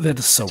Japan that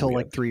is so until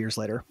weird. like 3 years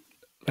later.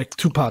 Like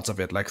two parts of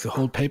it, like the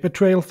whole paper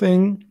trail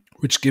thing,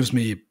 which gives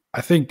me,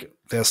 I think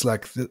there's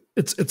like,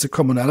 it's a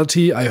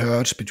commonality I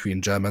heard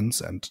between Germans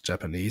and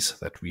Japanese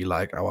that we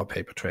like our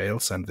paper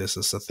trails. And this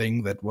is a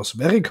thing that was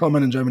very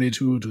common in Germany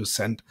too,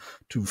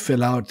 to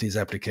fill out these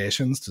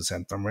applications to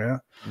send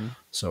somewhere. Mm.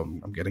 So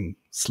I'm getting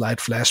slight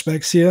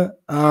flashbacks here.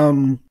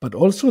 But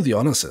also the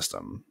honor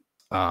system.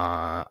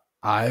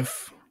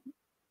 I've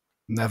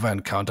never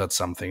encountered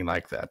something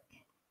like that.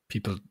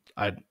 People,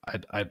 I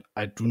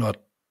do not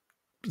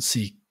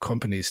see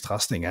companies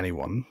trusting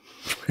anyone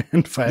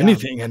and for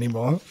anything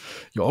anymore.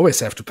 You always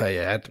have to pay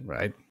ahead,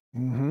 right?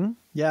 Mm-hmm.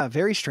 Yeah,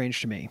 very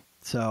strange to me.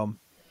 So,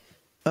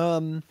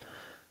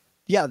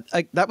 yeah,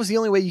 that was the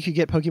only way you could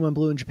get Pokemon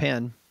Blue in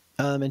Japan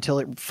until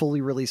it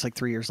fully released like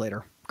 3 years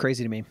later.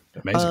 Crazy to me.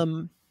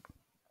 Amazing.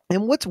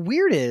 And what's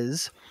weird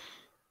is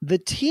the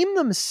team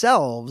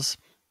themselves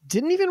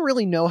didn't even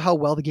really know how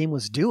well the game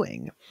was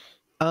doing.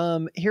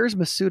 Here's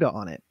Masuda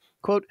on it.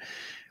 Quote,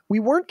 "We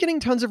weren't getting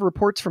tons of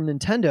reports from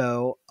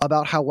Nintendo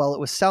about how well it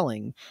was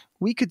selling.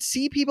 We could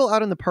see people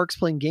out in the parks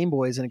playing Game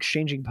Boys and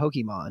exchanging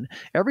Pokemon.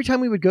 Every time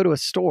we would go to a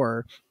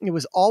store, it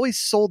was always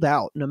sold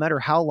out, no matter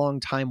how long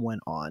time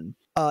went on.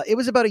 It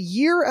was about a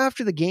year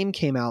after the game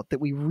came out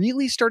that we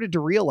really started to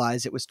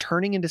realize it was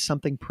turning into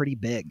something pretty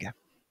big."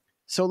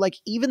 So, like,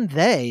 even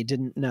they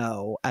didn't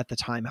know at the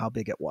time how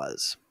big it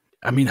was.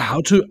 I mean,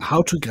 how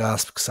to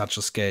grasp such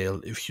a scale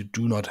if you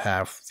do not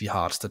have the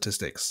hard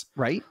statistics,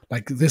 Right?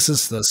 Like, this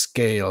is the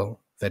scale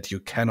that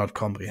you cannot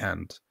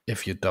comprehend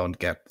if you don't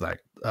get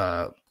like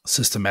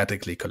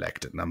systematically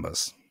collected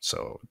numbers.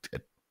 So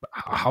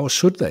how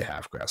should they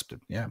have grasped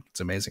it? Yeah, it's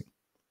amazing.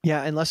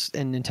 Yeah, and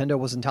Nintendo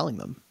wasn't telling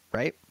them,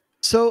 right?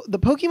 So the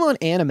Pokemon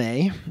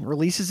anime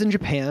releases in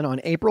Japan on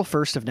April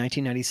 1st of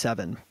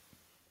 1997.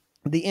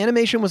 The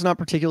animation was not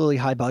particularly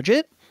high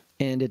budget,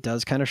 and it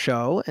does kind of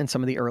show in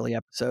some of the early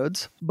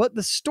episodes, but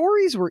the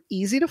stories were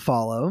easy to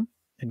follow,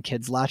 and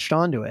kids latched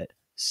onto it.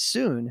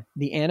 Soon,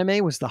 the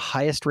anime was the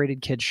highest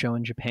rated kids show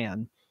in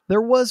Japan.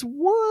 There was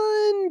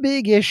one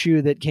big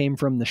issue that came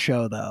from the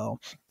show, though.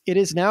 It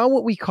is now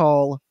what we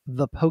call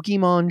the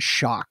Pokemon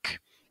shock.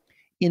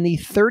 In the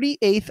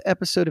 38th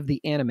episode of the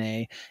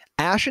anime,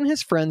 Ash and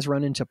his friends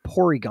run into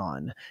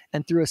Porygon,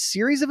 and through a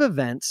series of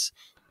events,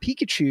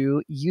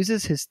 Pikachu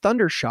uses his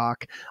Thunder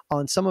Shock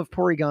on some of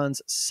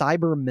Porygon's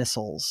cyber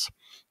missiles.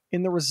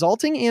 In the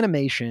resulting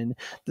animation,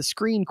 the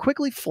screen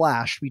quickly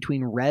flashed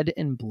between red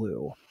and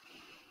blue.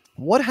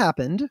 What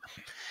happened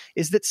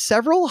is that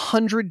several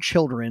hundred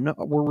children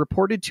were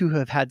reported to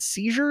have had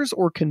seizures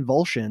or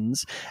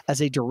convulsions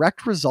as a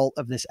direct result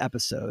of this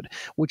episode,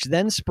 which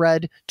then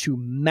spread to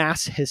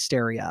mass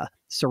hysteria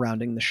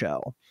surrounding the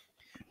show.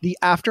 The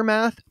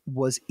aftermath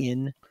was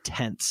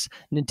intense.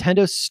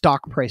 Nintendo's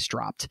stock price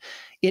dropped.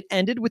 It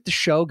ended with the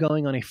show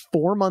going on a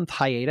 4-month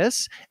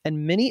hiatus,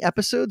 and many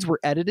episodes were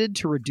edited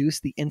to reduce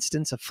the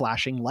instance of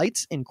flashing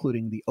lights,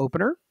 including the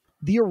opener.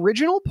 The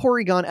original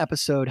Porygon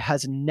episode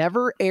has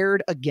never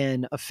aired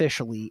again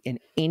officially in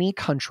any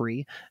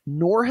country,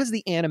 nor has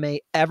the anime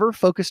ever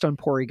focused on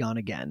Porygon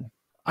again.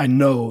 I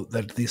know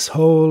that this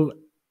whole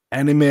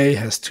anime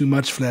has too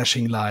much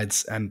flashing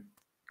lights and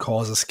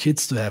causes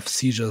kids to have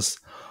seizures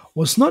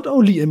was not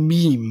only a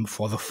meme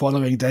for the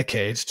following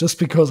decade just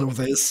because of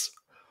this,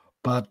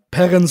 but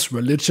parents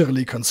were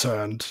literally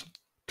concerned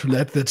to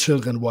let their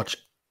children watch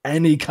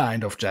any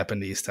kind of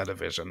Japanese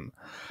television.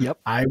 Yep.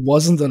 I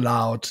wasn't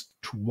allowed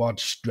to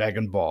watch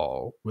Dragon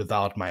Ball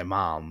without my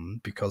mom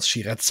because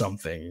she read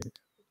something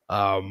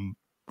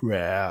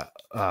where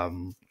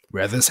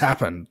this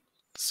happened.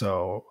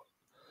 So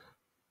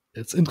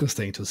it's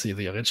interesting to see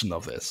the origin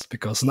of this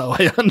because now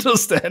I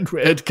understand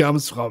where it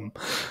comes from.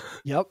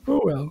 Yep.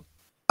 Oh well.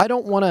 I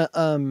don't want to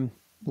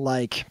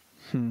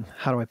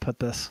how do I put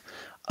this?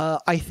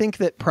 I think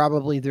that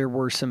probably there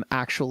were some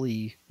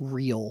actually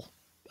real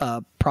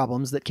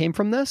problems that came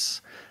from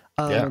this.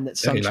 And that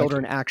some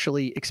children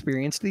actually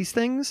experienced these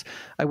things.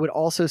 I would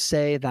also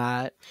say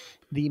that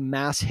the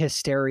mass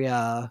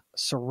hysteria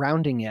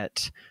surrounding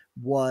it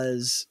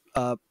was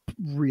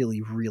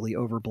really, really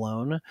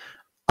overblown.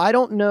 I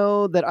don't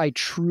know that I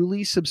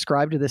truly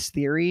subscribe to this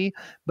theory,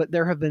 but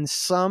there have been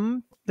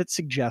some that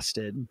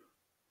suggested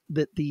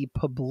that the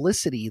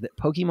publicity that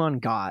Pokemon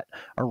got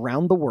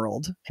around the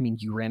world, I mean,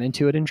 you ran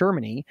into it in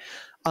Germany,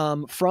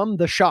 from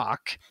the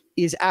shock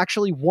is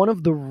actually one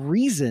of the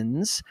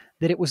reasons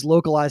that it was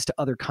localized to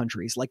other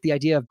countries. Like the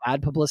idea of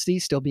bad publicity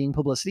still being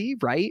publicity,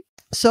 right?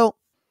 So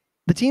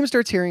the team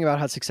starts hearing about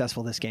how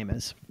successful this game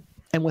is.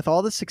 And with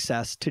all the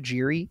success,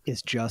 Tajiri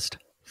is just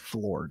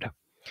floored.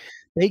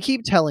 They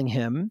keep telling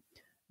him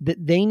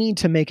that they need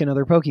to make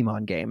another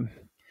Pokemon game.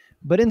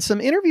 But in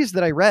some interviews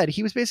that I read,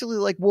 he was basically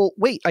like, well,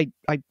 wait,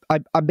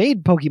 I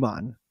made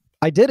Pokemon.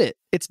 I did it.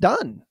 It's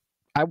done.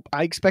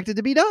 I expect it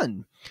to be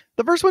done.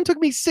 The first one took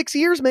me 6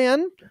 years,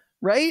 man.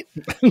 Right?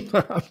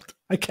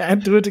 I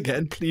can't do it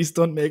again. Please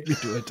don't make me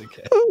do it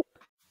again.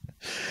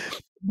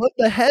 But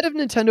the head of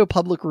Nintendo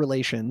Public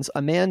Relations,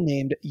 a man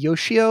named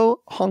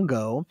Yoshio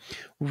Hongo,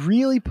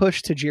 really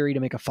pushed Tajiri to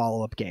make a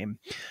follow-up game.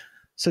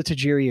 So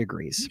Tajiri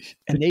agrees.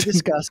 And they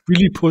discuss...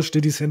 Really push?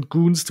 Did he send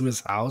goons to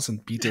his house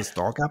and beat his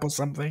dog up or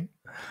something?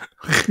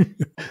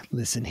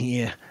 Listen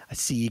here, I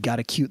see you got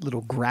a cute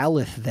little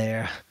Growlithe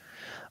there.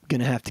 I'm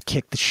gonna have to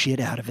kick the shit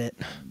out of it.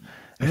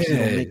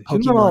 Hey,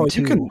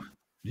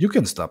 you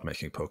can stop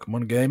making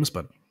Pokemon games,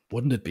 but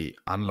wouldn't it be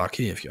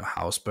unlucky if your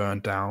house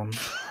burned down?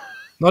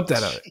 Not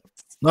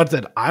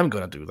that I'm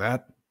gonna do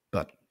that,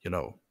 but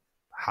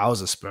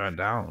houses burn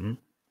down,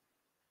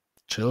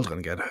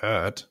 children get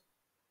hurt,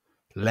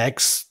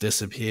 legs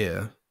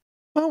disappear.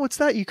 Oh, what's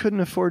that? You couldn't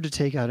afford to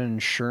take out an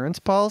insurance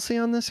policy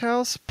on this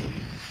house?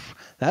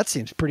 That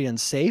seems pretty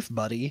unsafe,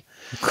 buddy.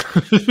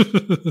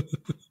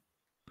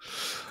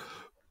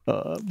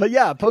 But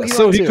yeah, Pokemon.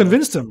 So he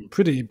convinced him.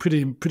 Pretty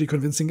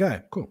convincing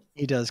guy. Cool.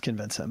 He does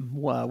convince him.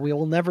 Well, we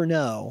will never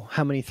know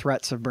how many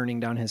threats of burning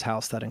down his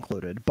house that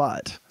included,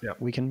 but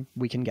we can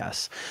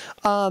guess.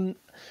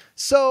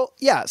 So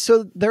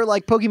they're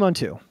like, Pokemon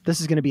 2.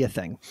 This is going to be a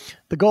thing.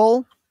 The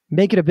goal: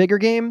 make it a bigger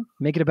game,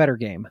 make it a better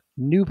game.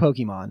 New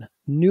Pokemon,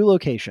 new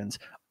locations,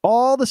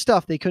 all the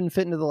stuff they couldn't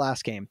fit into the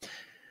last game.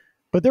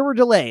 But there were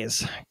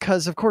delays,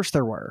 because of course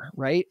there were,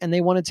 right? And they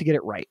wanted to get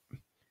it right.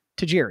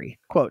 Tajiri,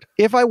 quote,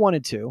 "If I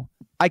wanted to,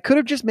 I could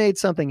have just made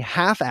something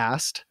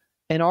half-assed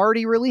and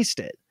already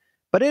released it.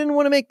 But I didn't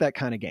want to make that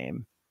kind of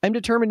game. I'm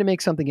determined to make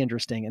something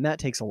interesting, and that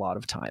takes a lot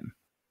of time."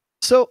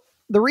 So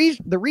the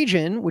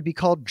region would be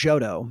called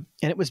Johto,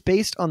 and it was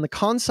based on the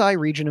Kansai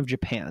region of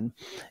Japan.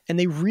 And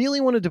they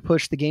really wanted to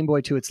push the Game Boy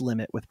to its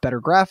limit with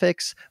better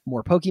graphics,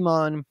 more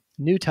Pokemon,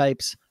 new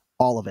types,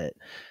 all of it.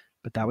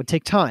 But that would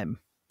take time.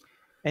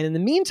 And in the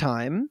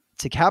meantime,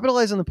 to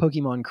capitalize on the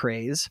Pokemon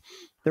craze,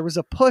 there was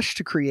a push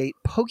to create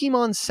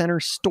Pokemon Center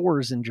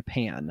stores in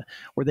Japan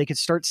where they could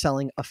start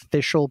selling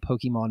official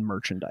Pokemon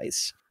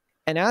merchandise.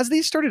 And as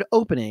these started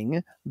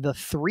opening, the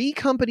three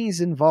companies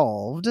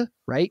involved,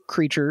 right,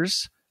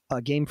 Creatures,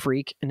 Game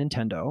Freak, and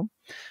Nintendo,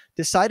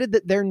 decided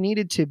that there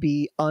needed to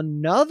be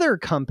another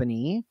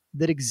company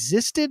that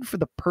existed for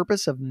the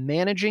purpose of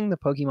managing the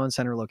Pokemon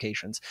Center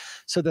locations.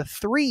 So the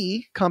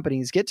three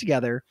companies get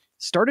together,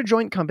 start a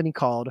joint company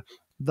called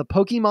the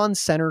Pokemon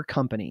Center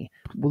Company.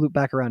 We'll loop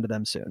back around to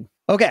them soon.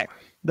 Okay,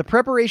 the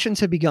preparations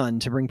have begun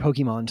to bring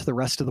Pokemon to the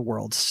rest of the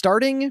world,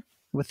 starting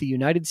with the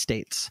United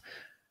States.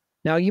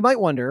 Now, you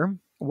might wonder,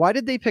 why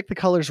did they pick the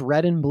colors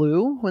red and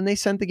blue when they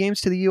sent the games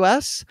to the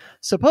US?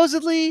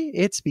 Supposedly,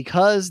 it's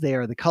because they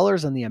are the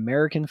colors on the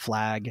American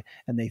flag,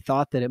 and they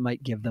thought that it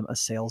might give them a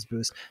sales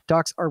boost.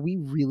 Docs, are we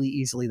really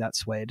easily that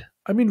swayed?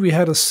 I mean, we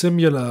had a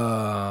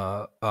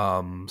similar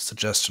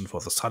suggestion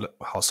for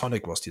how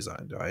Sonic was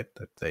designed, right?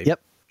 That they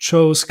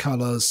chose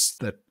colors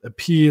that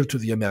appeal to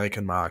the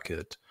American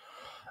market.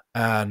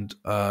 And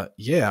I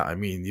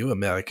mean, you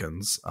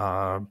Americans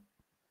are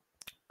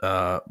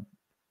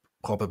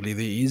probably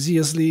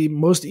the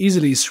most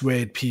easily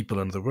swayed people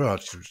in the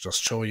world. To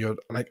just show you,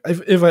 like,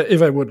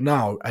 if I would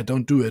now, I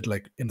don't do it.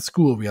 Like in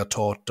school, we are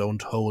taught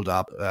don't hold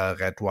up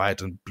red,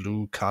 white, and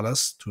blue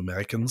colors to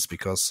Americans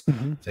because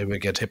they will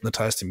get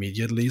hypnotized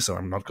immediately. So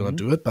I'm not going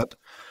to do it. But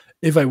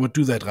if I would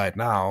do that right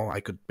now,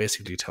 I could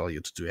basically tell you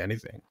to do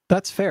anything.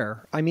 That's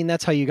fair. I mean,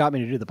 that's how you got me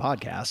to do the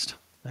podcast.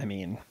 I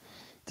mean,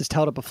 just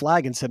held up a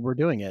flag and said, we're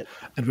doing it.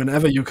 And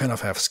whenever you kind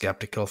of have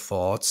skeptical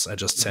thoughts, I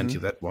just send you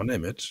that one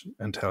image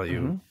and tell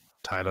you,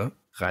 Tyler,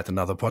 write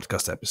another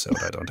podcast episode.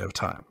 I don't have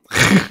time.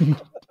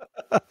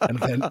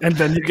 and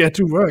then you get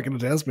to work,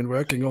 and it has been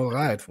working all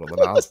right for the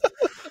last...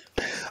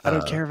 I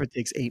don't care if it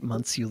takes 8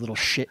 months, you little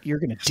shit. You're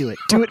going to do it.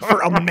 Do it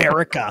for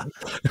America.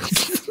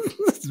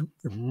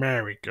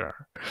 America.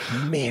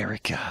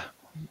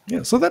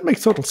 Yeah, so that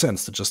makes total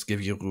sense to just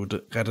give you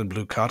red and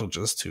blue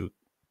cartridges to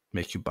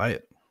make you buy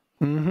it.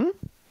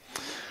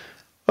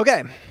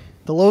 Okay,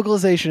 the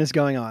localization is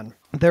going on.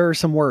 There are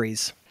some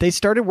worries. They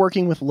started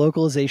working with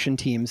localization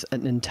teams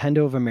at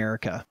Nintendo of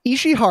America.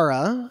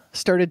 Ishihara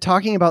started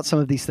talking about some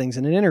of these things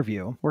in an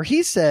interview where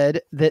he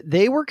said that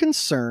they were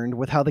concerned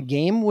with how the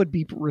game would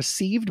be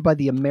received by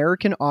the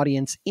American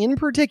audience in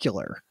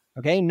particular.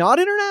 Okay, not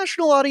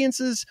international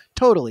audiences,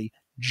 totally,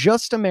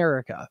 just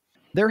America.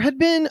 There had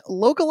been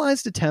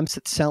localized attempts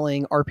at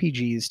selling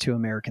RPGs to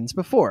Americans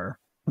before,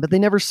 but they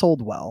never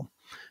sold well.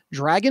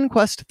 Dragon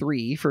Quest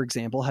III, for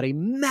example, had a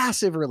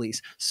massive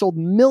release, sold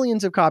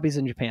millions of copies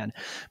in Japan,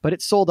 but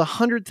it sold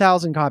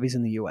 100,000 copies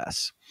in the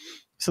US.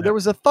 So there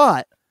was a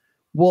thought,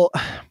 well,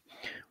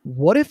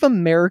 what if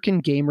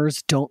American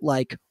gamers don't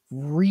like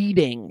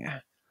reading?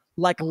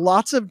 Like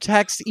lots of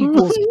text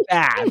equals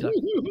bad.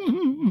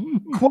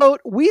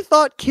 Quote, "We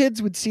thought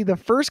kids would see the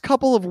first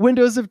couple of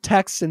windows of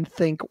text and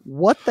think,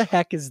 what the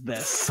heck is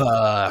this?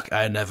 Fuck,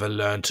 I never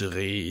learned to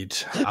read.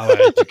 Our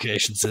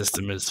education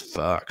system is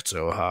fucked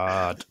so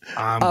hard.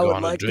 I'm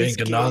gonna drink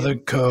another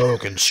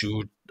Coke and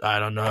shoot, I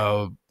don't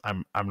know.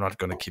 I'm not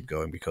gonna keep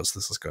going because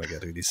this is gonna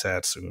get really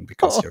sad soon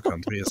because your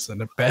country is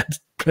in a bad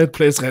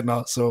place right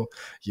now. So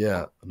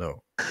yeah,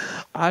 no.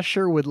 I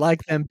sure would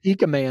like them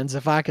Pika-mans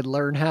if I could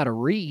learn how to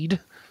read."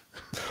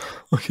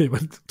 Okay,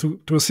 but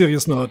to a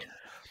serious note,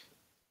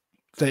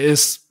 there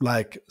is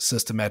like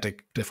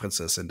systematic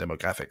differences in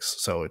demographics,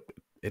 so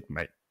it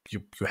might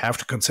you have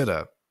to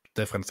consider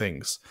different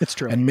things. It's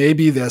true. And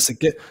maybe there's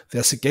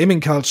a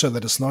gaming culture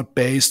that is not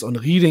based on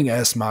reading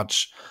as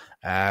much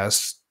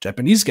as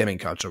Japanese gaming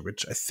culture,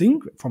 which I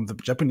think from the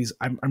Japanese,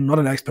 I'm not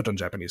an expert on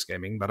Japanese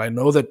gaming, but I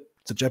know that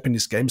the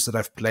Japanese games that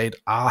I've played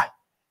are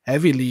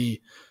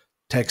heavily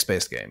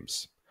text-based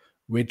games,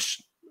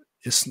 which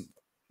is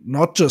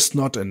not just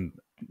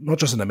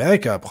in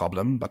America a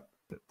problem, but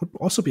it would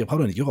also be a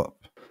problem in Europe.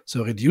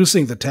 So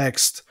reducing the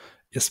text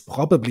is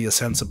probably a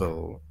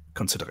sensible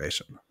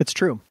consideration. It's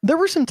true. There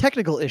were some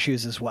technical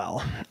issues as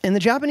well. In the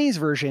Japanese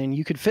version,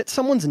 you could fit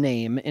someone's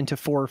name into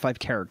 4 or 5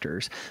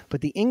 characters,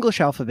 but the English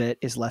alphabet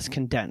is less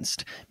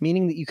condensed,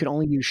 meaning that you could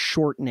only use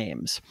short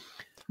names.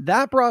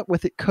 That brought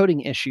with it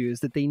coding issues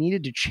that they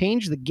needed to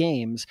change the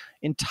games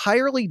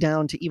entirely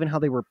down to even how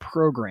they were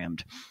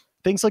programmed.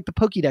 Things like the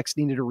Pokédex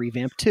needed a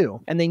revamp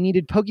too, and they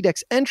needed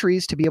Pokédex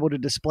entries to be able to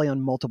display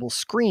on multiple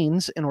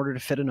screens in order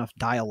to fit enough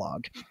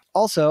dialogue.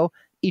 Also,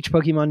 each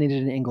Pokemon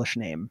needed an English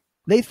name.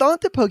 They thought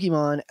that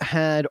Pokemon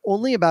had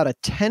only about a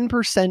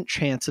 10%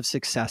 chance of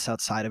success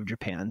outside of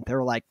Japan. They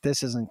were like,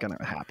 this isn't going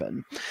to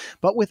happen.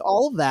 But with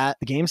all of that,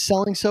 the game's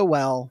selling so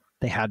well,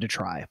 they had to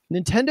try.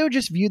 Nintendo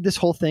just viewed this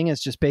whole thing as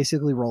just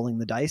basically rolling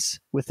the dice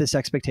with this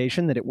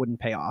expectation that it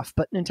wouldn't pay off.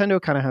 But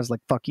Nintendo kind of has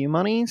like, fuck you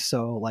money,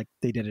 so like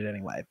they did it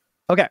anyway.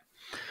 Okay.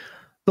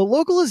 The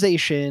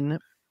localization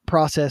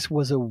process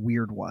was a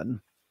weird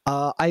one.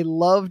 I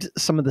loved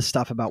some of the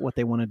stuff about what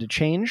they wanted to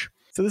change.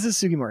 So this is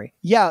Sugimori.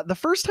 Yeah, the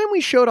first time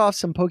we showed off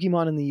some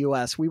Pokemon in the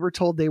US, we were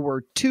told they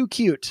were too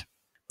cute.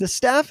 The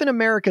staff in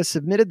America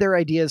submitted their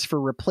ideas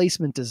for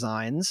replacement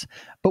designs,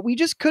 but we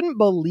just couldn't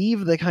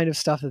believe the kind of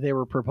stuff that they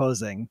were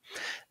proposing.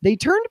 They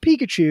turned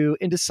Pikachu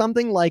into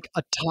something like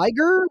a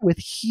tiger with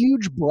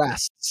huge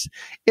breasts.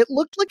 It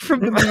looked like from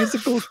the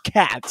musical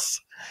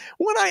Cats.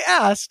 When I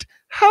asked,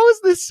 how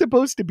is this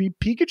supposed to be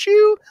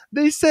Pikachu?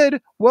 They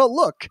said, well,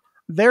 look,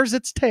 there's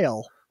its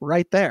tail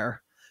right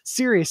there.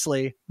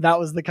 Seriously, that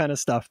was the kind of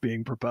stuff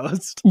being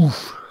proposed.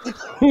 Oof.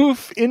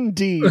 Oof,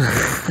 indeed.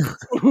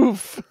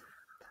 Oof.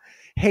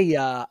 Hey,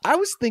 I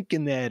was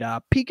thinking that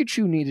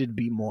Pikachu needed to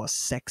be more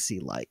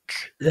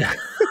sexy-like. Yeah.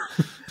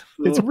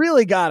 It's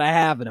really got to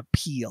have an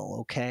appeal,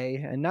 okay?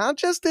 And not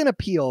just an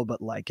appeal,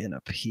 but like an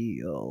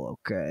appeal,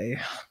 okay?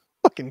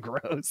 Fucking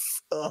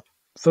gross. Ugh.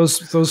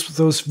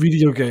 Those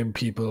video game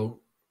people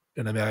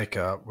in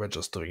America were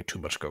just doing too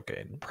much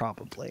cocaine.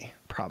 Probably.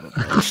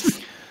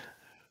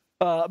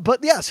 But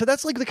yeah, so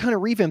that's like the kind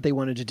of revamp they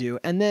wanted to do.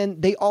 And then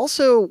they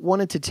also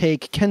wanted to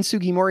take Ken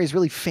Sugimori's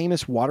really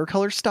famous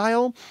watercolor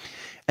style,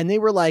 and they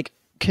were like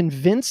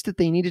convinced that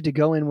they needed to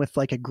go in with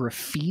like a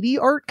graffiti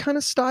art kind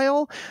of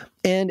style,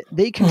 and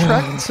they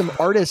contracted some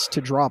artists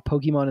to draw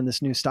Pokemon in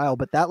this new style,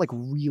 but that like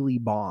really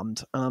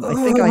bombed. I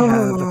think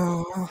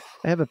I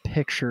have a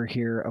picture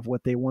here of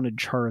what they wanted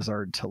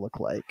Charizard to look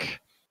like.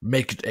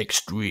 Make it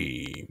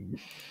extreme.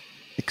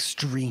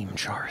 Extreme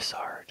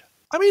Charizard.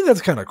 I mean,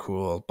 that's kind of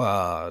cool,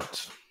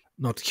 but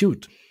not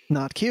cute.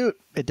 Not cute.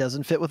 It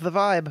doesn't fit with the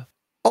vibe.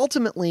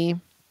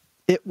 Ultimately,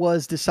 it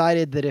was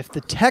decided that if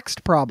the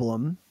text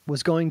problem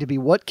was going to be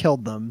what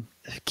killed them,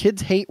 if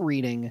kids hate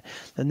reading,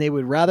 then they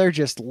would rather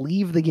just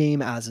leave the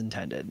game as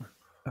intended.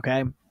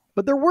 Okay?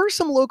 But there were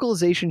some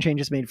localization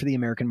changes made for the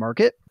American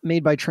market,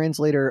 made by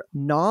translator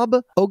Nob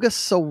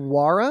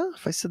Ogasawara,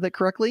 if I said that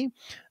correctly,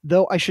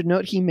 though I should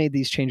note he made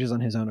these changes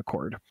on his own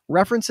accord.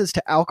 References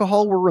to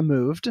alcohol were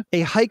removed.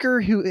 A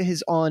hiker who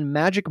is on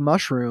magic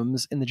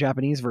mushrooms in the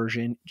Japanese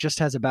version just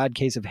has a bad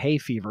case of hay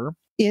fever.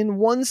 In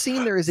one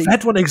scene, there is a...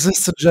 That one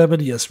exists in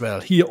Germany as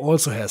well. He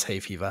also has hay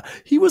fever.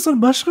 He was on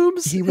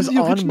mushrooms? He was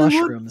on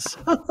mushrooms.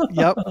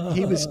 Yep,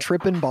 he was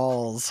tripping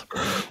balls.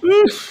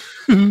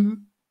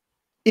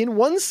 In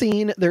one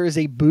scene, there is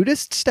a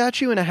Buddhist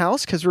statue in a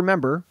house, because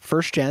remember,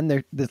 first gen,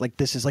 they're like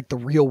this is like the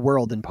real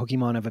world and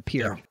Pokemon have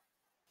appeared.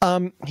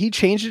 Yeah. He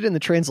changed it in the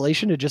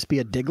translation to just be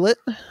a Diglett,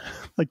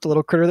 like the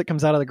little critter that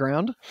comes out of the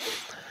ground.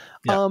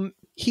 Yeah.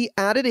 He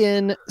added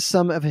in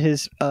some of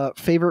his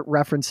favorite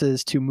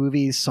references to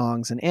movies,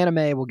 songs, and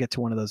anime. We'll get to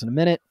one of those in a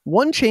minute.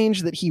 One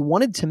change that he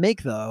wanted to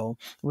make, though,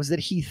 was that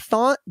he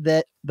thought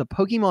that the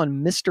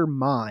Pokemon Mr.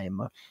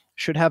 Mime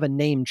should have a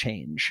name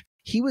change.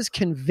 He was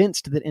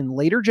convinced that in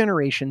later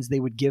generations, they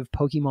would give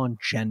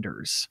Pokemon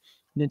genders.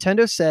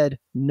 Nintendo said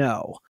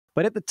no.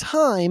 But at the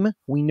time,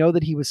 we know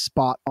that he was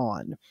spot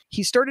on.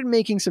 He started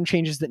making some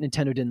changes that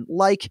Nintendo didn't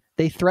like.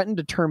 They threatened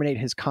to terminate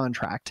his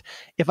contract.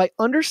 If I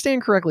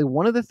understand correctly,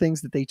 one of the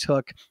things that they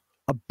took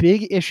a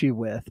big issue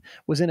with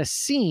was in a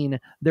scene,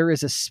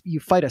 you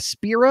fight a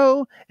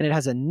Spearow and it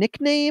has a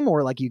nickname,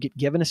 or like you get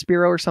given a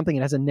Spearow or something,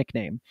 it has a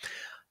nickname.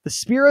 The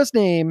Spearow's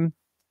name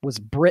was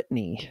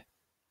Brittany,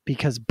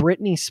 because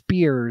Britney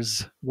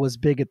Spears was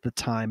big at the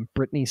time.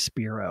 Britney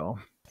Spearow.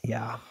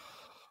 Yeah.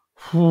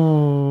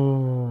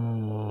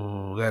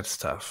 Ooh, that's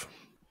tough.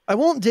 I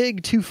won't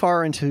dig too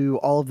far into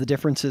all of the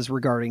differences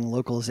regarding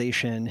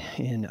localization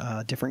in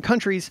different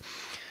countries,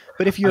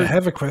 but if you're... I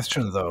have a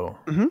question, though.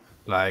 Mm-hmm.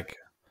 Like,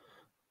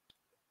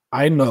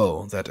 I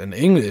know that in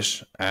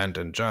English and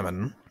in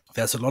German,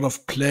 there's a lot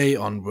of play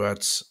on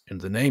words in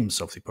the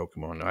names of the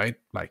Pokemon, right?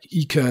 Like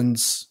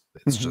Ikens,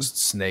 it's just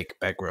snake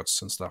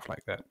backwards and stuff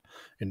like that.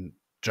 In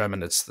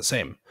German, it's the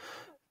same.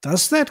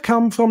 Does that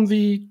come from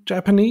the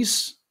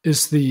Japanese?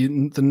 Is the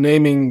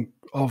naming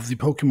of the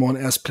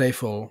Pokemon as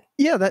playful?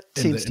 Yeah, that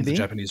in seems to the be.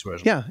 Japanese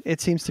version? Yeah,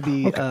 it seems to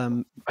be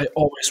Okay. I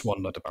always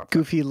wondered about that.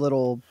 goofy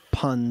little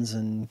puns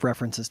and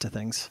references to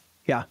things.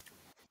 Yeah.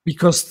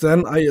 Because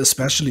then I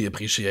especially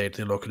appreciate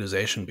the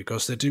localization,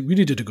 because they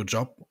really did a good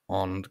job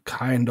on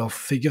kind of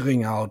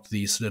figuring out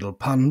these little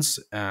puns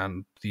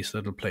and these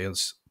little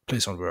plays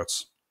on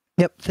words.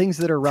 Yep, things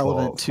that are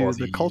relevant for to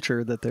the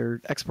culture that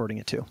they're exporting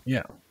it to.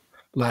 Yeah,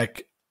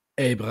 like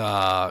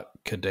Abra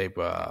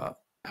Kadabra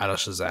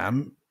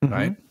Shazam,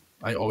 right?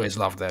 I always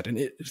love that, and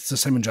it's the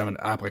same in German.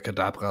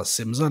 Abracadabra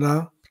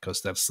Simsala,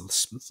 because that's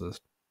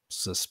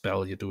the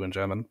spell you do in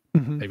German.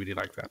 I really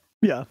like that.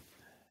 Yeah.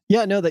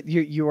 Yeah, no, that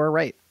you are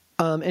right.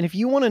 And if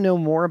you want to know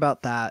more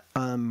about that,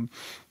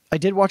 I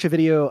did watch a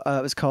video.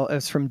 It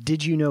was from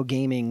Did You Know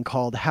Gaming,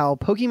 called "How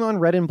Pokemon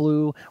Red and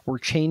Blue Were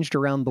Changed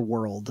Around the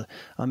World."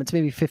 It's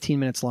maybe 15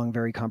 minutes long,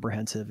 very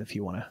comprehensive. If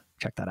you want to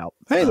check that out.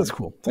 Hey, that's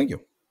cool. Thank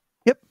you.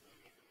 Yep.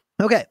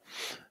 Okay.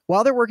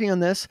 While they're working on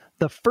this,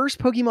 the first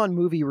Pokemon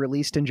movie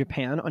released in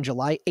Japan on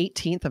July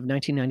 18th of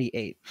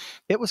 1998.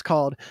 It was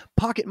called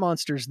Pocket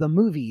Monsters: The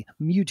Movie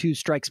Mewtwo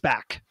Strikes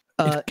Back.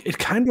 It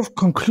kind of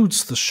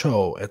concludes the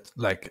show at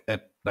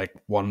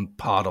one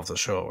part of the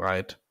show,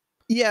 right?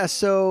 Yeah,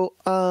 so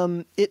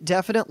it's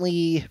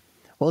definitely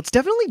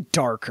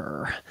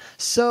darker.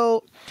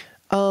 So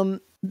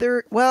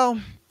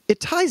it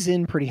ties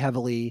in pretty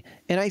heavily,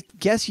 and I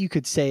guess you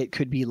could say it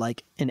could be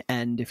like an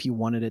end if you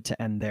wanted it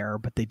to end there,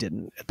 but they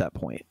didn't at that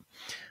point.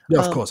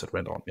 Yeah, of course it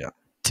went on, yeah.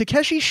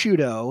 Takeshi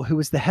Shudo, who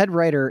was the head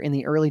writer in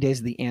the early days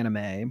of the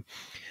anime,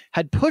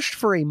 had pushed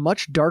for a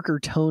much darker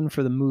tone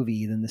for the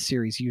movie than the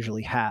series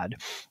usually had.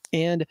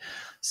 And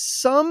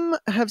some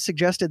have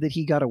suggested that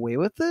he got away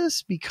with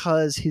this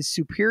because his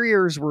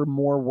superiors were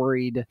more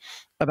worried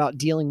about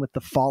dealing with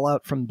the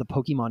fallout from the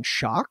Pokemon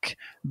shock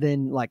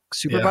than like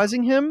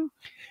supervising him.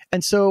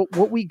 And so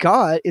what we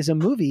got is a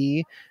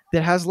movie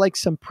that has like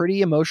some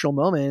pretty emotional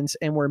moments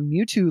and where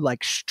Mewtwo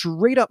like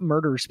straight up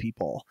murders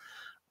people.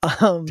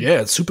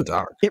 Yeah, it's super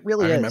dark. It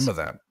really is. I remember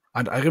that.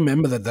 And I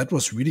remember that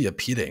was really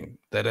appealing,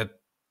 that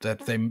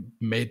they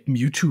made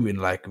Mewtwo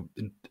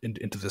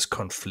into this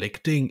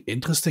conflicting,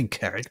 interesting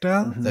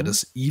character that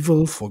is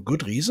evil for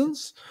good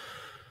reasons.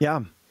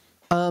 Yeah.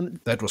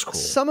 That was cool.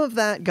 Some of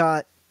that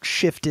got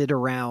shifted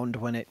around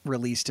when it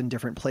released in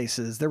different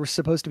places. There was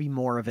supposed to be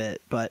more of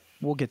it, but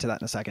we'll get to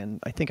that in a second.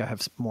 I think I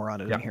have more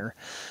on it in here.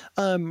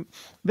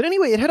 But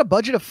anyway, it had a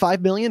budget of $5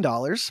 million.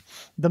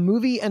 The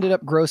movie ended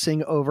up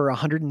grossing over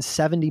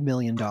 $170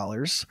 million.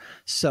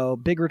 So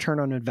big return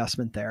on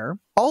investment there.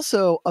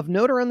 Also, of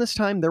note around this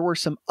time, there were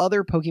some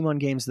other Pokemon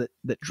games that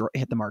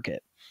hit the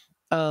market.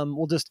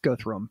 We'll just go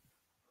through them.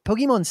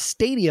 Pokemon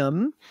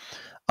Stadium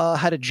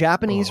had a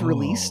Japanese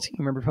release. You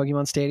remember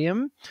Pokemon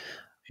Stadium?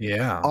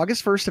 Yeah.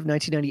 August 1st of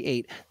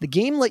 1998. The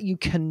game let you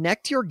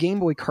connect your Game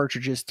Boy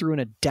cartridges through an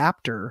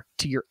adapter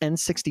to your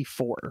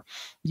N64.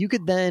 You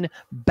could then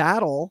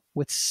battle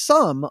with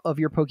some of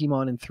your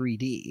Pokemon in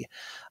 3D.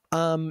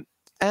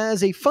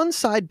 As a fun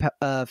side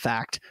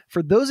fact,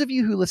 for those of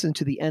you who listened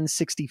to the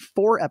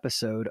N64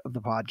 episode of the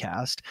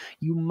podcast,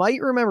 you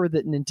might remember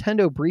that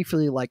Nintendo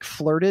briefly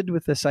flirted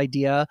with this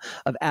idea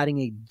of adding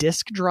a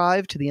disk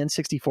drive to the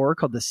N64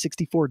 called the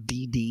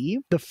 64DD.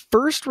 The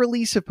first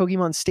release of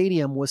Pokemon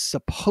Stadium was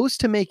supposed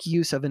to make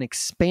use of an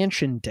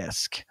expansion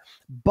disc,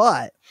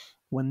 but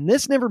when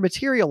this never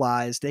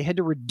materialized, they had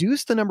to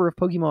reduce the number of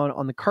Pokemon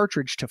on the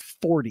cartridge to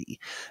 40.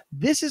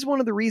 This is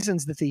one of the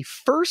reasons that the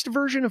first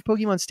version of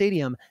Pokemon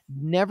Stadium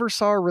never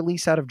saw a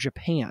release out of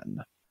Japan.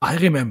 I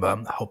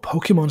remember how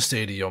Pokemon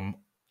Stadium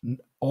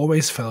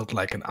always felt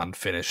like an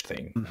unfinished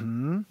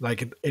thing.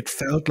 Like it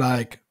felt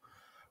like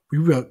we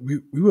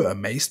were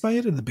amazed by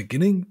it in the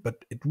beginning,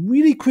 but it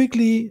really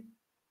quickly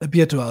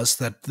appeared to us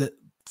that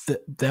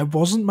there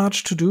wasn't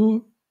much to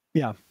do.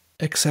 Yeah.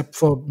 Except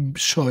for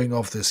showing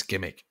off this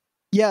gimmick.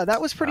 Yeah,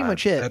 that was pretty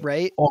much it,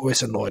 right?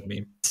 Always annoyed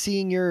me.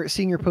 Seeing your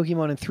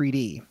Pokemon in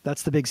 3D.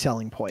 That's the big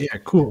selling point. Yeah,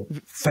 cool.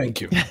 Thank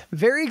you.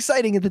 Very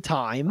exciting at the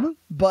time,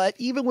 but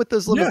even with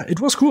those little... Yeah, it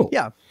was cool.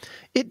 Yeah.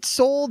 It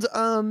sold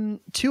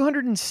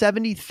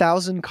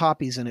 270,000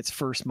 copies in its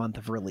first month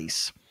of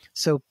release.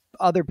 So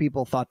other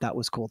people thought that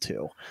was cool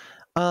too.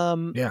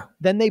 Yeah.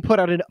 Then they put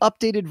out an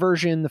updated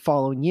version the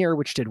following year,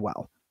 which did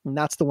well. And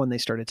that's the one they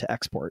started to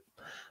export.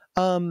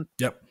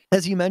 Yep.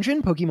 As you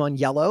mentioned, Pokemon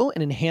Yellow,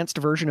 an enhanced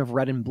version of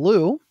Red and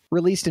Blue,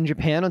 released in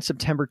Japan on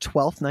September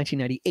 12th,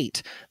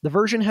 1998. The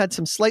version had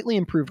some slightly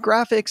improved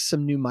graphics,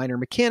 some new minor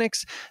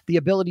mechanics, the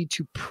ability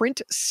to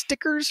print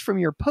stickers from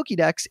your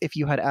Pokédex if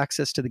you had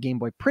access to the Game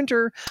Boy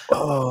printer.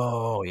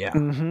 Oh, yeah.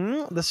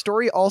 The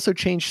story also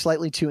changed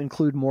slightly to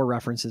include more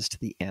references to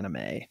the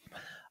anime.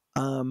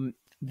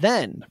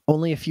 Then,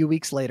 only a few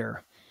weeks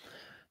later,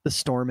 the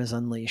storm is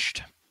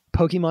unleashed.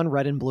 Pokemon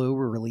Red and Blue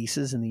were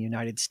releases in the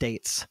United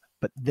States.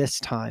 but this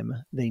time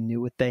they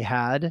knew what they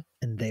had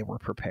and they were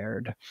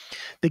prepared.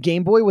 The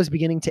Game Boy was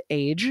beginning to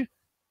age,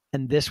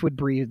 and this would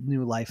breathe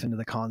new life into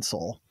the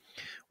console.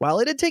 While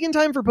it had taken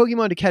time for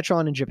Pokemon to catch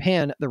on in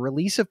Japan, the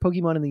release of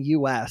Pokemon in the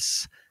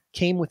US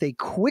came with a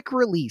quick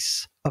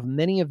release of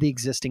many of the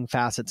existing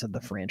facets of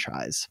the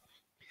franchise.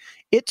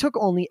 It took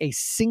only a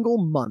single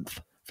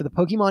month for the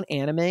Pokemon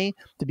anime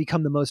to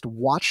become the most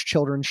watched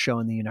children's show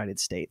in the United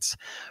States.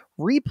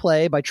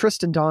 Replay by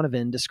Tristan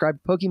Donovan described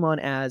Pokemon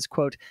as,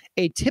 quote,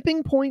 a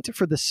tipping point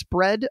for the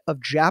spread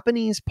of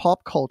Japanese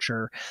pop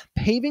culture,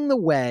 paving the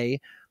way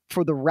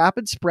for the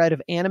rapid spread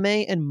of anime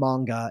and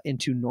manga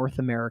into North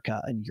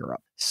America and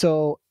Europe.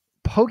 So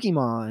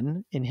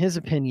Pokemon, in his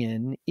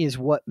opinion, is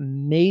what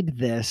made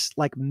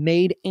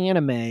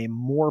anime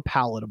more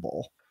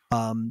palatable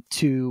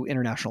to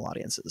international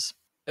audiences.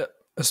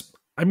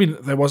 I mean,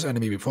 there was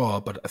anime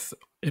before, but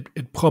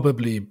it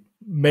probably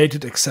made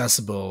it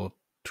accessible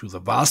to the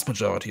vast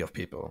majority of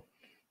people.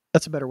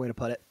 That's a better way to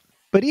put it.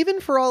 But even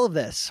for all of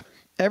this,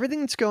 everything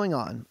that's going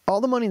on, all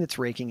the money that's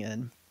raking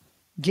in,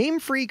 Game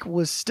Freak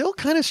was still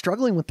kind of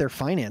struggling with their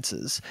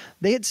finances.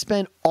 They had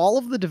spent all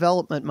of the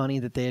development money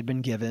that they had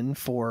been given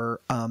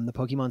for the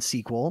Pokemon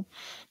sequel,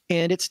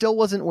 and it still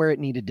wasn't where it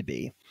needed to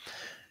be.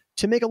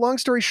 To make a long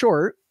story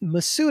short,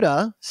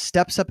 Masuda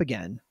steps up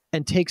again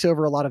and takes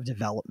over a lot of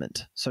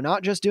development. So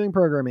not just doing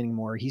programming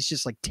anymore, he's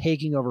just like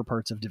taking over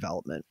parts of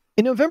development.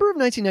 In November of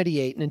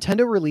 1998,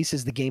 Nintendo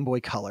releases the Game Boy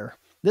Color.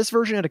 This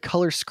version had a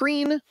color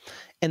screen,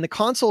 and the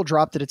console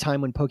dropped at a time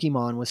when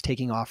Pokemon was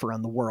taking off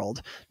around the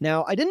world.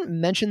 Now, I didn't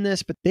mention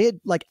this, but they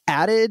had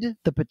added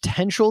the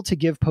potential to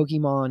give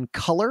Pokemon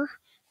color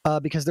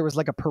because there was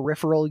a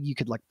peripheral you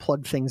could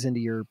plug things into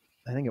your,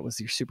 I think it was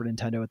your Super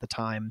Nintendo at the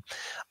time.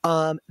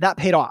 That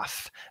paid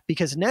off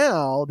because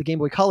now the Game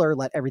Boy Color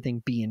let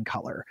everything be in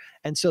color.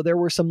 And so there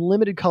were some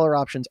limited color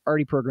options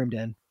already programmed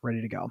in,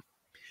 ready to go.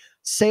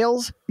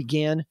 Sales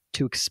began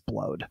to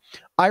explode.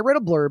 I read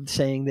a blurb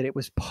saying that it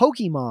was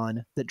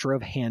Pokemon that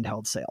drove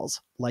handheld sales,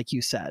 like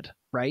you said,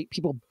 right?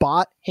 People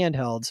bought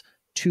handhelds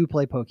to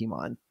play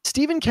Pokemon.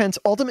 Stephen Kent's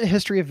Ultimate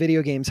History of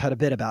Video Games had a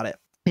bit about it.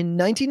 In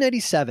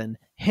 1997,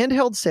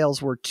 handheld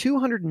sales were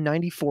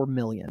 294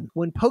 million.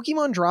 When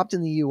Pokemon dropped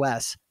in the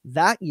US,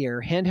 that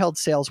year, handheld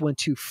sales went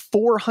to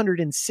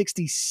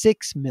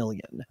 466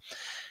 million.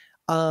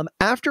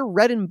 After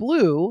Red and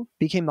Blue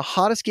became the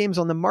hottest games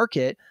on the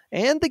market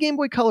and the Game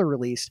Boy Color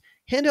released,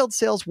 handheld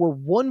sales were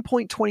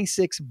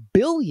 1.26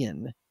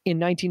 billion in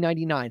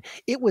 1999.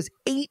 It was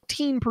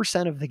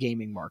 18% of the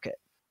gaming market.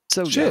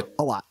 So yeah,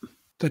 a lot.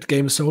 That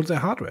game sold their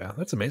hardware.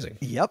 That's amazing.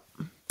 Yep.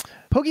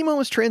 Pokemon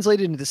was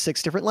translated into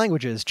 6 different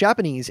languages: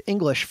 Japanese,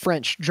 English,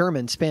 French,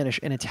 German, Spanish,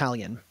 and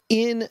Italian.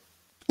 In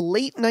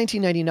late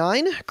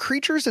 1999,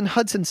 Creatures and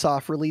Hudson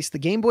Soft released the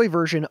Game Boy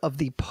version of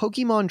the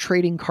Pokemon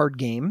trading card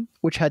game,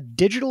 which had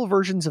digital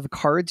versions of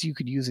cards you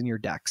could use in your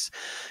decks.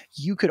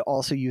 You could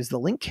also use the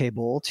link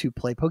cable to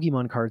play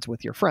Pokemon cards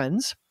with your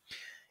friends.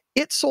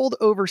 It sold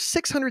over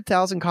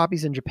 600,000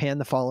 copies in Japan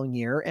the following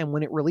year, and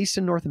when it released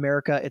in North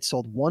America, it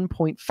sold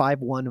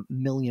 1.51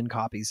 million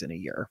copies in a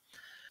year.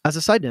 As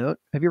a side note,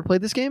 have you ever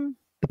played this game?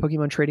 The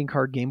Pokemon trading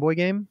card Game Boy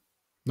game?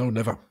 No,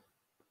 never.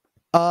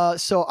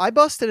 So I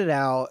busted it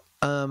out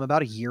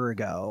about a year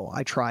ago.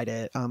 I tried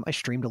it. I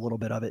streamed a little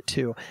bit of it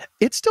too.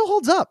 It still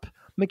holds up.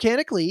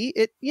 Mechanically,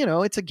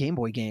 it's a Game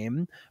Boy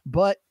game,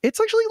 but it's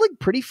actually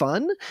pretty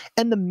fun.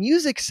 And the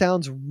music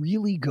sounds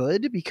really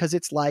good because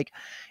it's like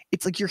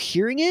you're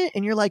hearing it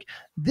and you're like,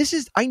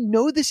 I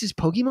know this is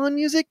Pokemon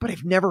music, but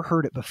I've never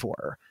heard it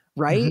before.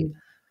 Right? Mm-hmm.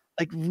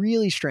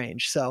 Really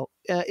strange. So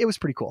it was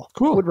pretty cool.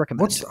 Cool. I would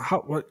recommend.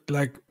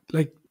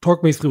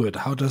 Talk me through it.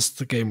 How does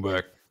the game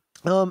work?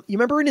 You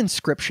remember in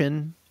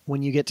Inscription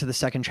when you get to the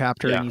second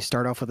chapter and you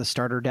start off with a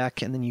starter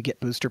deck and then you get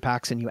booster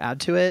packs and you add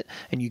to it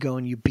and you go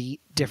and you beat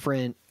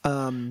different.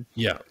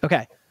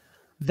 Okay.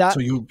 So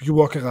you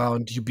walk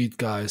around, you beat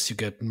guys, you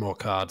get more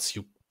cards,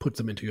 you put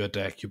them into your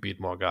deck, you beat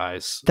more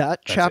guys.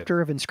 That's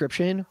chapter of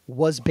Inscription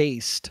was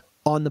based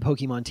on the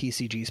Pokemon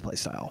TCG's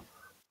playstyle.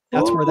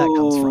 That's where that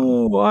comes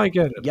from. Oh, I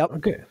get it. Yep.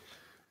 Okay.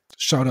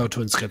 Shout out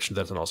to Inscription.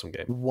 That's an awesome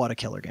game. What a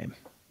killer game.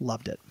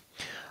 Loved it.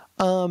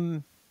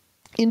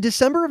 In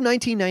December of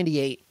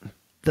 1998,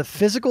 the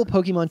physical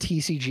Pokemon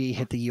TCG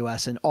hit the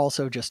US and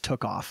also just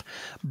took off.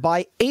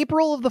 By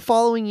April of the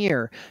following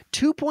year,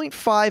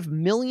 2.5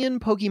 million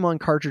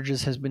Pokemon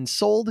cartridges has been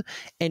sold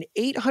and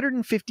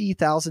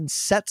 850,000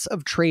 sets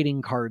of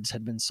trading cards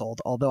had been sold.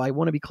 Although I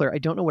want to be clear, I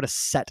don't know what a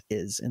set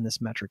is in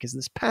this metric. Is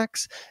this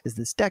packs? Is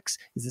this decks?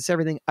 Is this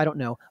everything? I don't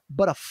know,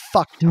 but a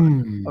fuck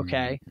ton.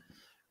 Okay.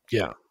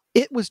 Yeah.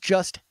 It was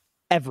just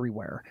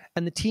everywhere.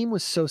 And the team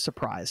was so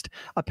surprised.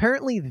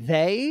 Apparently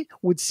they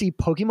would see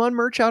Pokemon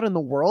merch out in the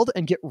world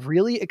and get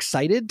really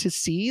excited to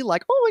see oh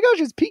my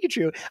gosh, it's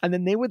Pikachu. And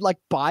then they would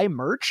buy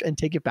merch and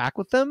take it back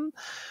with them,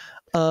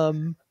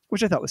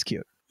 which I thought was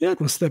cute. Yeah,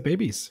 it was their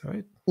babies,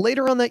 right?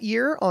 Later on that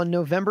year, on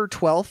November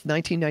 12th,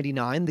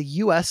 1999, the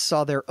US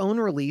saw their own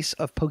release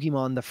of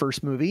Pokemon the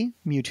first movie,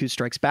 Mewtwo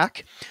Strikes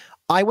Back.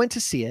 I went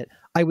to see it.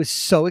 I was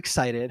so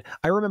excited.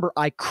 I remember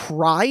I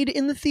cried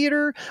in the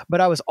theater,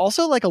 but I was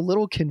also like a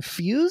little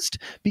confused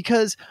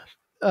because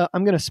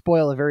I'm going to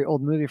spoil a very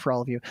old movie for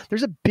all of you.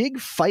 There's a big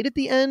fight at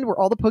the end where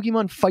all the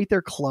Pokemon fight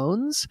their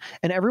clones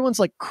and everyone's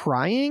like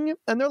crying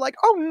and they're like,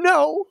 oh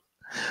no,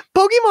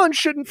 Pokemon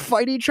shouldn't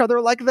fight each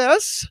other like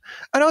this.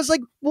 And I was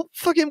like, well,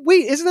 fucking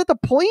wait, isn't that the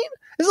point?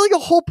 Isn't like the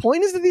whole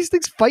point is that these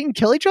things fight and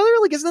kill each other?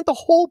 Like, isn't that the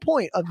whole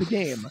point of the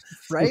game?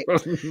 Right?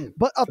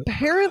 But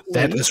apparently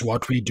that is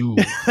what we do.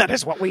 that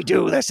is what we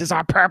do. This is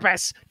our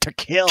purpose, to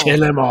kill. Kill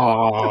them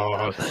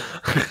all.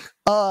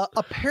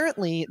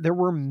 Apparently there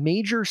were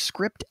major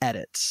script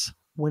edits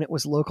when it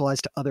was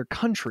localized to other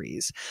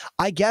countries.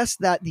 I guess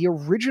that the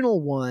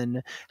original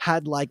one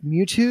had like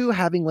Mewtwo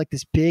having like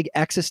this big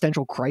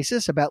existential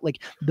crisis about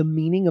like the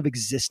meaning of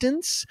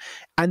existence.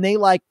 And they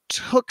like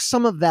took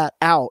some of that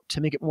out to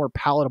make it more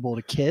palatable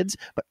to kids.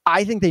 But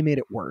I think they made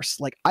it worse.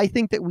 Like, I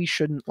think that we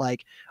shouldn't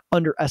like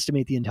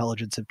underestimate the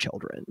intelligence of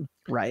children,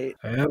 right?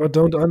 Yeah, but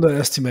don't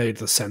underestimate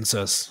the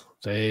censors.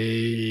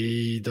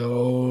 They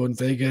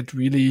get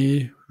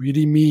really,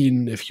 really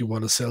mean if you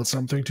want to sell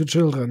something to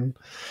children.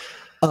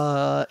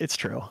 It's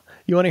true.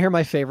 You want to hear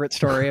my favorite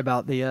story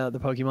about the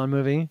Pokemon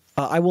movie?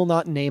 I will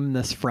not name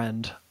this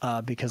friend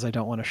because I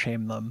don't want to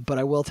shame them, but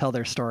I will tell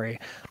their story.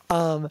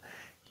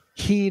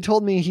 He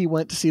told me he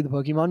went to see the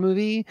Pokemon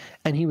movie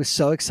and he was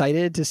so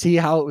excited to see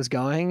how it was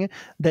going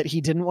that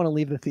he didn't want to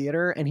leave the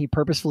theater and he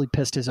purposefully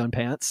pissed his own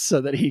pants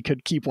so that he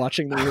could keep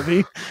watching the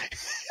movie.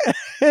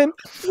 And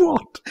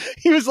what?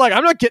 He was like,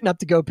 I'm not getting up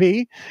to go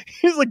pee.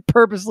 He was like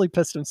purposely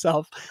pissed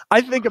himself.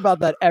 I think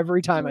about that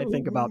every time I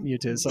think about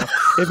Mewtwo. So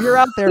if you're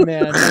out there,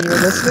 man, and you're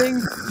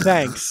listening,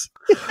 thanks.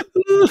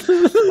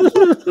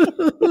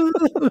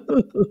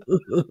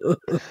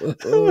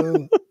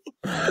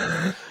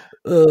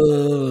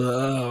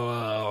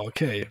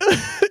 Okay.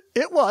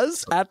 It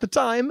was, at the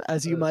time,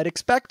 as you might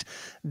expect,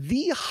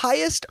 the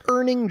highest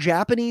earning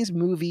Japanese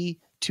movie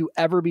to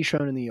ever be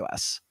shown in the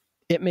US.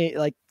 It made,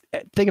 like,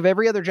 think of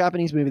every other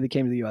Japanese movie that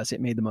came to the US,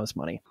 it made the most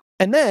money.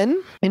 And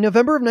then, in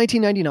November of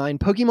 1999,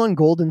 Pokemon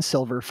Gold and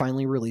Silver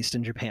finally released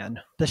in Japan.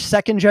 The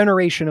second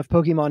generation of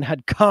Pokemon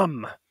had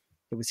come.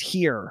 It was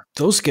here.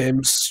 Those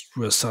games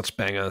were such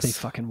bangers. They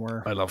fucking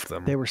were. I loved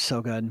them. They were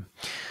so good.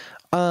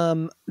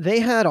 They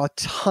had a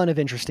ton of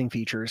interesting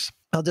features.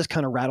 I'll just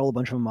kind of rattle a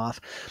bunch of them off.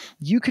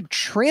 You could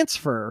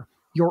transfer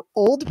your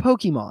old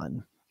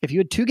Pokemon. If you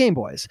had 2 Game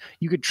Boys,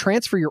 you could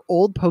transfer your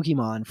old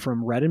Pokemon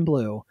from Red and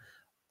Blue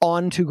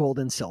onto Gold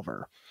and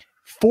Silver.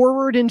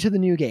 Forward into the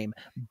new game.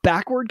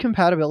 Backward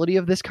compatibility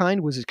of this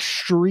kind was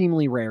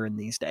extremely rare in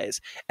these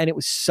days, and it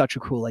was such a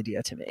cool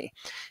idea to me.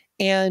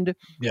 And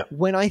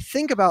when I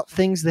think about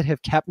things that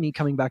have kept me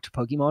coming back to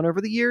Pokemon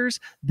over the years,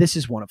 this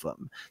is one of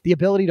them. The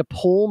ability to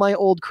pull my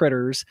old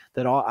critters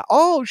that,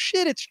 oh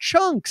shit, it's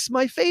Chunks,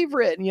 my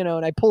favorite, and,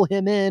 and I pull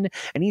him in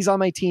and he's on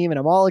my team and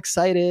I'm all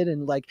excited.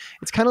 And like,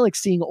 it's kind of like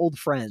seeing old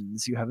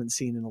friends you haven't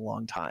seen in a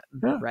long time,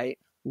 right?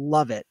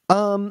 Love it.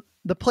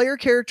 The player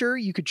character,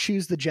 you could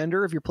choose the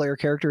gender of your player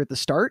character at the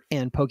start,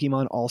 and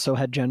Pokemon also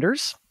had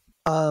genders.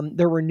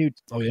 There were new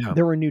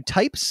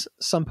types.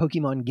 Some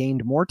Pokemon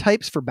gained more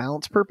types for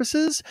balance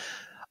purposes.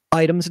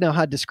 Items now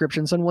had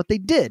descriptions on what they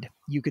did.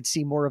 You could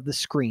see more of the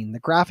screen. The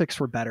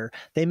graphics were better.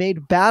 They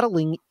made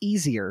battling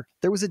easier.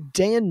 There was a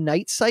day and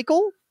night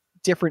cycle,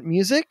 different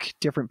music,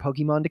 different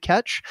Pokemon to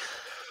catch.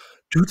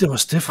 Dude, there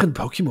was different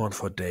Pokemon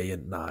for day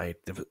and night.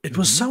 It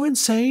was so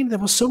insane. There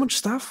was so much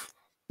stuff.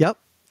 Yep.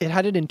 It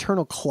had an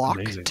internal clock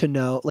to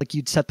know, like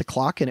you'd set the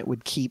clock and it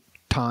would keep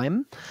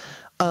time.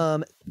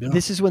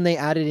 This is when they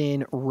added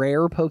in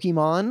rare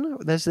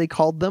Pokemon, as they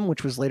called them,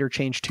 which was later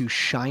changed to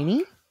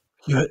shiny.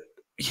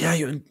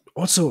 And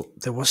also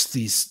there was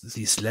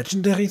these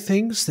legendary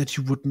things that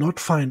you would not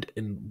find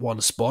in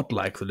one spot,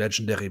 like the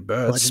legendary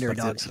birds, like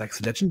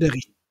the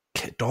legendary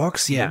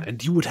dogs. Yeah,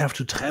 and you would have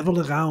to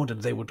travel around,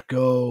 and they would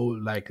go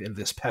like in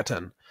this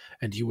pattern,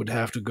 and you would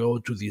have to go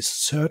to these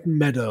certain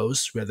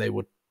meadows where they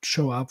would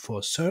show up for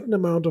a certain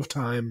amount of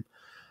time,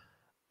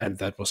 and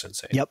that was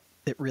insane. Yep,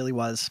 it really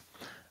was.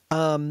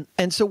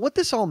 And so what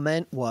this all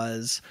meant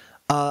was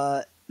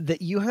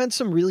that you had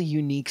some really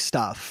unique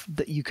stuff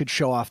that you could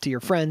show off to your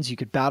friends, you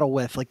could battle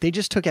with. Like, they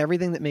just took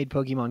everything that made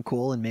Pokemon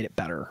cool and made it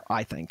better,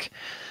 I think.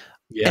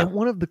 Yeah. And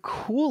one of the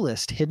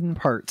coolest hidden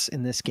parts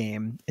in this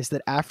game is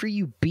that after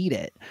you beat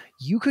it,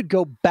 you could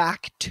go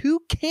back to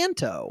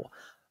Kanto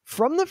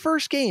from the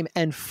first game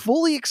and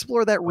fully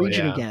explore that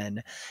region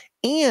again.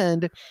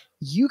 And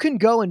you can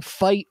go and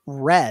fight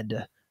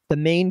Red, the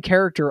main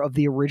character of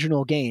the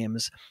original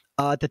games,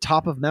 at the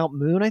top of Mount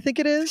Moon, I think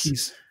it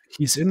is.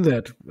 He's in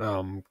that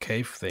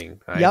cave thing.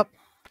 Right? Yep.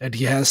 And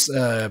he has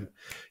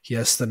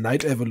the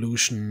night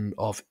evolution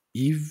of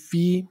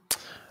Eevee.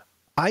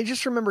 I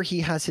just remember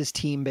he has his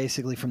team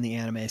basically from the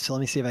anime. So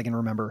let me see if I can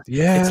remember.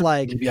 Yeah. It's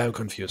like, maybe I'm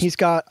confused.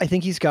 I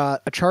think he's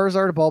got a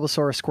Charizard, a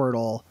Bulbasaur, a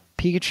Squirtle,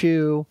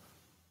 Pikachu,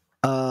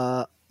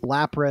 Lapras,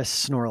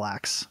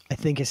 Snorlax, I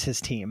think is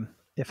his team,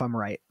 if I'm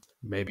right.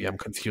 Maybe I'm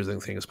confusing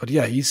things, but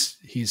yeah, he's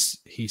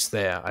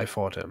there. I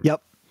fought him.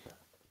 Yep.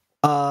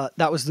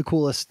 That was the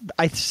coolest.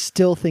 I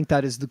still think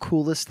that is the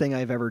coolest thing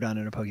I've ever done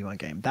in a Pokemon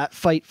game. That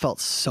fight felt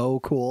so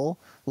cool.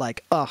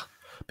 Like,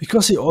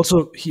 because he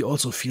also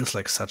feels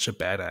like such a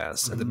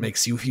badass, and it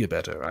makes you feel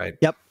better, right?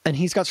 Yep. And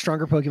he's got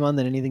stronger Pokemon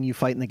than anything you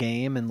fight in the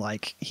game. And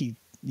like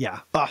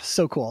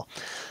so cool.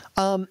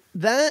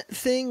 That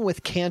thing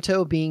with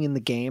Kanto being in the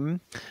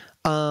game,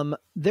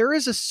 there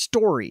is a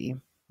story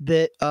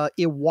that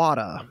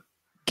Iwata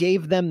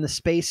gave them the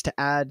space to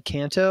add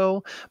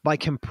Kanto by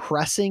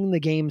compressing the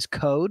game's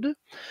code,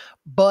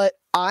 but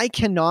I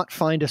cannot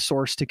find a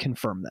source to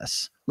confirm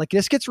this. Like,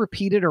 this gets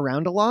repeated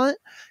around a lot.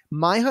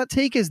 My hot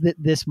take is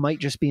that this might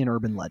just be an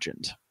urban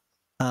legend.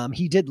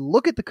 He did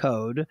look at the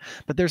code,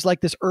 but there's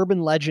like this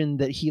urban legend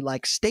that he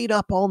like stayed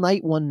up all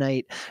night one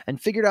night and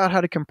figured out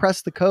how to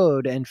compress the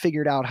code and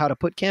figured out how to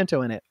put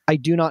Kanto in it. I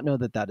do not know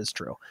that that is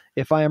true.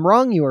 If I am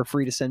wrong, you are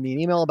free to send me an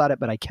email about it,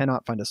 but I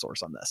cannot find a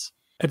source on this.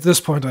 At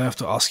this point, I have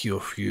to ask you a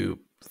few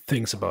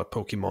things about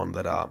Pokemon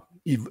that are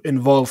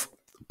involve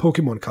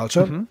Pokemon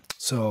culture.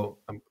 So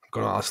I'm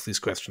going to ask these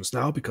questions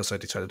now because I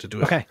decided to do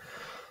it. Okay.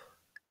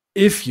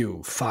 If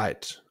you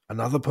fight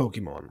another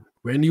Pokemon,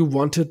 when you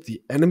wanted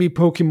the enemy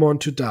Pokemon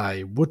to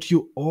die, would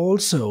you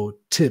also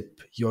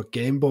tip your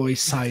Game Boy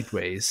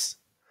sideways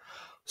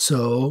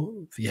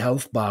so the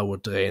health bar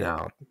would drain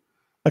out?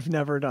 I've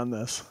never done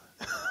this.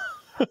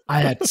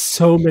 I had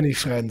so many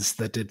friends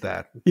that did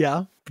that.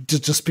 Yeah.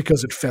 Just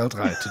because it felt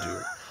right to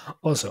do.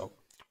 Also,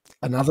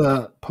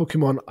 another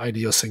Pokemon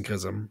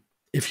idiosyncrasm.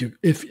 If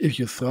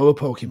you throw a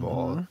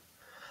Pokeball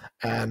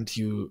and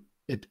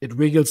it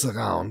wiggles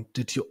around,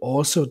 did you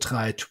also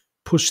try to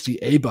push the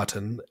A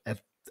button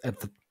at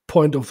the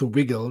point of the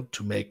wiggle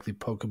to make the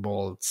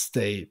Pokeball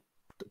stay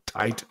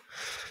tight?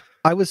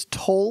 I was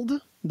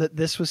told that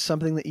this was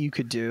something that you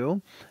could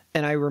do.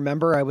 And I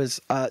remember I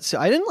was, so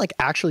I didn't like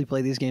actually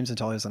play these games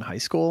until I was in high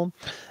school.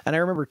 And I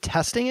remember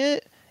testing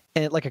it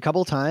and like a couple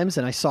of times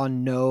and I saw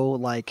no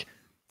like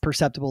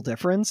perceptible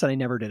difference and I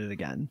never did it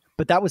again.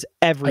 But that was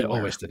everywhere. I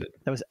always did it.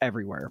 That was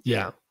everywhere.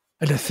 Yeah.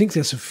 And I think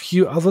there's a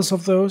few others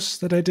of those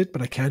that I did,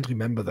 but I can't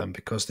remember them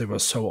because they were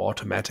so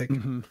automatic.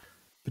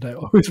 But I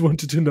always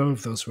wanted to know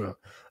if those were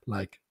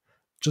like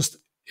just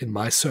in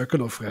my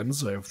circle of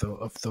friends or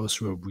if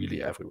those were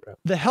really everywhere.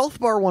 The health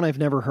bar one I've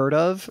never heard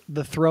of.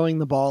 The throwing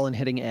the ball and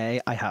hitting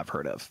A, I have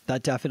heard of.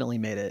 That definitely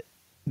made it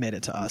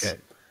to us. Okay.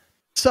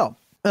 So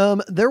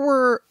there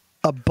were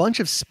a bunch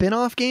of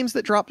spin-off games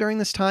that dropped during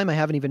this time I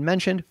haven't even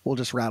mentioned. We'll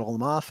just rattle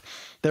them off.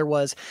 There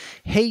was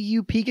Hey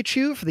You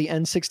Pikachu for the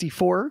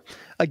N64,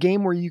 a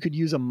game where you could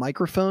use a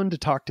microphone to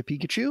talk to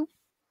Pikachu.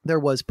 There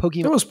was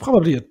Pokemon. There was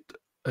probably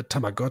a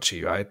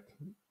Tamagotchi, right?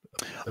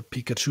 A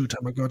Pikachu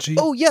Tamagotchi.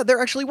 Oh yeah, there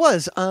actually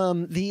was.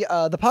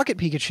 The Pocket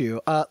Pikachu.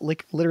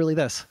 Like literally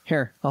this.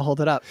 Here, I'll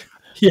hold it up.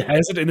 He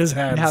has it in his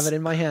hands. I have it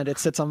in my hand. It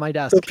sits on my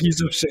desk. A piece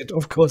of shit.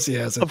 Of course he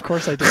has it. Of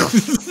course I do.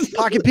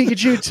 Pocket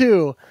Pikachu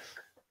 2.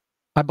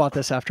 I bought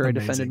this after I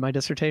defended my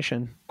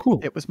dissertation. Cool.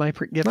 It was my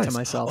gift to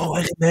myself. Oh,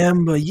 I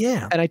remember.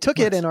 Yeah. And I took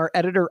it and our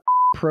editor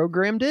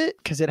programmed it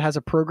because it has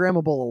a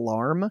programmable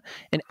alarm.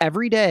 And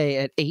every day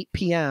at 8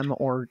 p.m.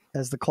 or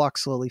as the clock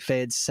slowly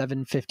fades,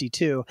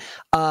 7:52,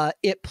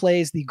 it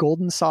plays the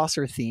Golden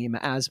Saucer theme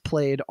as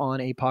played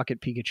on a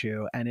Pocket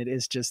Pikachu. And it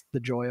is just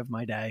the joy of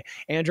my day.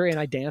 Andrea and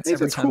I dance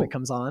every time it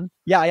comes on.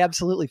 Yeah, I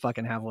absolutely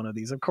fucking have one of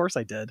these. Of course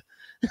I did.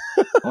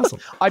 Awesome.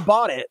 I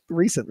bought it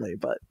recently,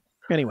 but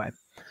anyway.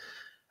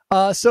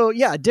 So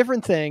yeah,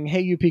 different thing.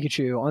 Hey You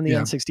Pikachu on the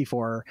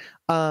N64.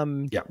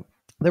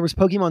 There was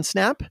Pokemon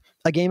Snap,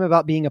 a game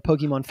about being a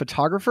Pokemon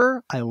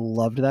photographer. I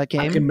loved that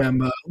game. I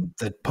remember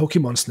that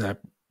Pokemon Snap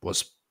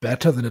was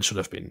better than it should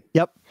have been.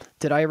 Yep.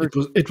 Did I ever?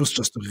 It was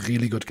just a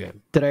really good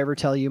game. Did I ever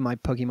tell you my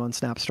Pokemon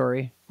Snap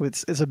story?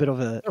 It's a bit of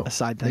a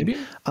side thing. Maybe.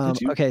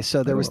 Okay,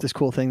 so there was this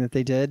cool thing that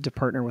they did to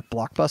partner with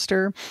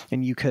Blockbuster,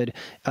 and you could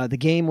the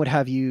game would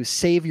have you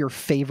save your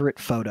favorite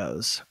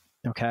photos.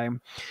 Okay.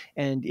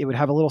 And it would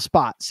have a little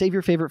spot, save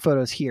your favorite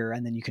photos here.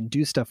 And then you can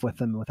do stuff with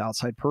them with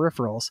outside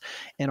peripherals.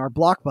 And our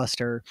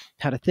Blockbuster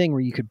had a thing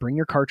where you could bring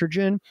your cartridge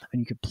in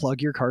and you could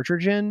plug your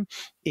cartridge in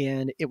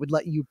and it would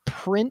let you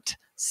print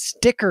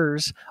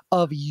stickers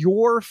of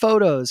your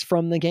photos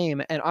from the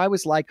game. And I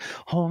was like,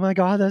 oh my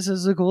God, this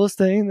is the coolest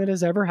thing that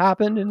has ever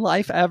happened in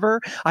life ever.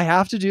 I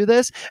have to do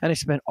this. And I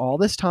spent all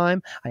this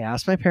time. I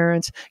asked my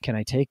parents, can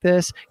I take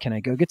this? Can I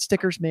go get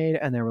stickers made?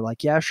 And they were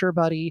like, yeah, sure,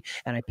 buddy.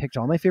 And I picked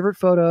all my favorite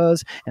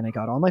photos and I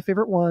got all my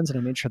favorite ones and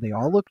I made sure they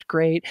all looked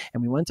great.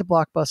 And we went to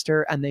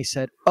Blockbuster and they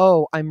said,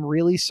 oh, I'm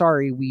really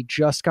sorry. We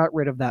just got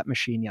rid of that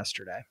machine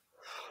yesterday.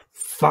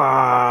 Fuck.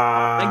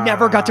 I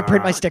never got to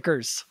print my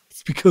stickers.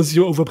 It's because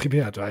you're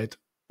overprepared, right?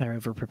 They're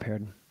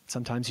overprepared.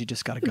 Sometimes you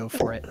just got to go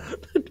for it.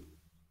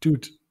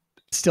 Dude.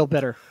 Still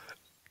bitter.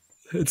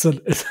 It's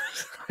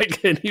I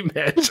can't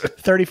imagine.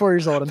 34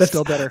 years old, I'm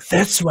still bitter.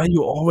 That's why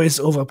you always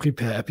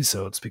overprepare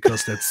episodes,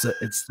 because it's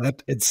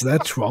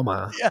that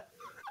trauma. Yeah.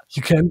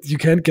 You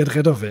can't get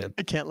rid of it.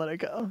 I can't let it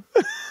go.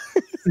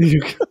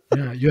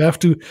 Yeah, you have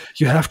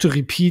to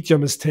repeat your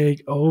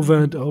mistake over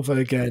and over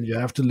again. You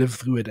have to live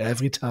through it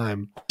every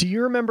time. Do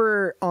you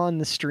remember on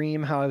the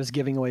stream how I was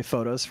giving away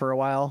photos for a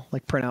while,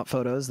 like printout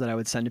photos that I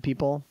would send to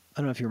people? I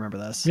don't know if you remember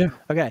this. Yeah.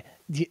 Okay.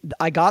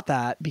 I got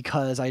that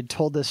because I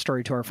told this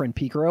story to our friend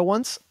Picaro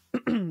once.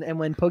 And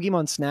when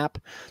Pokemon Snap,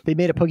 they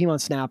made a Pokemon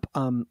Snap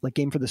like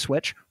game for the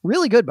Switch.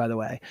 Really good, by the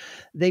way.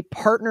 They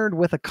partnered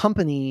with a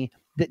company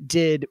that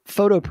did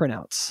photo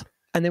printouts.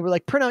 And they were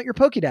like, print out your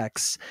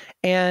Pokédex.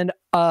 And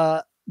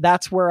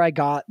that's where I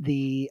got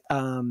the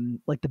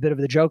like the bit of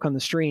the joke on the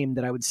stream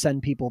that I would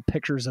send people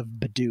pictures of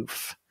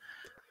Bidoof.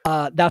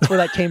 That's where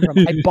that came from.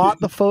 I bought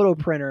the photo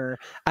printer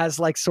as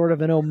like sort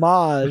of an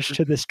homage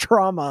to this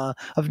trauma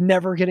of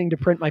never getting to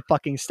print my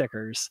fucking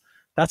stickers.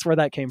 That's where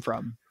that came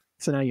from.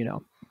 So now you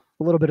know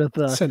a little bit of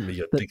the. Send me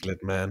your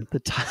Diglett, man.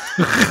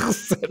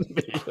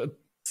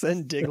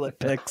 Send Diglett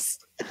pics.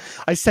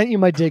 I sent you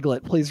my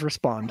Diglett. Please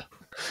respond.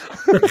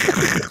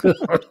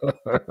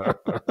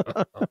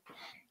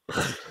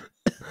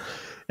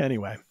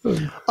 Anyway,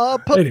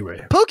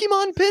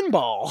 Pokemon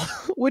Pinball,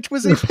 which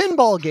was a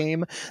pinball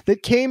game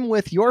that came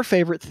with your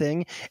favorite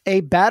thing,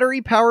 a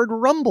battery-powered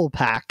Rumble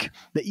pack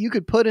that you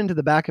could put into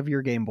the back of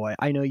your Game Boy.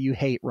 I know you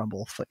hate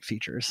Rumble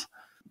features.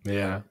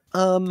 Yeah.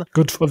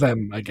 Good for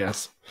them, I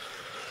guess.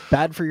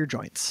 Bad for your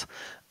joints.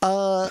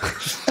 A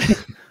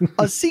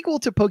sequel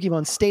to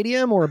Pokemon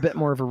Stadium, or a bit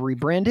more of a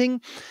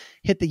rebranding,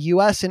 hit the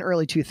US in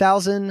early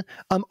 2000.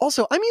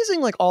 Also, I'm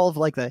using like all of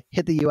like the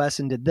hit the US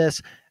and did this.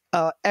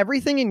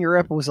 Everything in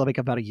Europe was like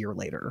about a year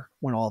later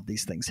when all of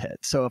these things hit.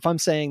 So if I'm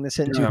saying this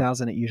hit in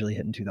 2000, it usually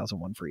hit in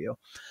 2001 for you.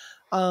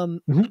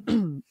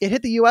 It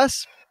hit the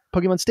US.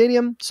 Pokemon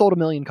Stadium sold 1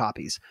 million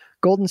copies.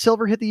 Gold and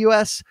Silver hit the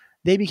US.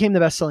 They became the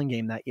best-selling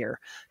game that year.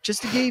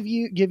 Just to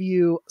give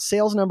you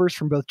sales numbers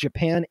from both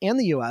Japan and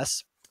the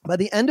US, by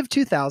the end of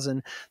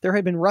 2000, there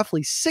had been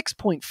roughly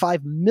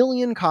 6.5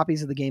 million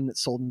copies of the game that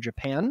sold in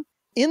Japan.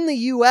 In the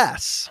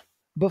US,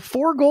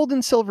 before Gold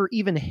and Silver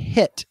even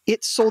hit,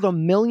 it sold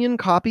 1 million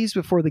copies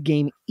before the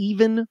game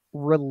even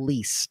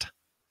released.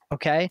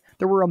 Okay?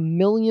 There were 1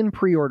 million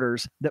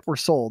pre-orders that were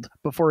sold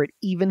before it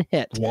even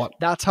hit. What?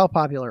 That's how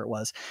popular it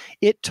was.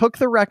 It took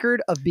the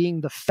record of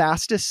being the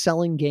fastest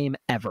selling game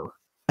ever.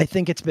 I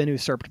think it's been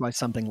usurped by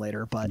something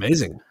later, but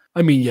amazing.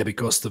 I mean, yeah,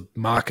 because the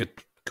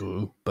market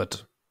grew,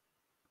 but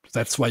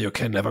that's why you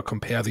can never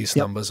compare these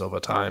numbers over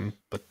time.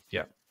 But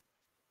yeah,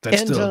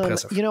 that's still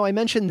impressive. You know, I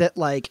mentioned that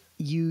like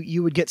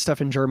you would get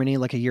stuff in Germany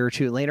like a year or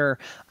two later.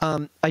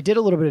 I did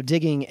a little bit of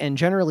digging, and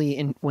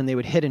generally when they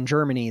would hit in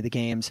Germany, the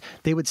games,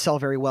 they would sell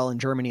very well in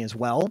Germany as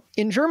well.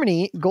 In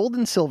Germany, Gold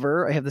and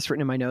Silver, I have this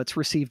written in my notes,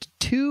 received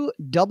 2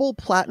 double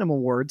platinum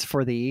awards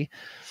for the,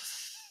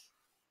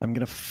 I'm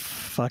going to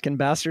fucking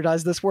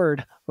bastardize this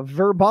word,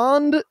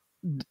 Verband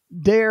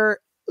der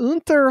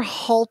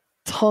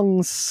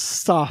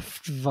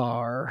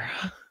Unterhaltungssoftware.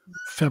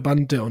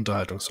 Verband der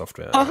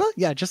Unterhaltungssoftware.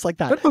 Yeah, just like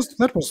that.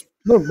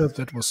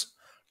 That was.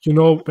 You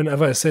know,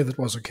 whenever I say that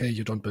was okay,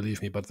 you don't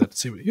believe me, but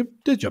you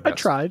did your best. I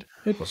tried.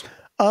 It was.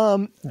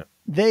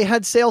 They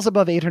had sales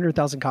above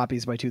 800,000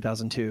 copies by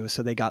 2002,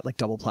 so they got like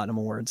double platinum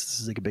awards.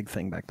 This is like a big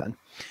thing back then.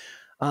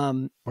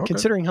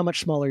 Considering how much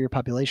smaller your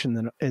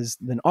population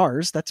than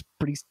ours, that's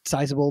pretty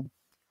sizable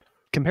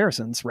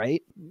comparisons,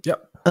 right?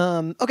 Yep.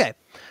 Okay.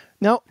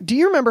 Now, do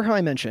you remember how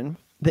I mentioned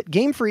that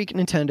Game Freak,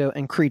 Nintendo,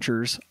 and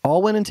Creatures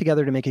all went in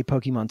together to make a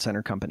Pokemon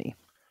Center company?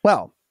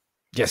 Well,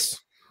 yes.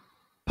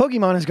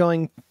 Pokemon is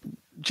going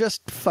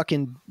just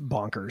fucking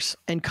bonkers,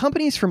 and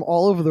companies from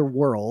all over the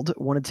world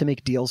wanted to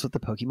make deals with the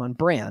Pokemon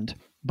brand.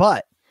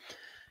 But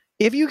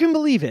if you can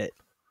believe it,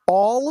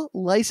 all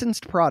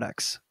licensed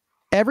products,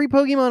 every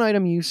Pokemon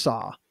item you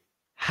saw,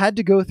 had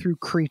to go through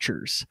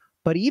Creatures.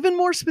 But even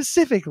more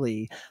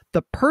specifically,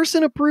 the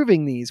person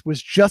approving these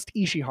was just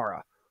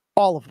Ishihara.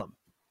 All of them.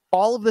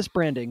 All of this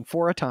branding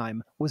for a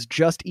time was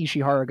just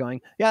Ishihara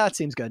going, yeah, that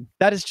seems good.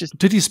 That is just...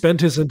 Did he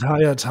spend his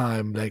entire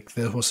time, like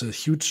there was a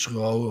huge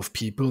row of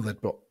people that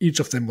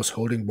each of them was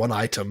holding one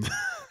item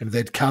and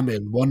they'd come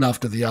in one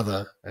after the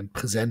other and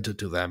present it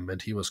to them,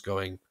 and he was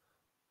going,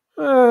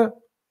 and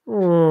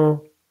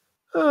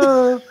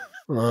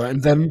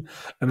then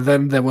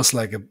there was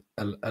like a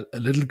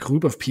little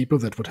group of people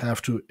that would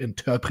have to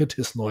interpret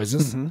his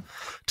noises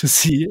to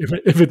see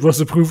if it was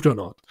approved or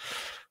not.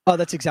 Oh,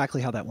 that's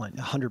exactly how that went.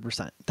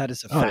 100%. That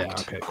is a fact. Yeah,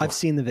 okay, cool. I've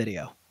seen the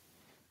video.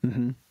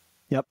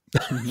 Yep.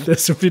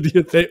 There's a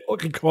video. They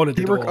recorded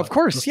it all. Of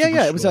course.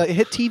 Yeah. It was a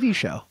hit TV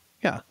show.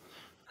 Yeah.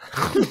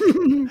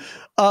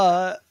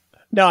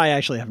 No, I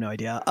actually have no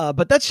idea.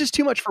 But that's just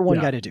too much for one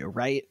guy to do,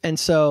 right? And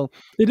so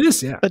it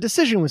is, yeah. A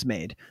decision was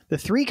made. The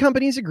 3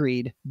 companies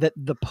agreed that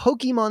the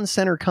Pokemon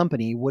Center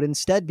company would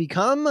instead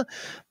become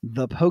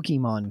the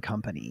Pokemon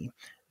Company.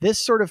 This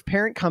sort of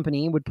parent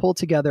company would pull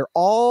together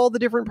all the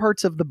different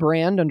parts of the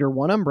brand under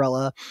one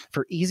umbrella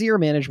for easier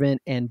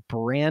management and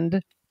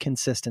brand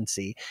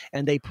consistency.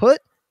 And they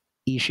put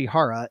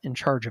Ishihara in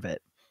charge of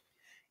it.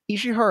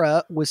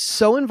 Ishihara was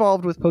so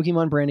involved with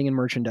Pokemon branding and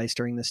merchandise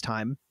during this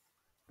time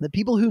that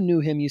people who knew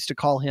him used to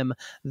call him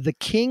the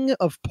king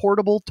of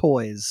portable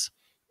toys.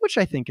 which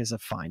I think is a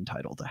fine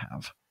title to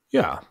have.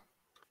 Yeah.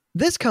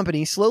 This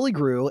company slowly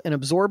grew and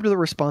absorbed the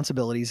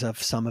responsibilities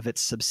of some of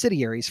its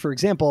subsidiaries. For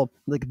example,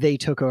 like they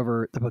took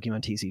over the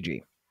Pokemon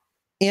TCG.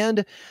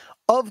 And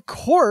of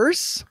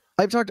course,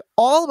 I've talked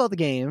all about the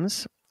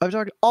games. I've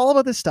talked all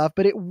about this stuff,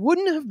 but it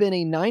wouldn't have been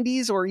a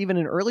 90s or even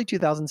an early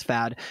 2000s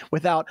fad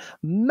without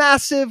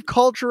massive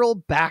cultural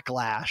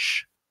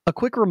backlash. A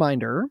quick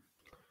reminder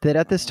that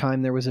at this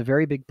time there was a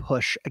very big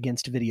push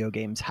against video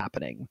games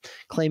happening,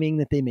 claiming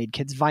that they made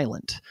kids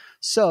violent.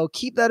 So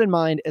keep that in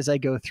mind as I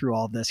go through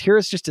all of this. Here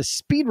is just a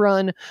speed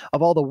run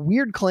of all the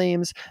weird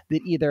claims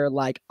that either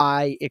like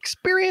I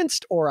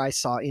experienced or I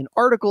saw in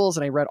articles,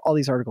 and I read all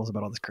these articles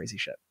about all this crazy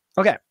shit.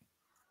 Okay.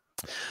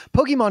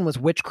 Pokemon was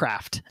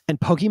witchcraft, and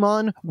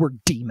Pokemon were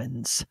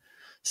demons.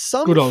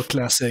 Good old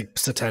classic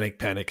satanic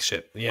panic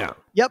shit. Yeah.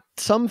 Yep.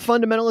 Some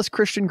fundamentalist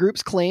Christian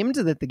groups claimed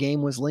that the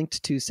game was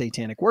linked to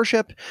satanic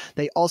worship.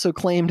 They also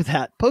claimed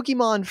that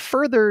Pokemon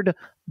furthered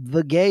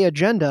the gay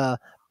agenda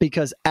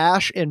because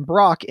Ash and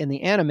Brock in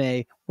the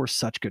anime were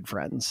such good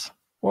friends.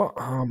 Well,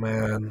 oh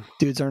man.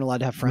 Dudes aren't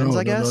allowed to have friends,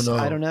 I guess. No.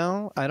 I don't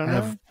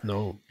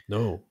know.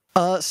 No.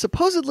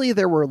 Supposedly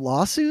there were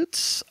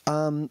lawsuits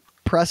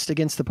pressed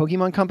against the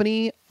Pokemon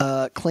company,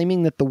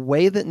 claiming that the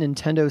way that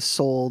Nintendo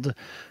sold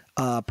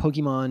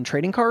Pokemon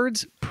trading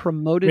cards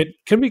promoted. Wait,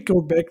 can we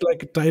go back,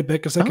 dial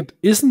back a second? Uh-huh.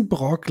 Isn't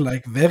Brock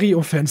very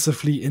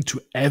offensively into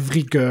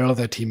every girl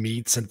that he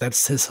meets, and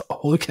that's his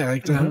whole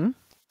character?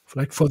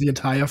 Mm-hmm. For the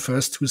entire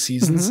first 2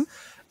 seasons,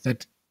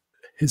 that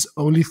his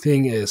only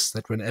thing is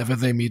that whenever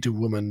they meet a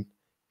woman,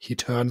 he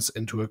turns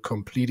into a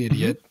complete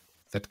idiot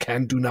that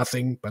can do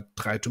nothing but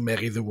try to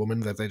marry the woman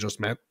that they just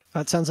met.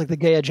 That sounds like the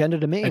gay agenda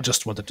to me. I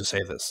just wanted to say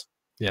this.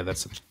 Yeah,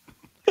 that's it.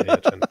 Gay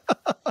agenda.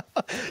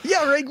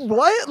 Yeah, right.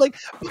 What?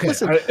 Okay,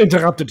 listen, I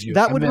interrupted you.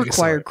 That would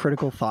require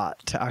critical thought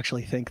to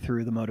actually think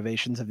through the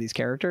motivations of these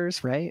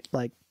characters, right?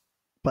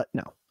 But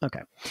no.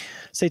 Okay.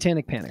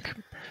 Satanic panic.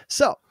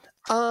 So,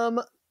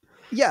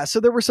 yeah, so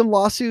there were some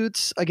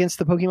lawsuits against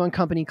the Pokemon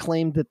company,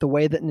 claimed that the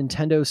way that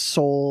Nintendo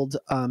sold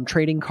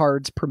trading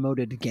cards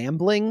promoted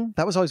gambling.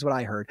 That was always what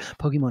I heard.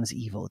 Pokemon is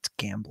evil. It's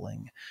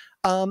gambling.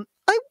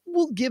 I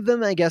will give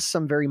them, I guess,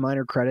 some very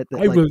minor credit.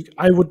 That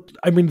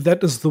I mean,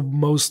 that is the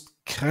most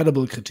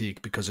credible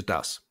critique because it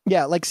does.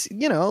 Yeah,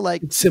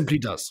 it simply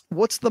does.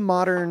 What's the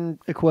modern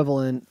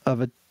equivalent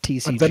of a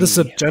TCG? But that is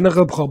a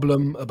general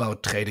problem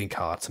about trading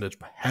cards, and it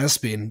has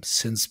been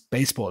since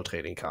baseball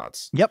trading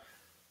cards. Yep.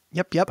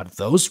 But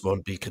those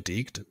won't be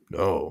critiqued.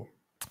 No.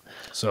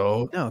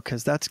 So no,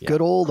 because that's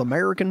good old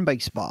American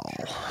baseball.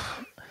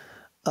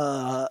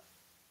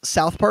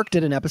 South Park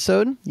did an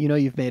episode.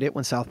 You've made it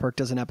when South Park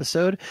does an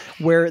episode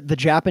where the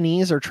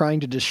Japanese are trying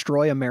to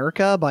destroy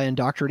America by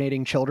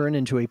indoctrinating children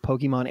into a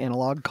Pokemon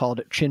analog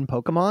called Chin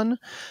Pokemon.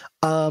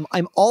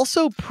 I'm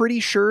also pretty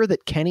sure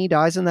that Kenny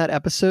dies in that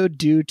episode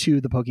due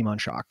to the Pokemon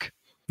shock.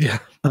 Yeah.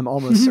 I'm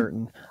almost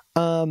certain.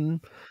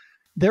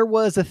 There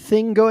was a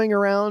thing going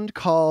around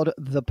called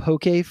the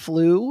Poke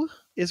Flu,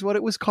 is what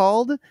it was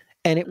called.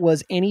 And it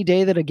was any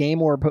day that a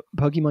game or a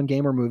Pokemon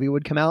game or movie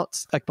would come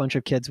out, a bunch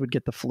of kids would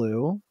get the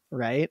flu,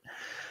 right?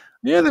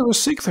 Yeah, they were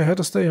sick. They had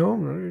to stay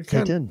home.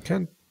 They did.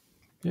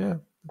 Yeah,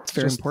 it's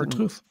very important. The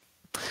truth.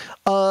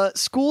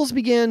 Schools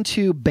began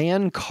to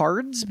ban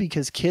cards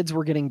because kids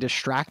were getting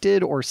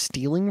distracted or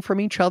stealing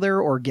from each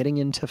other or getting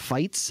into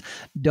fights.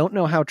 Don't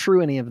know how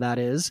true any of that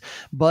is,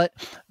 but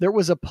there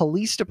was a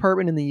police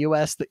department in the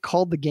US that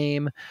called the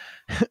game,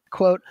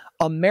 quote,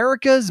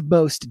 America's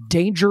most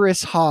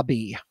dangerous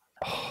hobby.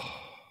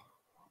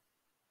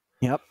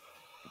 Yep.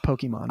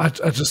 Pokemon.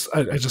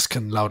 I just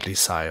can loudly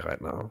sigh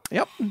right now.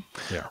 Yep.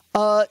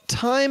 Yeah.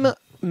 Time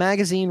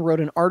magazine wrote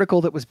an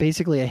article that was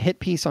basically a hit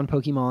piece on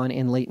Pokemon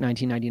in late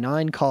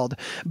 1999 called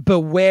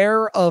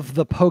Beware of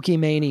the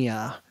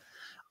Pokemania,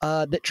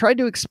 that tried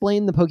to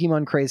explain the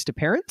Pokemon craze to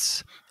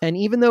parents. And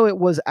even though it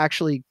was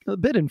actually a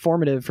bit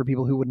informative for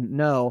people who wouldn't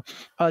know,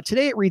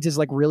 today it reads as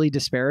really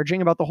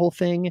disparaging about the whole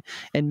thing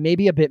and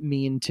maybe a bit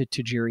mean to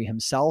Tajiri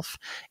himself.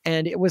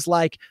 And it was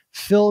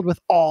filled with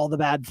all the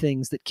bad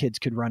things that kids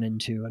could run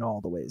into and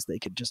all the ways they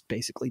could just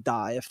basically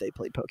die if they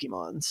played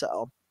Pokemon.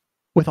 So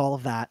with all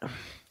of that,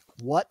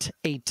 what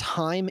a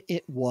time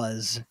it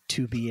was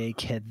to be a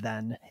kid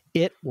then.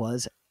 It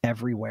was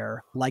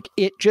everywhere.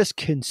 It just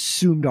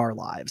consumed our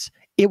lives.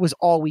 It was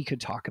all we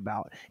could talk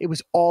about. It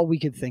was all we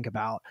could think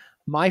about.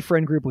 My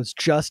friend group was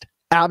just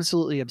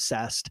absolutely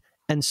obsessed,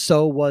 and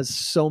so was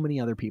so many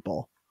other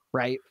people,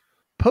 right?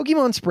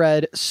 Pokemon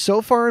spread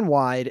so far and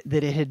wide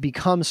that it had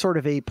become sort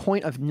of a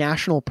point of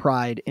national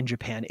pride in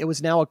Japan. It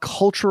was now a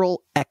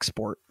cultural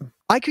export.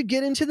 I could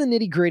get into the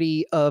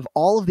nitty-gritty of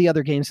all of the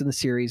other games in the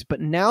series, but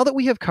now that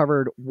we have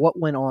covered what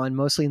went on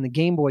mostly in the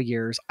Game Boy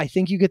years, I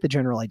think you get the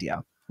general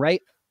idea,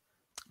 right?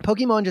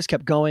 Pokemon just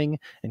kept going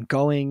and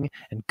going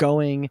and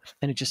going,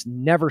 and it just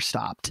never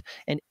stopped.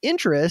 And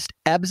interest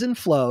ebbs and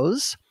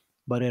flows,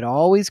 but it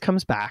always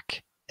comes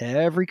back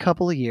every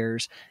couple of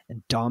years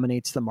and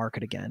dominates the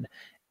market again.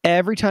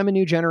 Every time a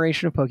new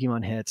generation of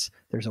Pokemon hits,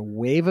 there's a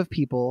wave of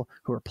people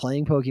who are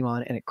playing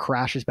Pokemon, and it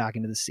crashes back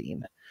into the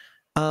scene.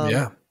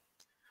 Yeah.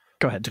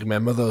 Go ahead. Do you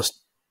remember those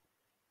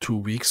 2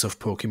 weeks of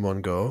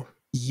Pokemon Go?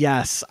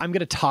 Yes, I'm going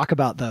to talk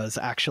about those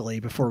actually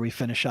before we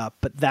finish up.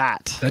 But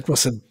That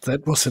was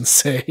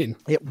insane.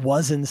 it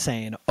was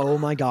insane. Oh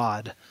my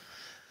God.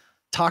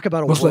 Talk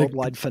about a Was like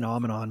worldwide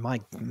phenomenon. My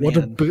what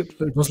a man.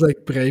 it was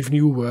like Brave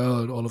New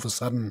World. All of a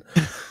sudden,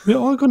 we're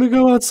all gonna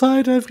go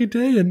outside every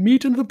day and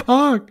meet in the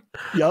park.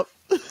 Yep.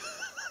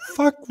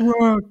 Fuck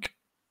work.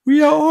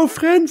 We are all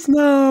friends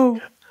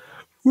now.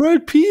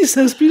 World peace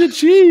has been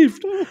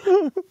achieved.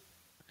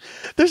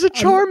 There's a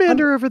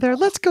Charmander over there.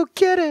 Let's go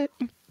get it.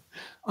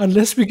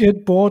 Unless we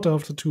get bored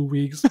after 2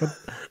 weeks, but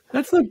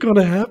that's not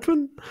gonna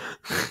happen.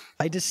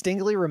 I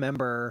distinctly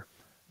remember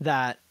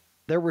that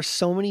there were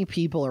so many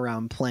people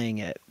around playing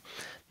it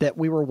that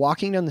we were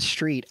walking down the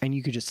street and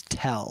you could just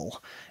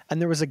tell.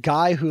 And there was a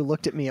guy who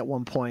looked at me at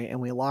one point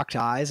and we locked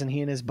eyes, and he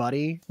and his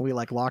buddy, we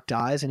like locked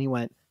eyes, and he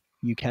went,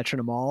 "You catching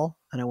them all?"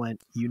 And I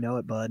went, "You know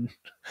it, bud."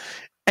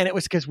 And it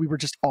was because we were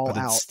just all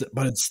out.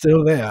 But it's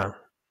still there.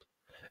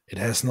 It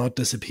has not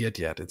disappeared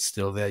yet. It's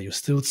still there. You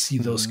still see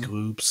those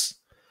groups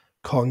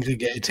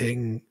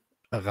congregating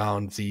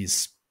around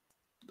these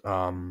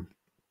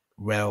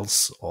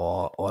wells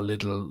or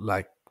little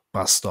like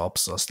bus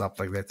stops or stuff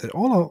like that. They're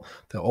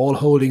all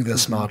holding their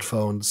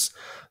smartphones.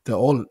 They're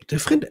all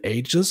different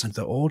ages, and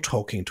they're all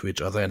talking to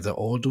each other, and they're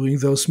all doing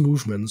those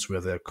movements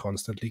where they're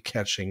constantly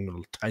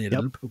catching tiny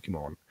little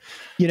Pokemon.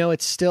 You know,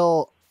 it's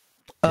still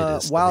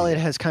while I mean,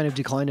 it has kind of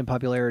declined in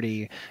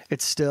popularity,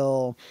 it's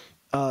still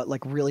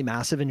like really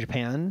massive in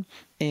Japan.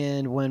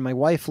 And when my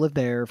wife lived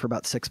there for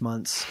about 6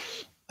 months,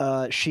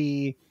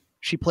 she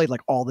played like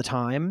all the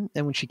time.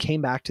 And when she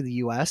came back to the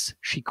US,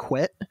 she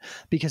quit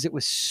because it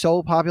was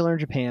so popular in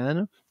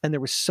Japan. And there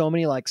was so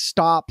many like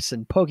stops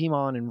and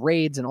Pokemon and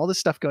raids and all this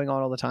stuff going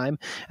on all the time.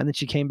 And then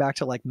she came back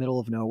to like middle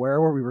of nowhere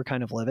where we were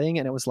kind of living.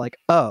 And it was like,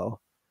 oh,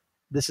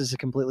 this is a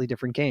completely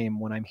different game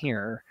when I'm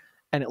here.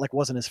 And it like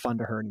wasn't as fun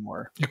to her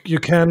anymore. you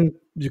can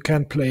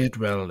play it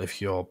well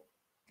if your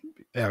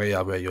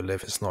area where you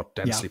live is not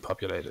densely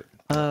populated.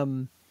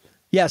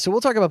 Yeah, so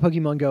we'll talk about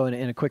Pokemon Go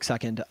in a quick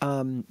second.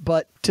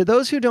 But to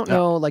those who don't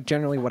know, like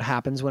generally what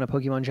happens when a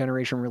Pokemon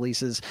generation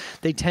releases,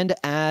 they tend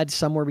to add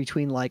somewhere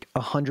between like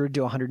 100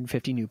 to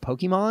 150 new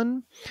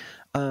Pokemon.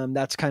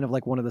 That's kind of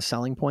like one of the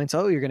selling points.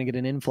 Oh, you're going to get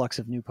an influx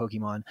of new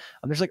Pokemon.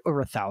 There's like over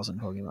 1,000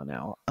 Pokemon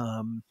now.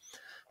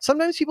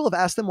 Sometimes people have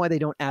asked them why they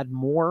don't add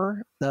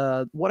more.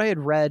 What I had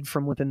read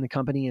from within the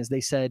company is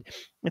they said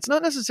it's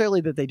not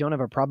necessarily that they don't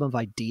have a problem of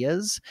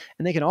ideas,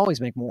 and they can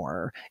always make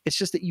more. It's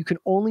just that you can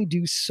only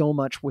do so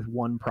much with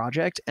one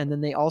project, and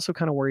then they also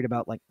kind of worried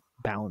about like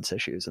balance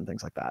issues and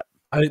things like that.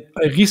 I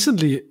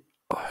recently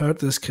heard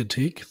this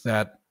critique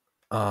that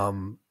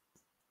the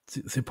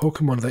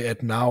Pokemon they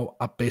add now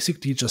are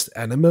basically just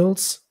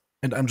animals,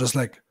 and I'm just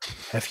like,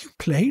 have you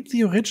played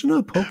the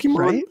original Pokemon?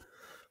 Right?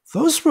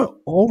 Those were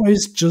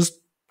always just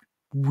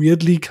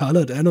weirdly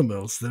colored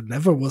animals. There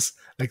never was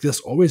like, there's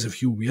always a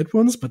few weird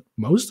ones, but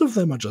most of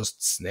them are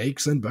just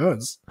snakes and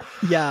birds.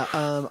 Yeah,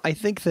 I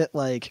think that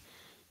like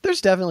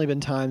there's definitely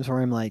been times where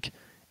I'm like,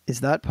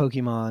 is that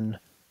Pokemon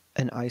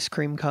an ice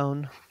cream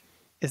cone?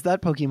 Is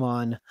that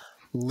Pokemon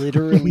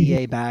literally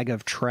a bag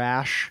of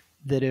trash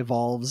that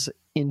evolves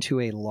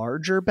into a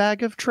larger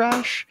bag of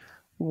trash?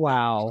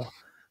 Wow.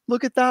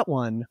 Look at that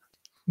one.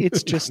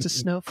 It's just a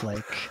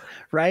snowflake,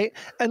 right?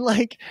 And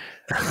like,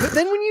 but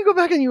then when you go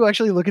back and you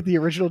actually look at the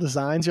original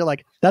designs, you're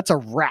like, that's a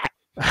rat.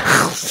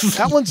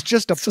 That one's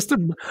just a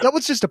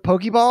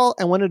Pokeball,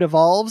 and when it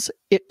evolves,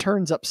 it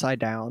turns upside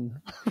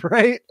down,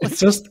 right? It's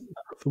just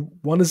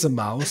one is a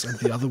mouse and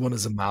the other one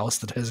is a mouse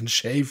that hasn't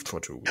shaved for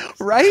 2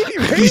 weeks. Right?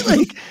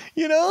 Like,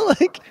 you know,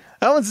 like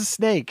that one's a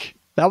snake.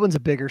 That one's a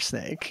bigger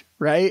snake,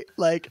 right?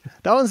 Like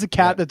that one's a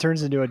cat that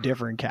turns into a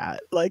different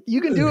cat. Like you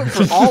can do it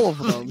for all of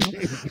them,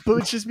 but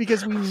it's just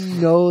because we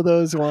know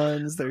those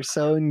ones. They're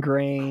so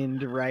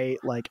ingrained, right?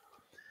 Like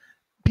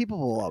people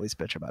will always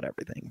bitch about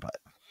everything, but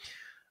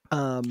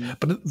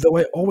though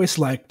I always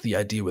liked the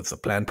idea with the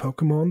plant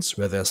Pokemons,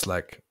 where there's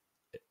like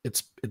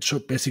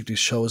basically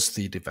shows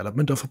the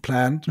development of a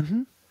plant,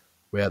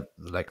 where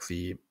like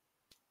the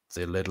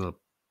little,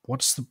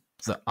 what's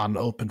the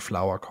unopened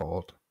flower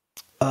called?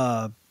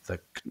 The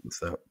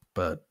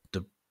bud,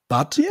 the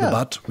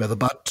bud, where the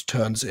bud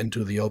turns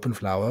into the open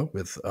flower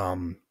with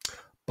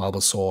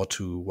Bulbasaur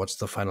to, what's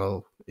the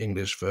final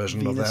English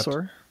version of that?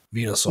 Venusaur.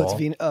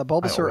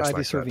 Bulbasaur,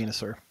 Ivysaur,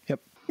 Venusaur.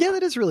 Yep. Yeah,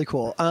 that is really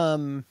cool.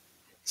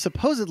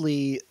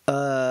 Supposedly,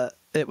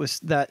 it was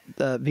that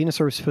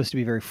Venusaur was supposed to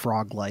be very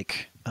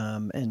frog-like,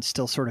 and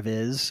still sort of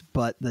is,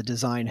 but the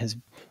design has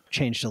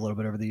changed a little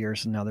bit over the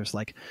years, and now there's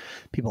like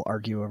people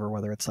argue over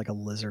whether it's like a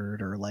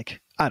lizard or like,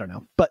 I don't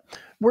know, but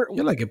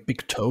you're like a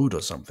big toad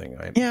or something,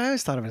 right? Yeah, I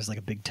always thought of it as like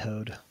a big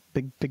toad,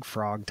 big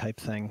frog type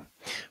thing.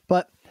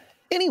 But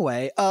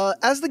anyway,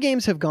 as the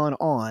games have gone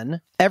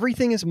on,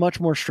 everything is much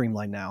more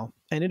streamlined now,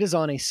 and it is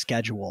on a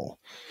schedule.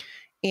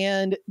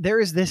 And there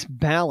is this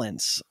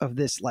balance of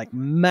this like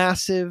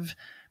massive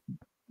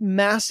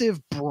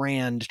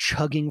brand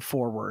chugging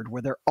forward,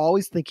 where they're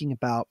always thinking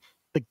about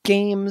the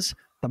games,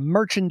 the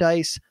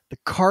merchandise, the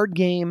card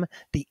game,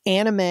 the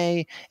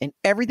anime, and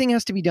everything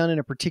has to be done in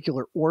a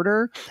particular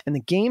order. And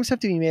the games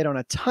have to be made on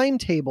a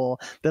timetable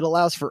that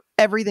allows for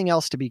everything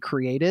else to be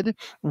created.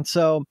 And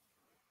so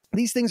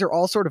these things are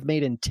all sort of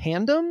made in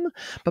tandem,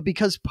 but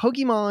because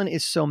Pokemon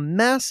is so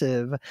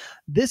massive,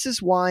 this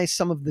is why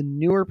some of the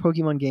newer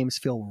Pokemon games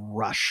feel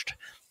rushed.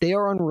 They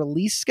are on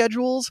release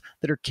schedules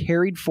that are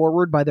carried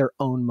forward by their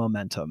own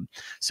momentum.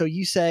 So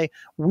you say,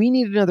 we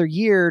need another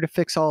year to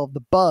fix all of the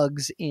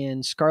bugs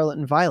in Scarlet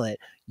and Violet.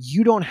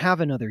 You don't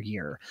have another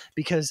year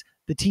because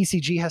the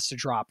TCG has to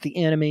drop. The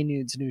anime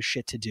needs new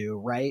shit to do,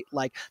 right?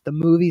 Like the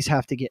movies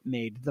have to get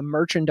made. The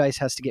merchandise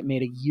has to get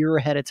made a year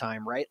ahead of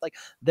time, right? Like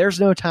there's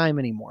no time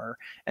anymore.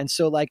 And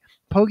so like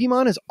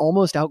Pokemon has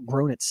almost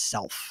outgrown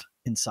itself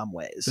in some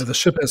ways. So the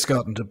ship has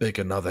gotten too big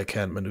and now they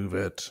can't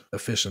maneuver it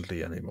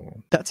efficiently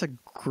anymore. That's a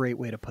great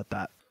way to put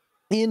that.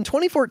 In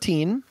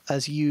 2014,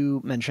 as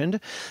you mentioned,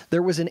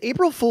 there was an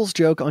April Fool's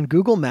joke on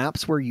Google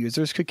Maps where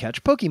users could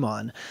catch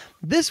Pokemon.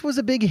 This was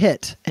a big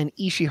hit, and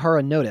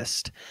Ishihara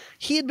noticed.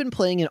 He had been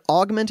playing an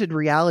augmented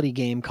reality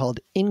game called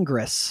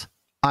Ingress.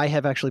 I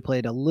have actually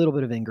played a little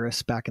bit of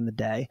Ingress back in the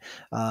day.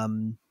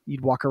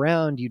 You'd walk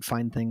around, you'd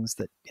find things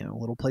that,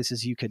 little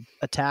places you could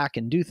attack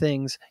and do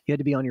things. You had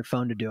to be on your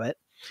phone to do it.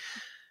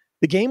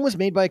 The game was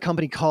made by a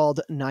company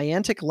called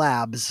Niantic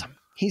Labs.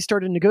 He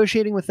started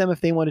negotiating with them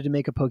if they wanted to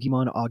make a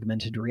Pokemon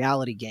augmented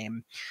reality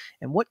game.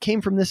 And what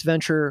came from this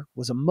venture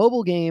was a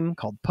mobile game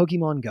called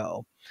Pokemon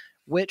Go,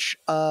 which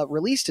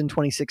released in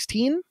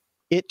 2016.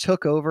 It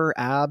took over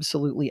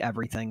absolutely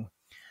everything.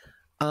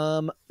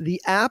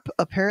 The app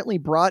apparently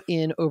brought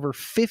in over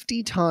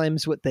 50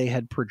 times what they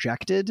had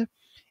projected,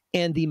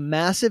 and the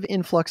massive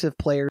influx of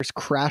players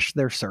crashed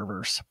their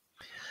servers.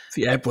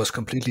 The app was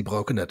completely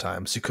broken at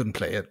times. You couldn't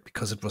play it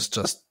because it was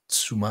just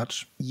too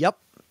much. Yep.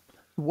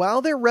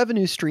 While their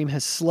revenue stream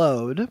has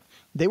slowed,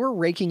 they were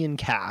raking in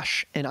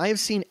cash, and I have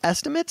seen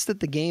estimates that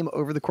the game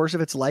over the course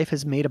of its life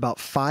has made about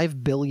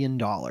 $5 billion.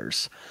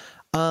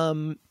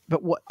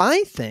 But what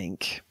I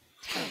think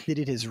that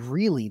it has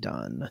really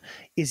done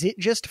is it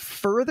just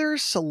further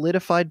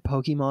solidified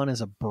Pokemon as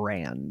a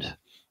brand.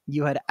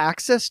 You had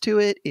access to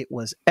it. It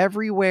was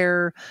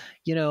everywhere.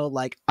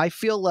 I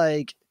feel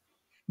like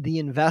the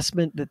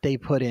investment that they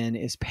put in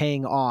is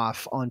paying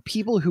off on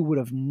people who would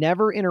have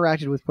never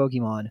interacted with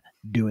Pokemon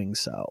doing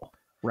so,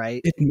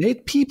 right? It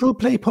made people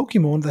play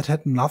Pokemon that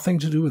had nothing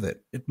to do with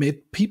it. It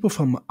made people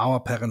from our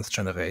parents'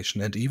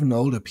 generation and even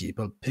older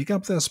people pick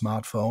up their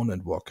smartphone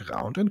and walk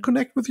around and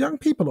connect with young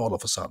people all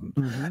of a sudden.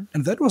 Mm-hmm.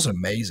 And that was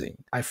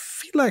amazing. I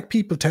feel like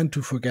people tend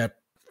to forget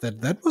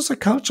that was a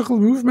cultural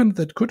movement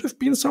that could have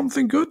been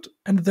something good,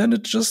 and then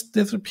it just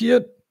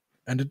disappeared.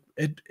 And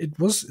it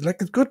was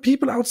like it got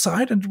people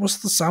outside, and it was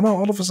the summer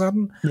all of a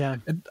sudden. Yeah.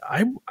 And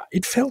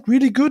it felt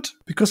really good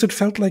because it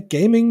felt like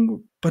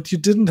gaming, but you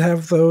didn't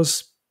have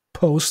those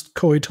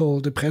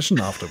post-coital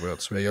depression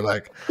afterwards where you're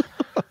like,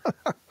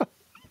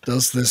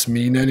 does this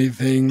mean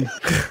anything?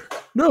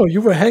 No,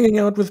 you were hanging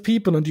out with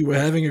people and you were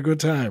having a good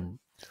time.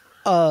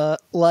 I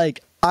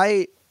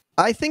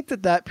think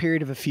that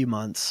period of a few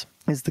months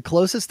is the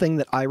closest thing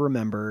that I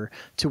remember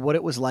to what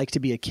it was like to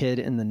be a kid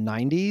in the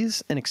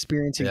 90s and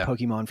experiencing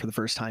Pokemon for the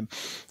first time.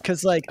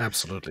 Because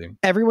absolutely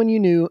everyone you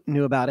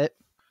knew about it,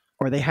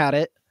 or they had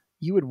it.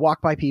 You would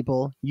walk by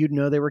people, you'd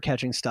know they were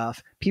catching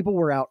stuff. People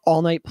were out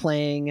all night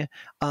playing.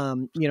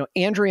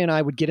 Andrea and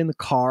I would get in the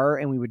car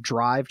and we would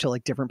drive to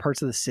different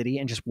parts of the city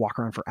and just walk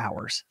around for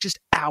hours, just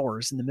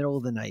hours in the middle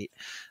of the night,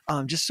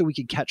 just so we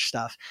could catch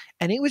stuff.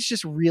 And it was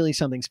just really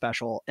something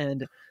special.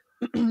 And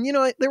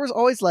there was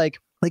always like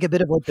a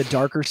bit of the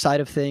darker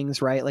side of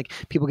things, right? Like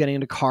people getting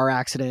into car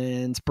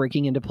accidents,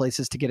 breaking into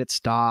places to get at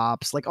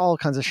stops, all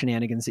kinds of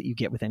shenanigans that you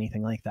get with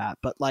anything like that.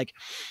 But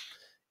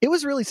it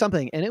was really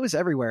something, and it was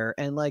everywhere.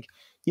 And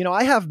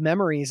I have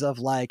memories of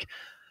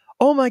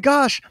oh my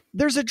gosh,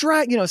 there's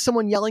a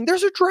someone yelling,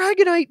 there's a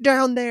Dragonite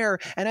down there.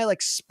 And I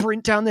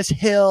sprint down this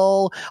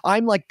hill.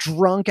 I'm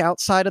drunk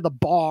outside of the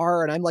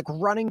bar and I'm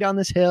running down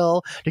this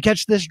hill to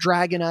catch this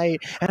Dragonite.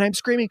 And I'm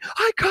screaming,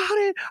 I caught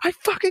it. I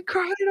fucking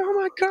caught it. Oh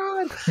my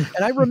God.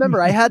 And I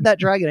remember I had that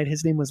Dragonite.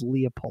 His name was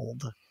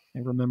Leopold. I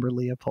remember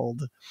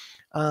Leopold.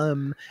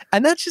 And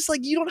that's just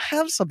you don't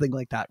have something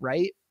like that,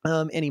 right?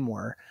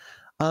 Anymore.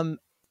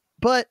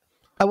 But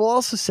I will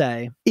also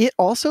say it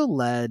also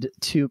led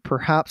to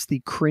perhaps the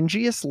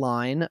cringiest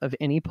line of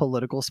any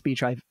political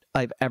speech I've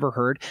ever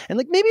heard. And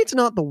maybe it's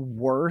not the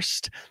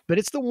worst, but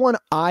it's the one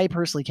I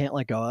personally can't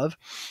let go of.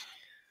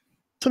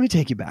 So let me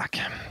take you back.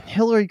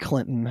 Hillary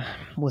Clinton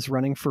was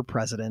running for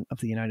president of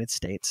the United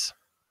States.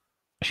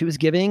 She was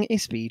giving a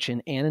speech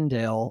in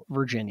Annandale,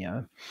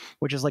 Virginia,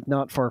 which is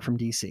not far from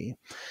DC,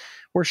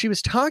 where she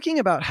was talking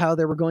about how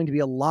there were going to be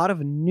a lot of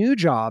new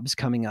jobs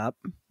coming up.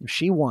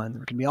 She won. There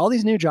were going to be all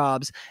these new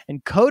jobs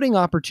and coding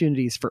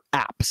opportunities for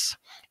apps.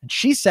 And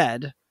she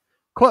said,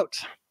 quote,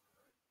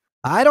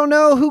 I don't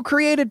know who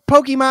created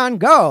Pokemon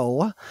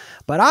Go,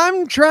 but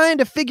I'm trying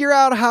to figure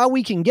out how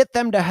we can get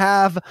them to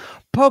have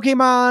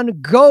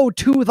Pokemon go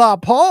to the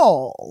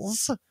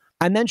polls.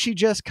 And then she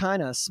just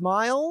kind of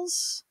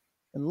smiles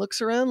and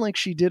looks around like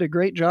she did a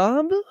great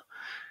job.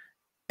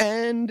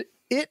 And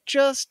it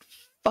just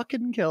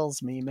fucking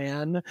kills me,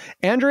 man.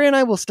 Andrea and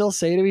I will still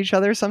say to each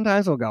other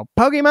sometimes, we'll go,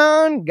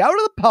 Pokemon, go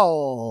to the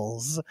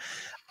polls.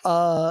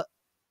 I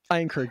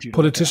encourage you to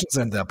Politicians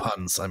and their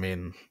puns. I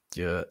mean,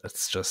 yeah,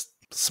 it's just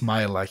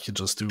smile like you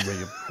just do, where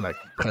you like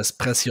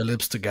press your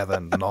lips together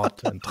and nod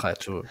and try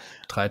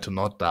to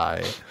not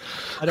die.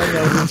 I don't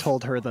know who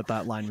told her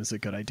that line was a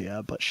good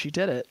idea, but she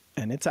did it,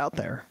 and it's out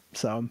there.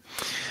 So,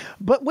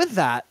 but with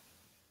that,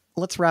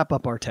 let's wrap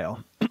up our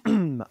tale.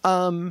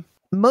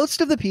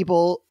 Most of the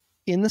people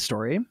in the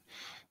story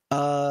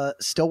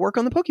still work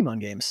on the Pokemon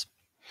games.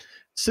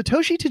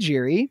 Satoshi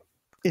Tajiri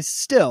is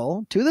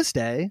still, to this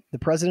day, the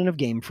president of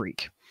Game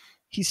Freak.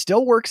 He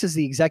still works as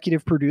the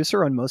executive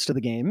producer on most of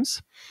the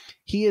games.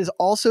 He is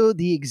also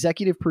the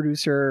executive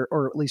producer,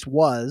 or at least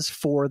was,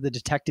 for the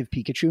Detective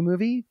Pikachu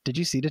movie. Did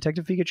you see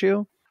Detective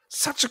Pikachu?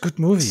 Such a good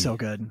movie. So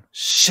good.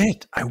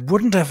 Shit, I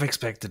wouldn't have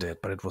expected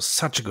it, but it was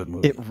such a good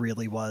movie. It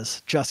really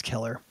was. Just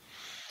killer.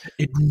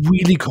 It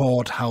really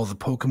caught how the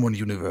Pokemon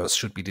universe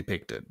should be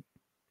depicted.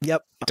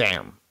 Yep.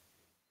 Damn.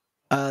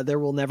 There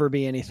will never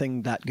be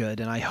anything that good,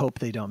 and I hope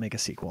they don't make a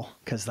sequel,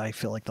 because I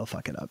feel like they'll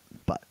fuck it up.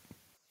 But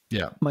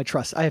yeah,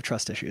 I have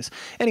trust issues.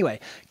 Anyway,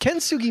 Ken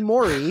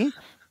Sugimori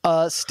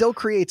still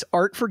creates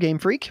art for Game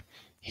Freak.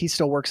 He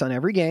still works on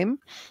every game.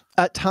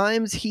 At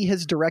times, he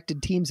has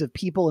directed teams of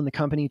people in the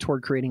company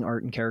toward creating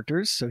art and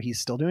characters, so he's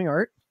still doing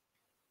art.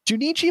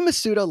 Junichi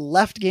Masuda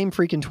left Game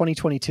Freak in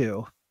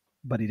 2022,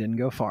 but he didn't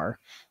go far.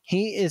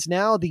 He is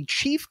now the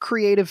chief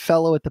creative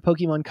fellow at the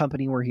Pokemon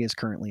Company, where he is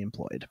currently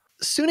employed.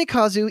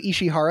 Sunekazu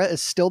Ishihara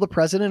is still the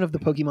president of the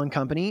Pokemon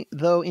Company,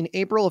 though in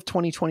April of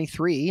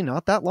 2023,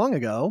 not that long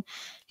ago,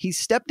 he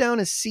stepped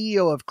down as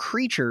CEO of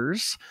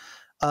Creatures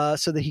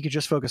so that he could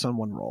just focus on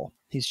one role.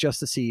 He's just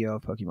the CEO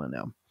of Pokemon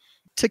now.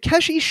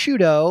 Takeshi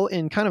Shudo,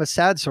 in kind of a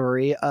sad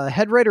story,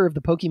 head writer of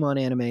the Pokemon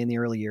anime in the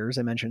early years,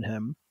 I mentioned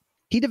him.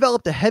 He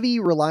developed a heavy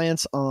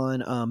reliance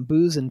on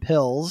booze and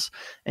pills,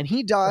 and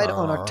he died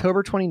on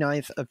October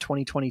 29th of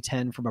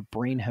 2010 from a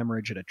brain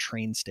hemorrhage at a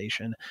train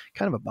station.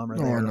 Kind of a bummer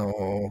there. Oh,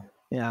 no.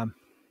 Yeah.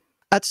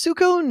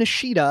 Atsuko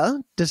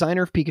Nishida,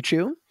 designer of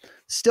Pikachu,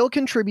 still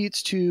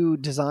contributes to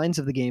designs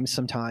of the games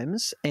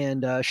sometimes,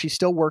 and she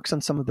still works on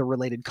some of the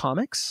related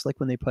comics, like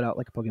when they put out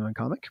like a Pokemon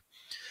comic.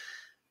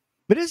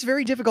 But it is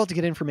very difficult to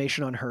get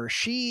information on her.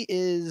 She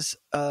is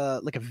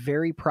like a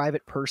very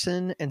private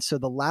person. And so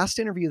the last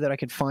interview that I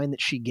could find that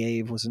she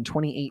gave was in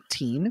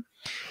 2018.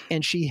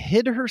 And she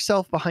hid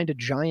herself behind a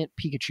giant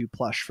Pikachu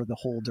plush for the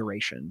whole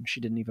duration.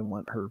 She didn't even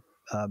want her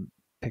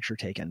picture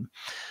taken.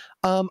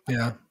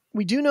 Yeah.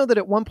 We do know that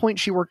at one point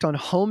she worked on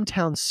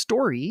Hometown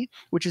Story,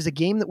 which is a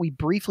game that we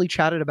briefly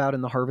chatted about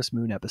in the Harvest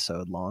Moon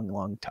episode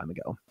long time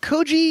ago.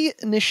 Koji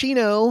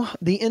Nishino,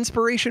 the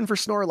inspiration for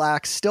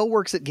Snorlax, still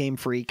works at Game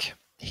Freak.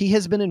 He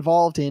has been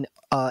involved in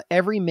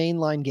every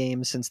mainline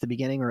game since the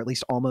beginning, or at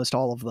least almost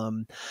all of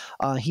them.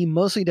 He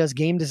mostly does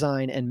game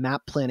design and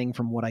map planning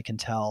from what I can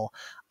tell.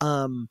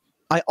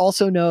 I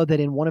also know that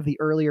in one of the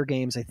earlier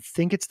games, I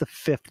think it's the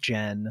 5th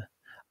gen,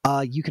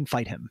 you can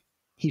fight him.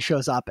 He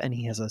shows up and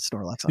he has a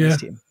Snorlax on his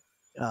team.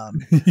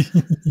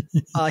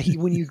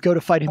 When you go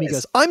to fight him, he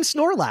goes, "I'm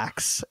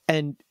Snorlax."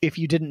 And if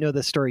you didn't know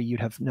this story,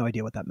 you'd have no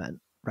idea what that meant,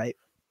 right?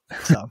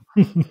 So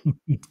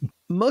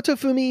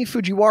Motofumi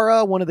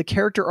Fujiwara, one of the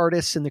character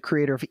artists and the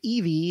creator of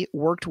Eevee,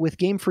 worked with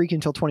Game Freak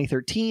until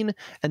 2013,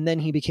 and then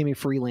he became a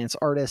freelance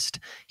artist.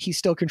 He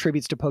still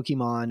contributes to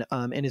Pokemon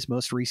and is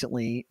most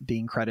recently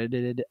being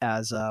credited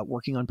as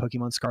working on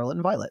Pokemon Scarlet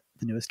and Violet,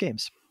 the newest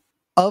games.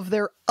 Of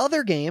their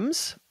other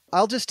games,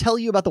 I'll just tell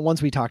you about the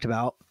ones we talked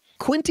about.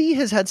 Quinty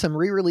has had some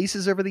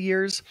re-releases over the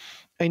years.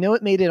 I know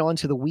it made it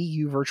onto the Wii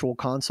U Virtual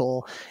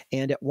Console,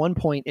 and at one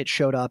point it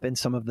showed up in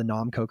some of the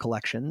Namco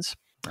collections.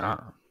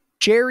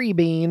 Jerry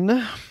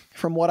Bean,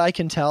 from what I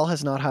can tell,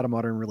 has not had a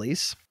modern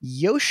release.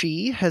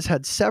 Yoshi has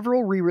had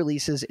several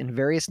re-releases in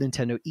various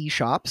Nintendo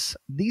eShops.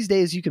 These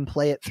days you can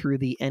play it through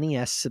the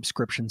NES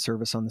subscription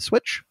service on the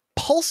Switch.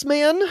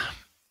 Pulseman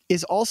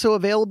is also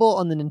available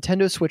on the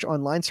Nintendo Switch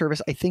Online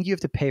service. I think you have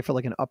to pay for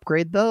like an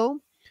upgrade though.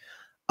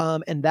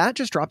 And that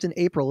just dropped in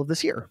April of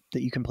this year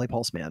that you can play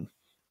Pulseman.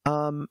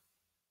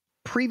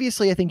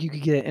 Previously, I think you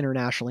could get it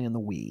internationally on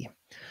the Wii.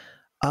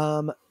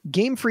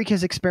 Game Freak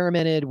has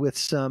experimented with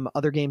some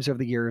other games over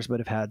the years, but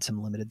have had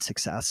some limited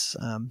success.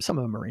 Some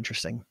of them are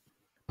interesting.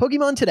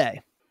 Pokemon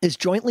Today is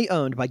jointly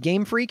owned by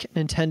Game Freak,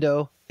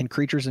 Nintendo, and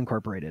Creatures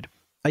Incorporated.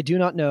 I do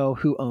not know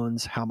who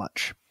owns how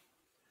much.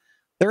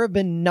 There have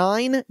been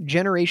 9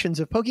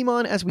 generations of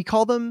Pokemon, as we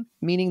call them,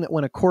 meaning that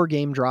when a core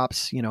game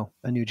drops,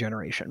 a new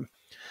generation.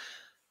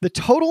 The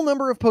total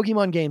number of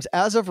Pokemon games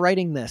as of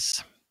writing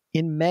this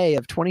in May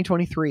of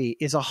 2023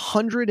 is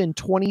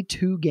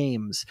 122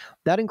 games.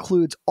 That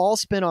includes all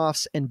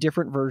spin-offs and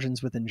different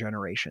versions within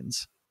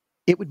generations.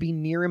 It would be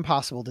near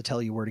impossible to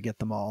tell you where to get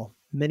them all.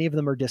 Many of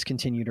them are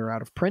discontinued or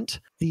out of print.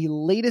 The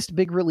latest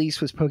big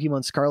release was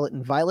Pokemon Scarlet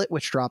and Violet,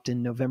 which dropped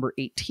in November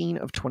 18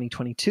 of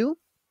 2022.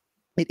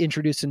 It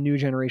introduced a new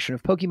generation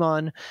of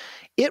Pokemon.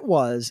 It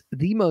was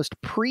the most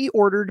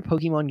pre-ordered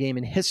Pokemon game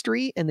in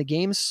history, and the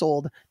game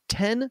sold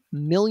 10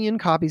 million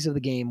copies of the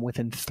game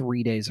within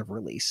 3 days of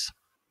release.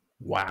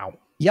 Wow.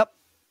 Yep,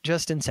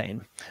 just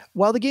insane.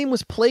 While the game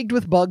was plagued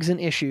with bugs and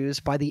issues,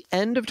 by the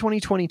end of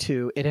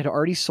 2022, it had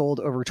already sold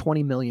over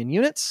 20 million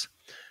units.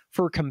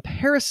 For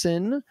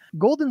comparison,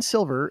 Gold and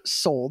Silver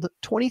sold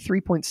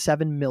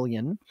 23.7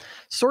 million,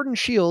 Sword and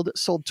Shield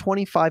sold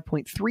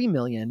 25.3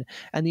 million,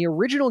 and the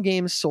original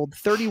games sold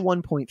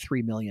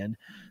 31.3 million.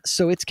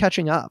 So it's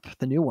catching up,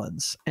 the new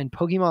ones, and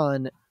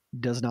Pokemon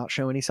does not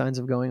show any signs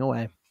of going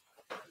away.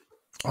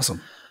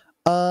 Awesome.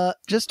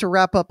 Just to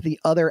wrap up the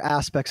other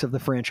aspects of the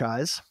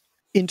franchise,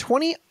 in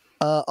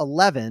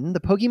 2011, the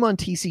Pokemon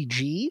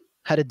TCG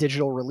had a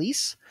digital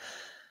release.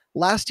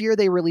 Last year,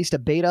 they released a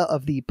beta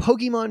of the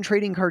Pokemon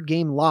trading card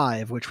game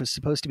Live, which was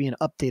supposed to be an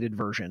updated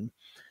version.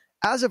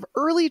 As of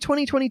early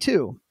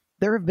 2022,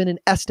 there have been an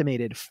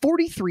estimated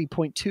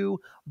 43.2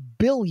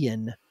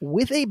 billion,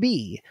 with a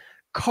B,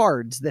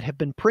 cards that have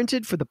been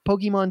printed for the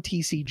Pokemon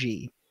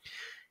TCG.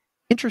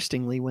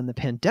 Interestingly, when the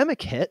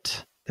pandemic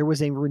hit, there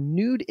was a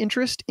renewed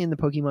interest in the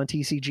Pokemon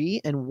TCG,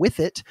 and with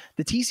it,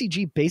 the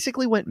TCG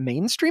basically went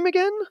mainstream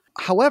again.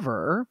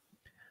 However,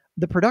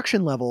 the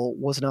production level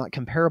was not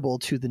comparable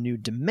to the new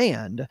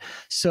demand.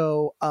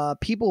 So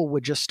people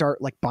would just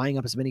start like buying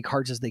up as many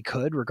cards as they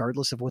could,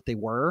 regardless of what they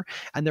were.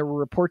 And there were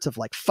reports of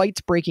like fights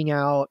breaking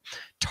out.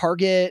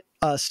 Target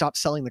stopped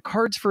selling the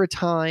cards for a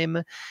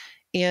time.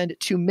 And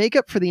to make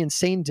up for the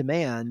insane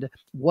demand,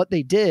 what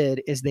they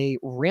did is they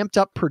ramped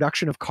up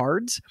production of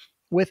cards,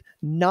 with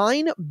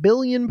 9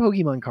 billion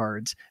Pokemon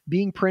cards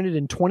being printed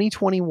in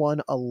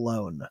 2021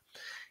 alone.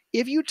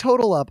 If you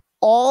total up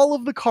all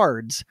of the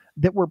cards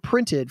that were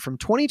printed from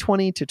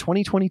 2020 to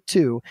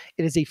 2022,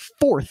 it is a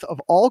fourth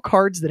of all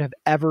cards that have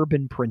ever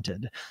been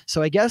printed.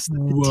 So I guess the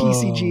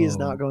TCG is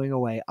not going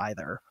away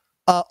either.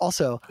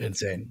 Also,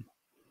 insane.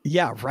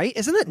 Yeah, right?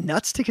 Isn't that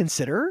nuts to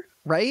consider,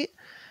 right?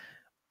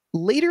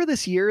 Later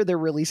this year, they're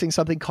releasing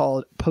something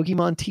called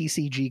Pokemon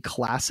TCG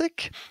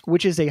Classic,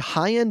 which is a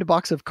high-end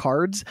box of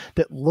cards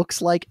that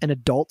looks like an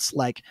adult's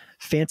like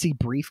fancy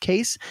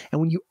briefcase. And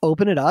when you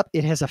open it up,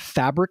 it has a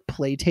fabric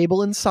play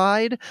table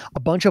inside, a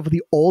bunch of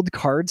the old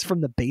cards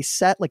from the base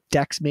set, like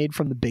decks made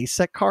from the base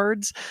set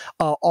cards.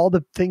 All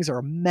the things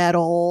are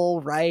metal,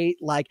 right?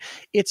 Like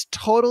it's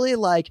totally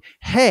like,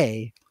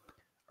 hey,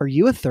 are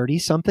you a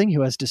 30-something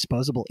who has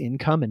disposable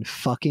income and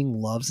fucking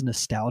loves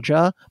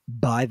nostalgia?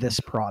 Buy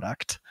this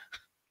product.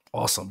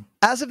 Awesome.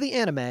 As of the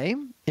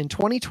anime, in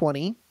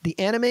 2020, the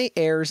anime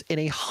airs in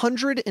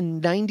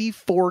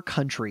 194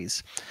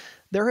 countries.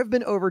 There have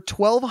been over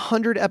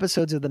 1,200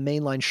 episodes of the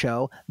mainline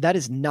show. That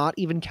is not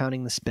even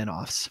counting the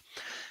spin-offs.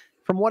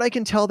 From what I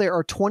can tell, there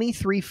are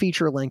 23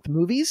 feature-length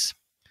movies.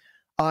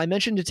 I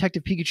mentioned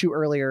Detective Pikachu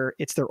earlier.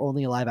 It's their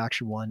only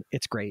live-action one.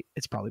 It's great.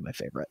 It's probably my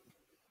favorite.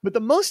 But the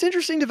most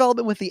interesting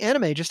development with the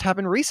anime just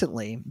happened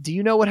recently. Do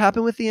you know what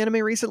happened with the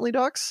anime recently,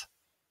 Docs?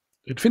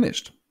 It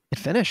finished. It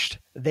finished.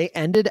 They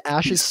ended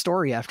Ash's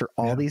story after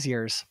all these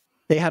years.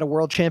 They had a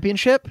world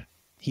championship.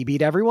 He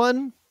beat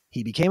everyone.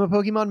 He became a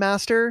Pokemon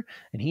master,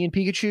 and he and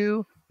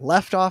Pikachu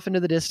left off into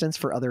the distance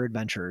for other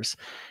adventures.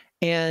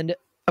 And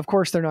of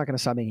course, they're not going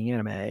to stop making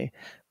anime.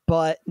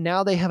 But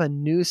now they have a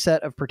new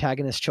set of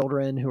protagonist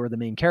children who are the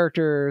main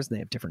characters. They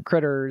have different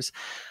critters.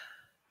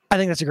 I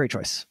think that's a great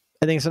choice.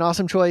 I think it's an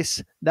awesome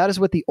choice. That is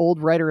what the old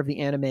writer of the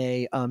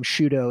anime,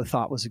 Shudo,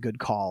 thought was a good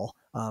call.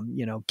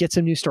 Get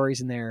some new stories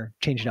in there,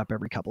 change it up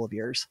every couple of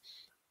years.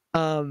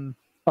 I'll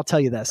tell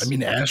you this. I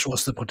mean, Ash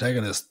was the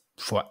protagonist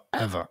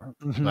forever,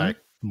 like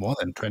more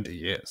than 20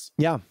 years.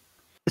 Yeah.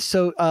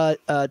 So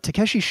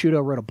Takeshi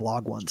Shudo wrote a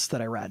blog once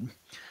that I read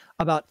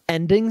about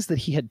endings that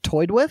he had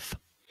toyed with.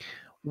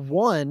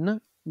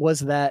 One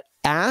was that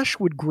Ash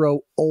would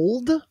grow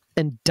old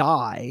and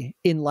die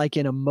in like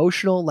an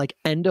emotional like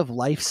end of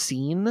life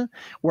scene,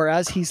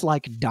 whereas he's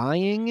like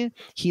dying,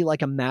 he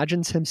like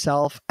imagines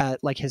himself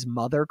at like his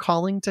mother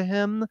calling to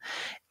him,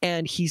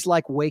 and he's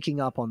like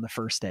waking up on the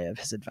first day of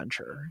his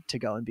adventure to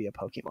go and be a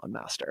Pokemon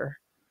master.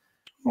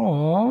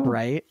 Aww.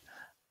 Right.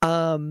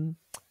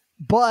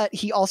 But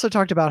he also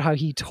talked about how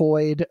he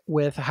toyed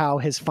with how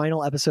his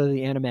final episode of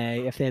the anime,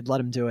 if they had let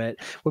him do it,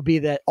 would be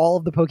that all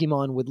of the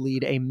Pokemon would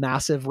lead a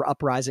massive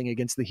uprising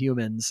against the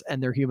humans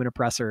and their human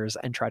oppressors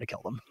and try to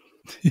kill them.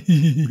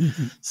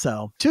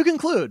 So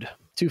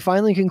to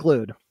finally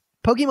conclude,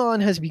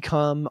 Pokemon has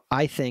become,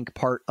 I think,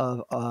 part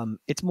of,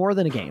 it's more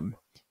than a game.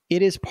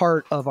 It is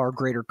part of our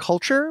greater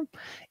culture.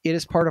 It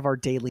is part of our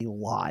daily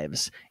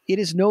lives. It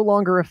is no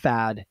longer a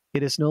fad.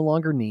 It is no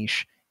longer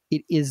niche.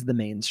 It is the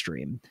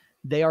mainstream.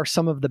 They are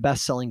some of the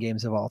best-selling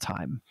games of all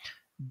time.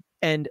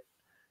 And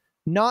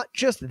not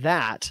just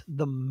that,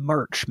 the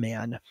merch,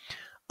 man.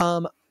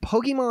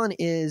 Pokemon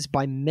is,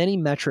 by many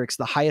metrics,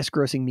 the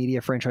highest-grossing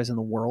media franchise in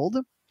the world.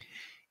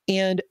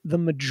 And the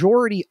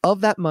majority of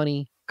that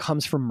money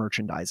comes from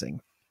merchandising.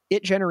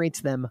 It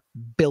generates them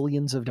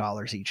billions of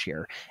dollars each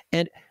year.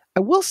 And I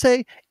will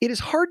say it is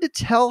hard to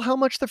tell how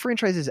much the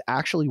franchise is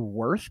actually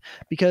worth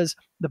because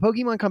the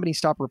Pokemon Company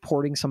stopped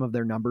reporting some of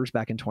their numbers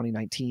back in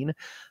 2019.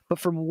 But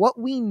from what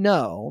we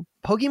know,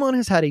 Pokemon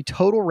has had a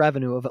total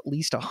revenue of at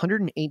least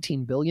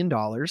 $118 billion,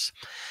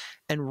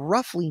 and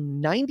roughly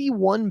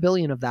 91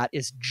 billion of that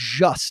is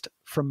just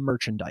from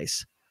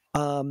merchandise.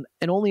 And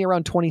only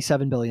around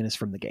 27 billion is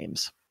from the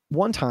games.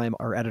 One time,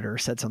 our editor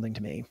said something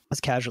to me, as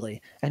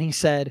casually, and he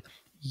said,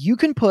 "You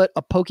can put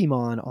a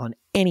Pokemon on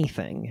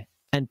anything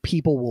and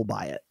people will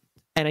buy it."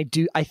 And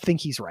I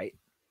think he's right.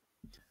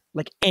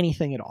 Like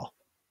anything at all.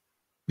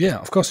 Yeah,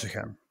 of course you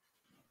can.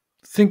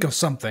 Think of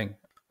something.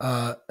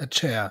 A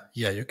chair.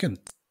 Yeah, you can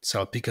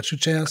sell Pikachu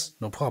chairs,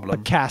 no A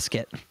problem.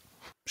 casket.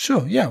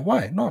 Sure, yeah,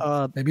 why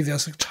not? Maybe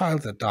there's a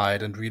child that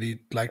died and really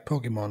liked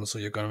Pokemon, so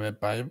you're gonna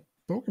buy a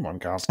Pokemon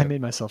casket. I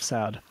made myself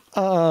sad.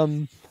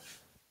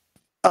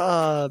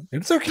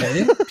 It's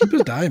okay.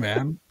 People die,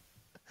 man.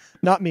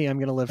 Not me. I'm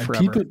gonna live And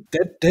forever.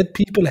 dead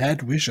people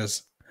had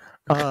wishes.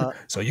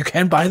 So you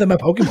can buy them a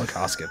Pokemon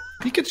casket.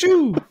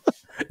 Pikachu!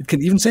 It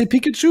can even say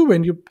Pikachu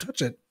when you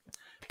touch it.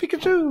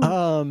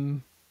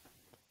 Pikachu!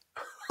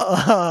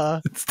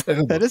 It's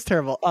terrible. That is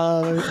terrible.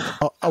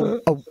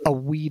 A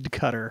weed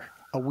cutter,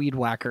 a weed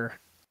whacker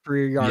for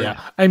your yard.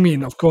 Yeah, I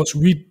mean, of course,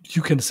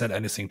 you can sell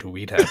anything to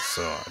weed heads,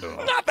 so I don't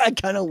know. Not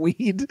that kind of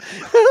weed.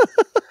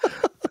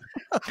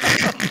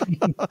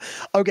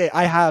 Okay,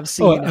 I have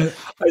seen.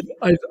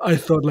 I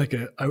thought like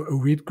a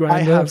weed grinder.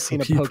 I have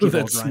seen a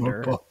Pokeball smoke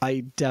grinder. pot.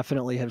 I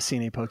definitely have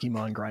seen a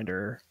Pokemon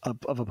grinder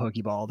of a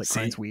Pokeball that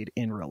grinds weed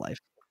in real life.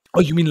 Oh,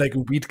 you mean like a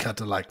weed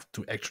cutter, like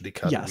to actually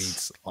cut Yes.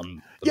 weeds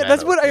on the Yeah,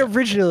 that's meadow. what I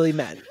originally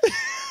meant.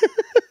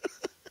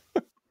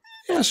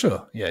 Yeah,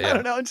 sure. Yeah. I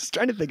don't know. I'm just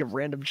trying to think of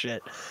random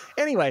shit.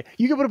 Anyway,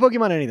 you can put a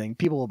Pokemon on anything.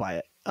 People will buy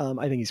it.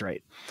 I think he's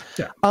right.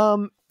 Yeah.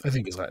 I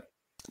think he's right.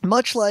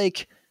 Much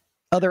like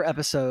other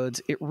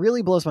episodes, it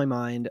really blows my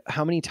mind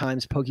how many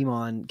times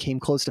Pokemon came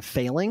close to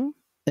failing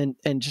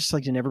and just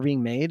like never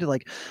being made.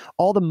 Like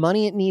all the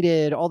money it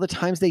needed, all the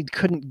times they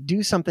couldn't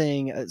do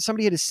something,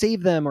 somebody had to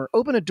save them or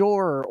open a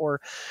door or,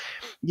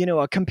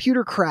 a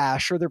computer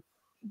crash or they're,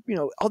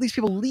 all these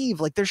people leave.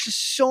 Like there's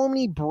just so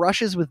many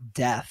brushes with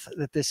death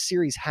that this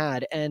series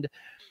had. And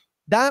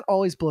that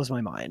always blows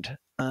my mind.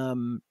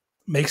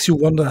 Makes you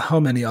wonder how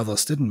many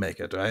others didn't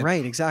make it, right?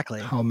 Right, exactly.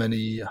 How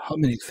many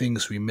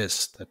things we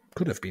missed that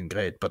could have been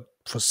great, but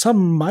for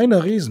some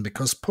minor reason,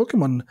 because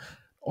Pokemon,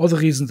 all the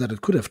reasons that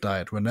it could have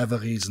died were never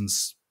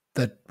reasons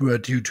that were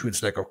due to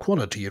its lack of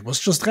quality. It was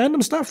just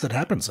random stuff that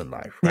happens in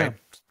life, right?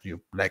 Yeah.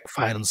 You lack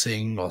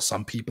financing, or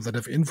some people that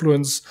have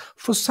influence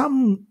for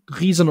some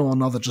reason or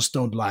another just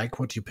don't like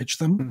what you pitch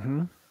them.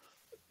 Mm-hmm.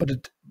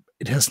 But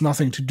it has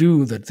nothing to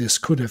do that this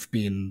could have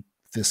been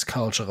this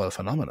cultural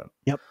phenomenon.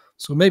 Yep.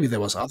 So maybe there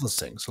was other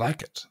things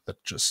like it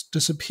that just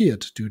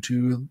disappeared due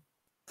to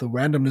the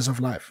randomness of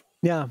life.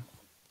 Yeah,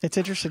 it's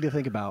interesting to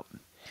think about.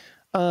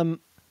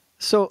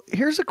 So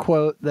here's a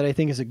quote that I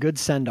think is a good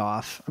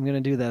send-off. I'm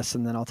going to do this,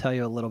 and then I'll tell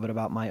you a little bit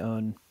about my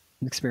own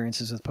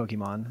experiences with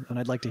Pokemon, and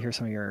I'd like to hear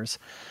some of yours.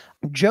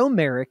 Joe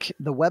Merrick,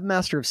 the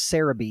webmaster of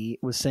Cerebi,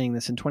 was saying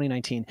this in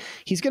 2019.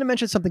 He's going to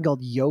mention something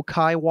called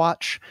Yokai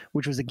Watch,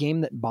 which was a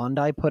game that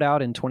Bandai put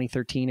out in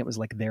 2013. It was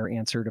like their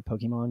answer to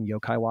Pokemon,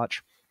 Yokai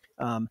Watch.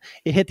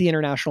 It hit the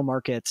international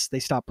markets. They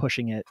stopped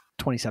pushing it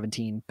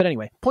 2017. But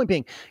anyway, point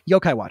being,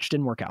 Yokai Watch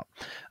didn't work out.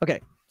 Okay,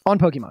 on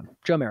Pokemon,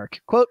 Joe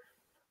Merrick, quote,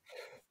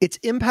 "Its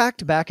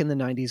impact back in the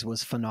 90s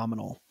was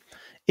phenomenal.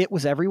 It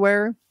was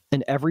everywhere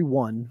and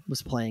everyone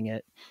was playing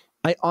it.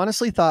 I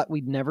honestly thought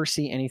we'd never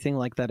see anything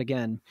like that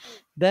again.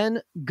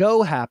 Then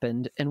Go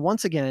happened, and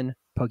once again,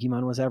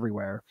 Pokemon was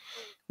everywhere.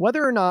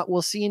 Whether or not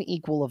we'll see an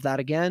equal of that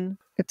again,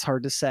 it's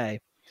hard to say.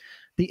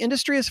 The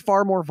industry is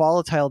far more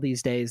volatile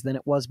these days than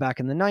it was back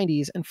in the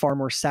 90s and far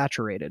more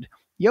saturated.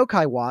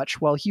 Yokai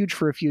Watch, while huge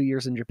for a few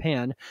years in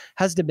Japan,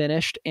 has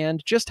diminished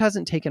and just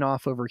hasn't taken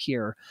off over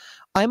here.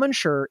 I'm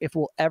unsure if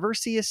we'll ever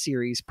see a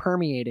series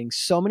permeating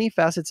so many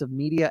facets of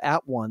media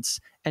at once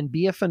and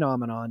be a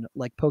phenomenon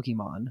like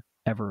Pokemon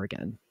ever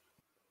again."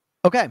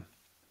 Okay,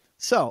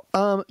 so,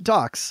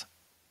 Docs,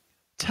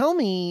 tell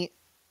me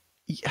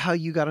how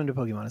you got into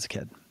Pokemon as a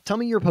kid. Tell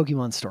me your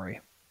Pokemon story.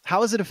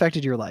 How has it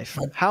affected your life?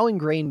 How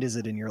ingrained is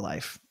it in your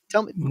life?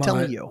 Tell me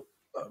you.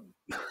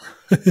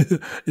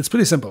 It's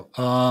pretty simple.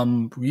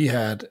 We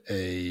had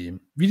a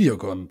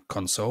video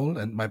console,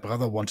 and my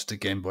brother wanted a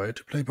Game Boy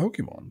to play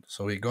Pokemon.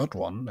 So he got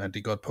one, and he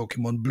got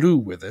Pokemon Blue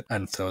with it.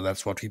 And so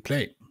that's what we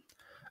played.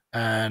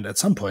 And at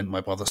some point,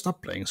 my brother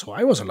stopped playing, so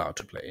I was allowed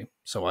to play.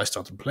 So I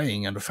started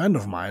playing, and a friend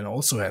of mine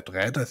also had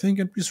Red, I think,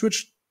 and we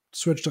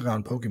switched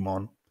around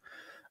Pokemon.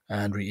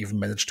 And we even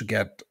managed to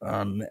get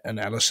an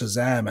Alice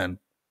Shazam, and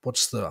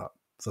what's the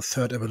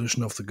third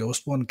evolution of the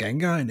ghost one?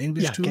 Gengar in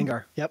English too?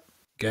 Gengar, yep.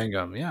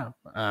 Gengar, yeah.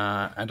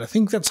 And I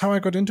think that's how I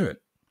got into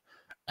it.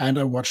 And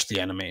I watched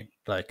the anime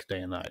like day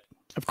and night.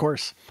 Of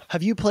course.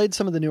 Have you played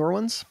some of the newer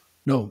ones?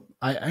 No,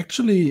 I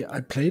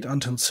played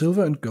until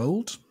Silver and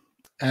Gold,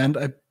 and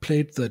I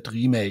played that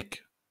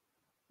remake,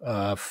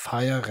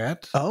 Fire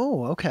Red.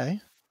 Oh,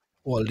 okay.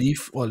 Or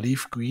Leaf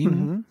Green.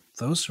 Mm-hmm.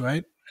 Those,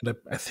 right? and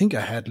I think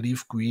I had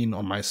Leaf Green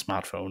on my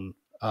smartphone,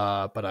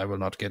 but I will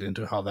not get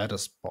into how that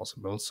is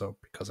possible. So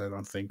because I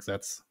don't think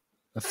that's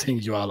a thing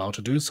you are allowed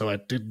to do, so I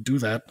didn't do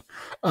that.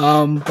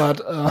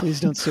 But Please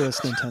don't sue us,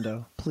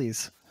 Nintendo.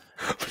 Please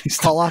please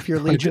call off your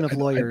no, legion of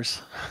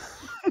lawyers.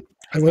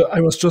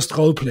 I was just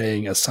role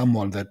playing as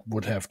someone that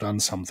would have done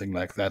something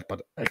like that,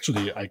 but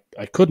actually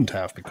I couldn't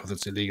have because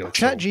it's illegal.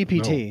 Chat So no,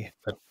 GPT.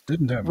 that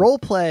didn't happen. Role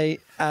play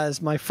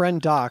as my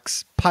friend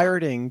Docs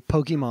pirating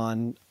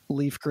Pokemon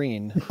Leaf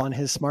Green on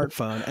his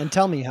smartphone and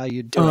tell me how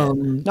you do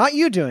it. Not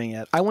you doing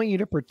it. I want you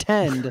to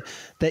pretend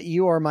that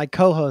you are my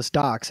co-host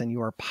Docs and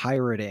you are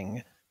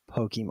pirating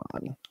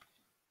Pokemon.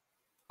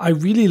 I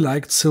really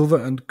liked Silver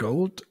and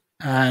Gold,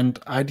 and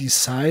I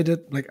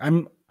decided like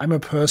I'm a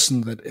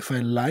person that if I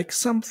like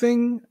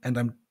something and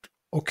I'm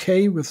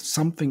okay with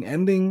something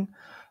ending,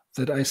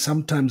 that I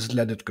sometimes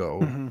let it go.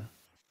 Mm-hmm.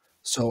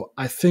 So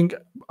I think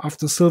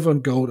after Silver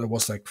and Gold, I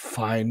was like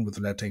fine with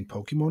letting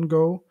Pokemon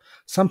go.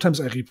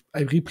 Sometimes I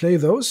replay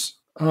those,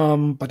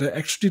 but I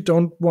actually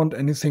don't want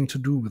anything to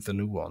do with the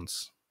new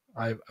ones.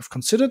 I've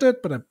considered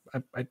it, but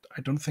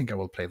I don't think I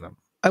will play them.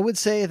 I would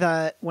say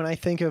that when I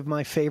think of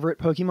my favorite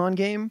Pokemon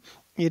game,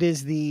 it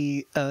is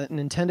the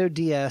Nintendo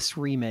DS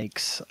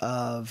remakes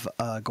of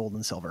Gold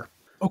and Silver.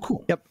 Oh,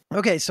 cool. Yep.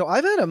 Okay, so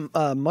I've had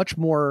a much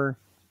more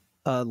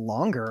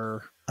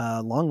longer,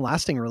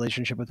 long-lasting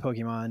relationship with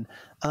Pokemon.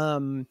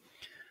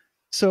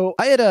 So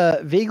I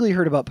had vaguely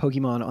heard about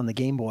Pokemon on the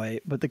Game Boy,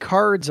 but the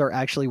cards are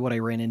actually what I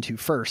ran into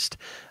first.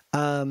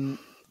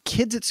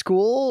 Kids at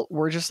school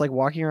were just like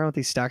walking around with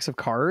these stacks of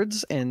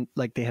cards, and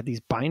like they had these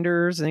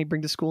binders and they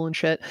bring to school and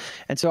shit.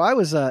 And so I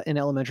was in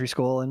elementary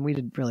school, and we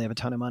didn't really have a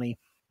ton of money.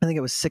 I think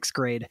it was 6th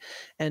grade.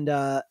 And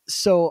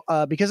so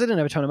because I didn't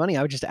have a ton of money,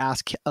 I would just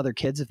ask other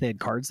kids if they had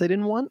cards they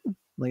didn't want.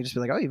 Like just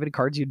be like, oh, you have any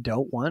cards you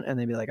don't want? And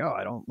they'd be like, oh,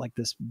 I don't like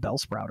this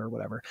Bellsprout or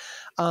whatever.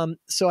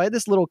 So I had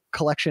this little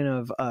collection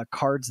of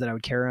cards that I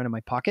would carry around in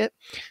my pocket.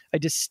 I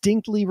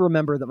distinctly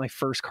remember that my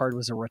first card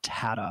was a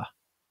Rattata.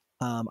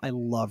 I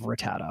love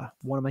Rattata.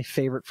 One of my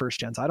favorite first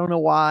gens. I don't know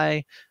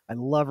why. I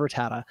love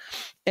Rattata.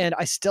 And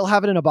I still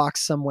have it in a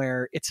box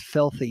somewhere. It's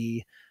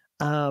filthy.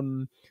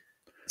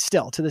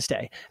 Still to this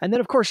day. And then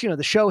of course,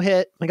 the show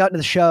hit. I got into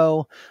the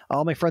show.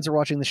 All my friends are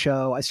watching the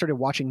show. I started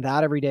watching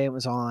that every day it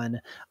was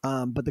on.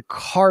 But the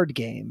card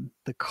game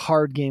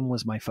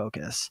was my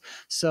focus.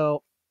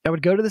 So I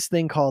would go to this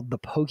thing called the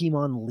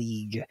Pokemon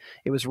League.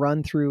 It was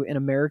run through an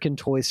American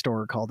toy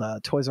store called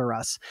Toys R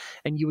Us.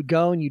 And you would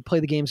go and you'd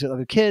play the games with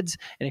other kids.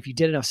 And if you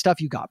did enough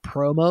stuff, you got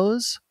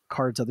promos,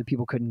 cards other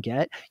people couldn't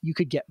get. You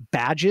could get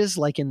badges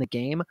like in the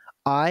game.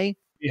 I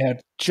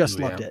just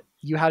loved it.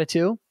 You had it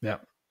too? Yeah.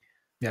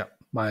 Yeah.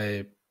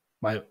 I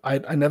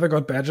never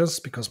got badges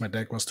because my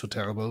deck was too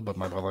terrible, but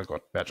my brother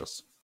got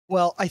badges.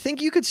 Well, I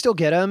think you could still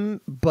get them,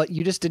 but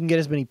you just didn't get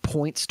as many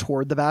points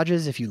toward the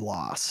badges if you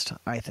lost,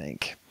 I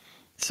think.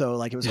 So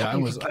like it was. Yeah,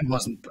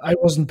 I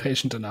wasn't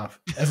patient enough.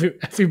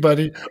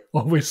 Everybody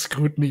always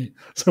screwed me.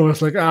 So I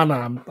was like, no,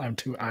 I'm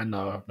too.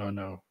 No.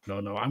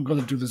 I'm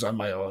gonna do this on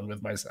my own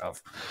with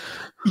myself.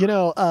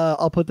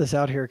 I'll put this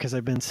out here because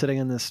I've been sitting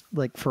in this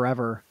like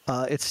forever.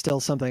 It's still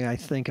something I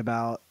think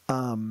about.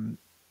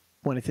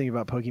 When I think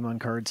about Pokemon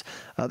cards,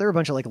 there were a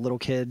bunch of like little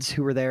kids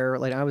who were there.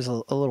 Like I was a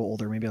little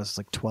older, maybe I was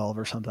like 12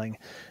 or something,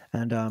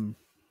 and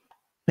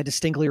I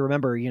distinctly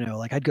remember,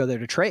 like I'd go there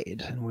to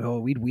trade and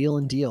we'd wheel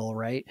and deal.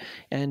 Right.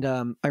 And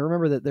I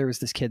remember that there was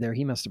this kid there.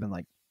 He must have been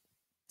like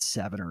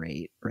 7 or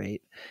 8.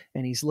 Right.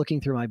 And he's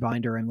looking through my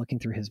binder. I'm looking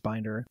through his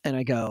binder and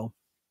I go,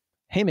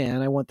 hey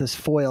man, I want this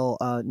foil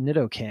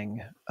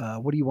Nidoking.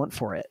 What do you want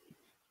for it?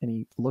 And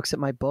he looks at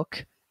my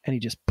book and he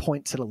just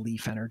points at a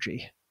Leaf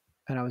Energy.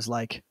 And I was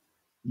like,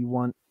 you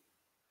want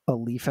a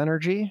Leaf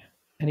Energy?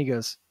 And he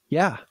goes,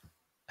 yeah.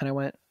 And I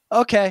went,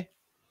 okay,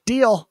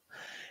 deal.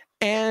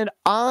 And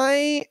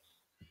I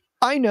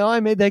know I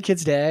made that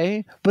kid's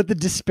day, but the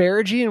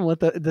disparity and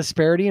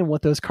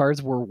what those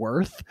cards were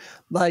worth,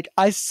 like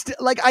I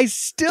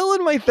still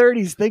in my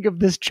 30s think of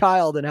this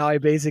child and how I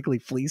basically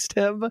fleeced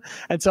him.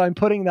 And so I'm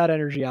putting that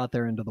energy out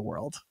there into the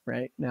world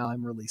right now.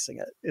 I'm releasing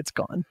it. It's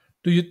gone.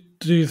 Do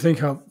you think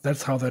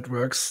that's how that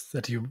works?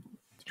 That you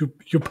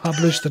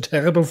publish the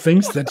terrible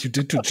things that you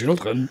did to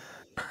children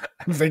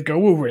and they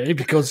go away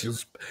because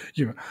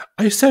you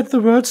I said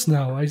the words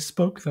now, I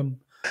spoke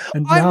them.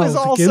 And I was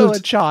also a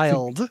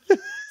child.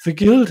 The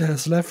guilt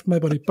has left my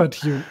body, but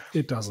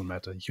it doesn't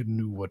matter. You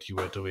knew what you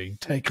were doing.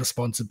 Take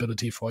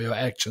responsibility for your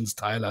actions,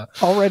 Tyler.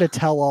 I'll write a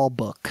tell-all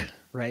book,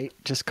 right?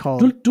 Just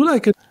called do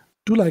like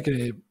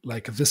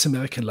a This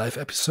American Life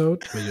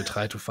episode where you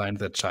try to find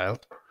that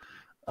child.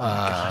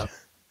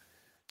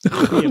 It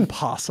would be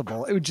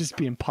impossible. It would just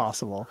be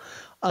impossible.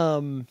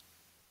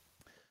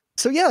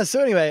 So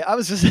anyway, I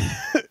was just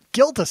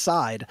guilt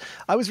aside,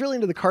 I was really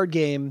into the card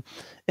game,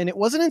 and it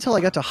wasn't until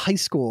I got to high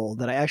school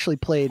that I actually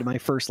played my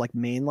first like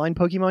mainline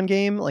Pokemon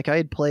game. Like I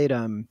had played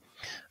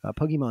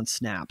Pokemon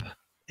Snap,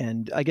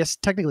 and I guess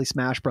technically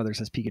Smash Brothers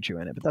has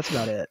Pikachu in it, but that's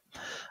about it.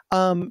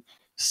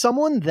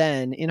 Someone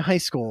then in high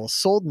school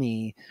sold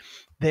me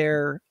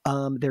their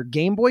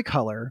Game Boy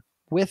Color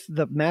with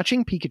the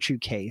matching Pikachu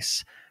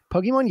case,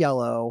 Pokemon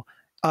Yellow.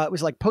 It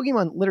was like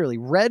Pokemon, literally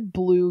red,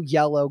 blue,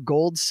 yellow,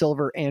 gold,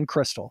 silver, and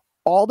crystal.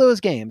 All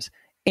those games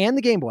and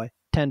the Game Boy,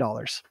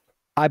 $10.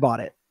 I bought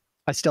it.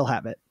 I still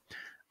have it.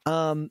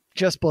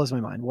 Just blows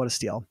my mind. What a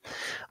steal.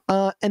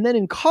 And then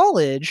in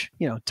college,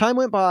 time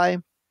went by.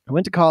 I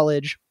went to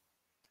college.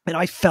 And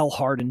I fell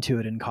hard into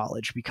it in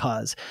college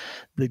because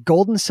the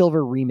Gold and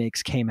Silver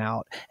remakes came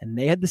out and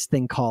they had this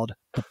thing called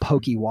the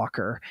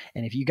Pokewalker.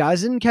 And if you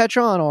guys didn't catch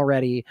on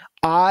already,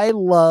 I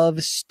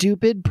love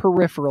stupid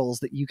peripherals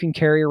that you can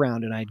carry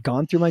around. And I'd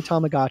gone through my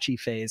Tamagotchi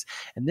phase.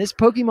 And this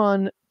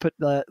Pokemon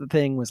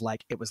thing was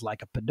like, it was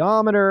like a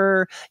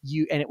pedometer.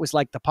 And it was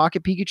like the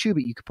Pocket Pikachu,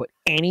 but you could put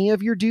any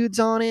of your dudes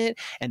on it.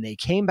 And they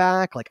came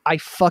back. Like, I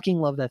fucking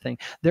love that thing.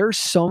 There are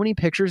so many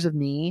pictures of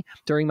me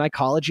during my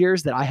college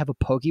years that I have a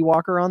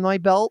Pokewalker on my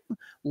belt.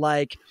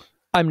 Like,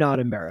 I'm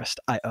not embarrassed.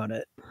 I own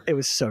it. It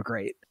was so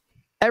great.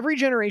 Every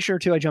generation or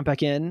two I jump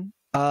back in.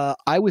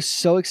 I was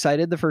so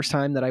excited the first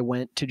time that I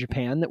went to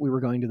Japan that we were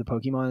going to the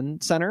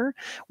Pokemon Center,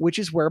 which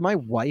is where my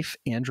wife,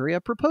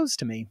 Andrea, proposed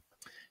to me.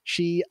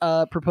 She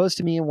proposed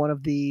to me in one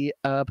of the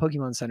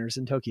Pokemon centers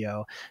in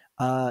Tokyo.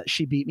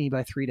 She beat me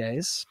by 3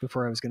 days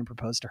before I was going to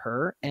propose to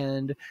her.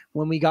 And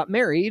when we got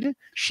married,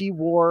 she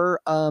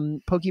wore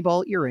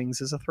Pokeball earrings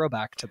as a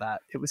throwback to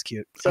that. It was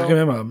cute. So, I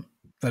remember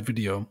that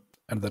video,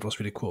 and that was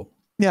really cool.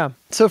 Yeah.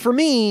 So for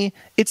me,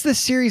 it's this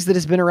series that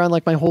has been around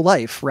like my whole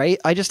life, right?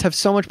 I just have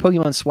so much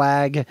Pokemon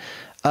swag.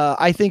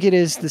 I think it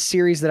is the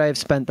series that I have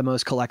spent the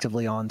most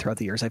collectively on throughout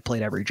the years. I've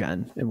played every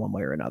gen in one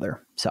way or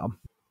another. So,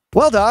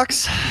 well,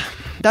 docs,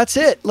 that's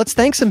it. Let's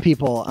thank some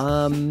people.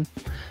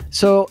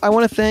 So I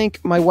want to thank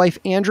my wife,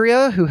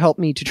 Andrea, who helped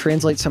me to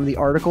translate some of the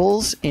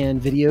articles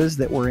and videos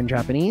that were in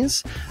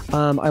Japanese.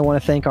 I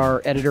want to thank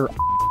our editor,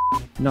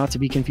 not to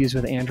be confused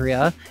with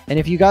Andrea. And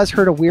if you guys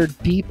heard a weird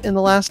beep in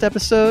the last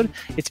episode,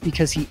 it's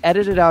because he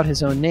edited out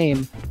his own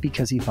name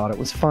because he thought it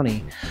was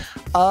funny.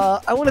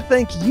 I want to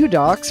thank you,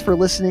 Docs, for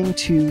listening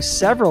to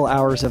several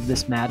hours of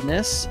this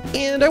madness.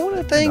 And I want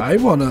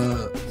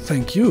to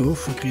thank you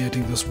for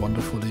creating this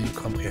wonderfully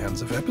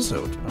comprehensive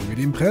episode. I'm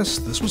really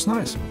impressed. This was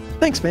nice.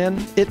 Thanks,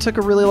 man. It took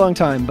a really long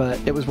time, but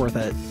it was worth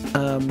it.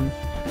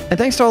 And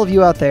thanks to all of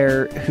you out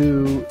there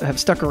who have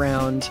stuck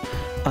around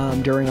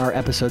during our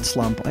episode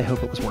slump. I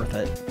hope it was worth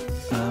it.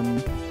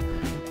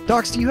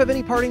 Docs, do you have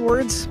any parting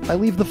words? I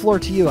leave the floor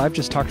to you. I've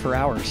just talked for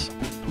hours.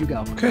 You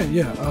go. Okay,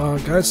 yeah.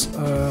 Guys,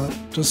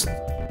 just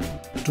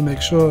to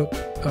make sure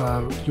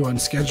you're on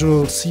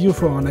schedule, see you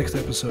for our next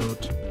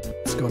episode.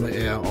 It's going to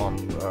air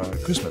on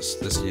Christmas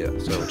this year.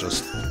 So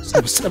just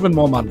 7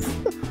 more months.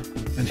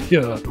 And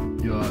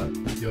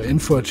you're in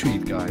for a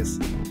treat, guys.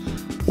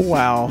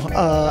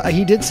 Wow.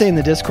 He did say in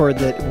the Discord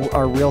that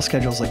our real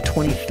schedule is like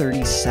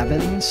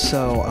 2037,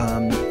 so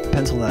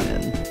pencil that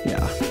in.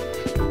 Yeah.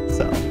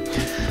 So,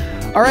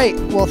 all right.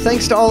 Well,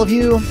 thanks to all of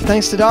you.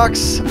 Thanks to Docs.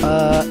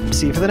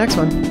 See you for the next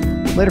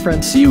one. Later,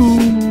 friends. See you.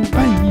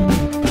 Bye.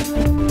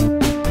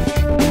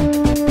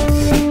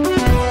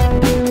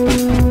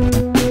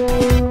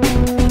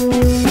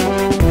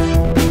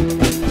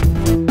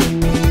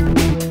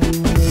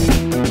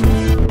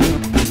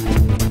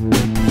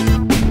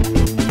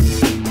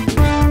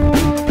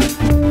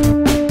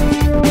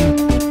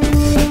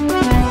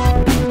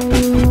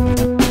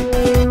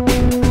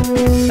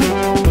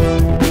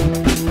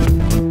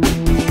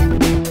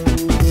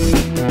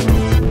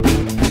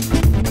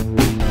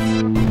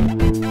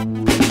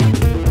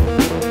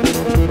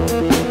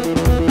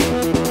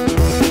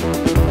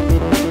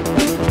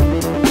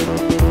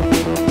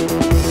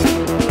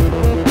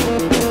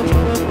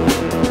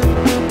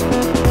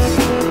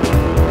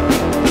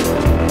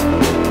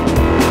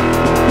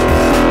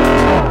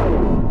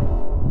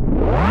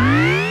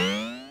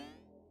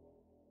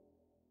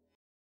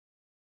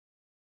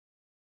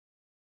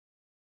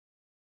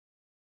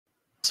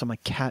 So my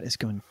cat is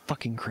going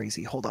fucking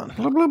crazy. Hold on.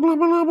 There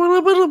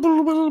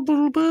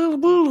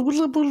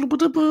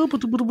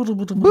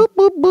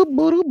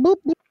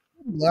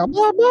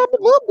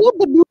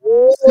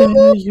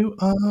you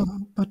are,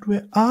 but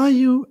where are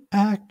you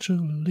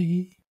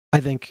actually? I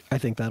think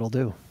that'll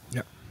do.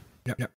 Yeah.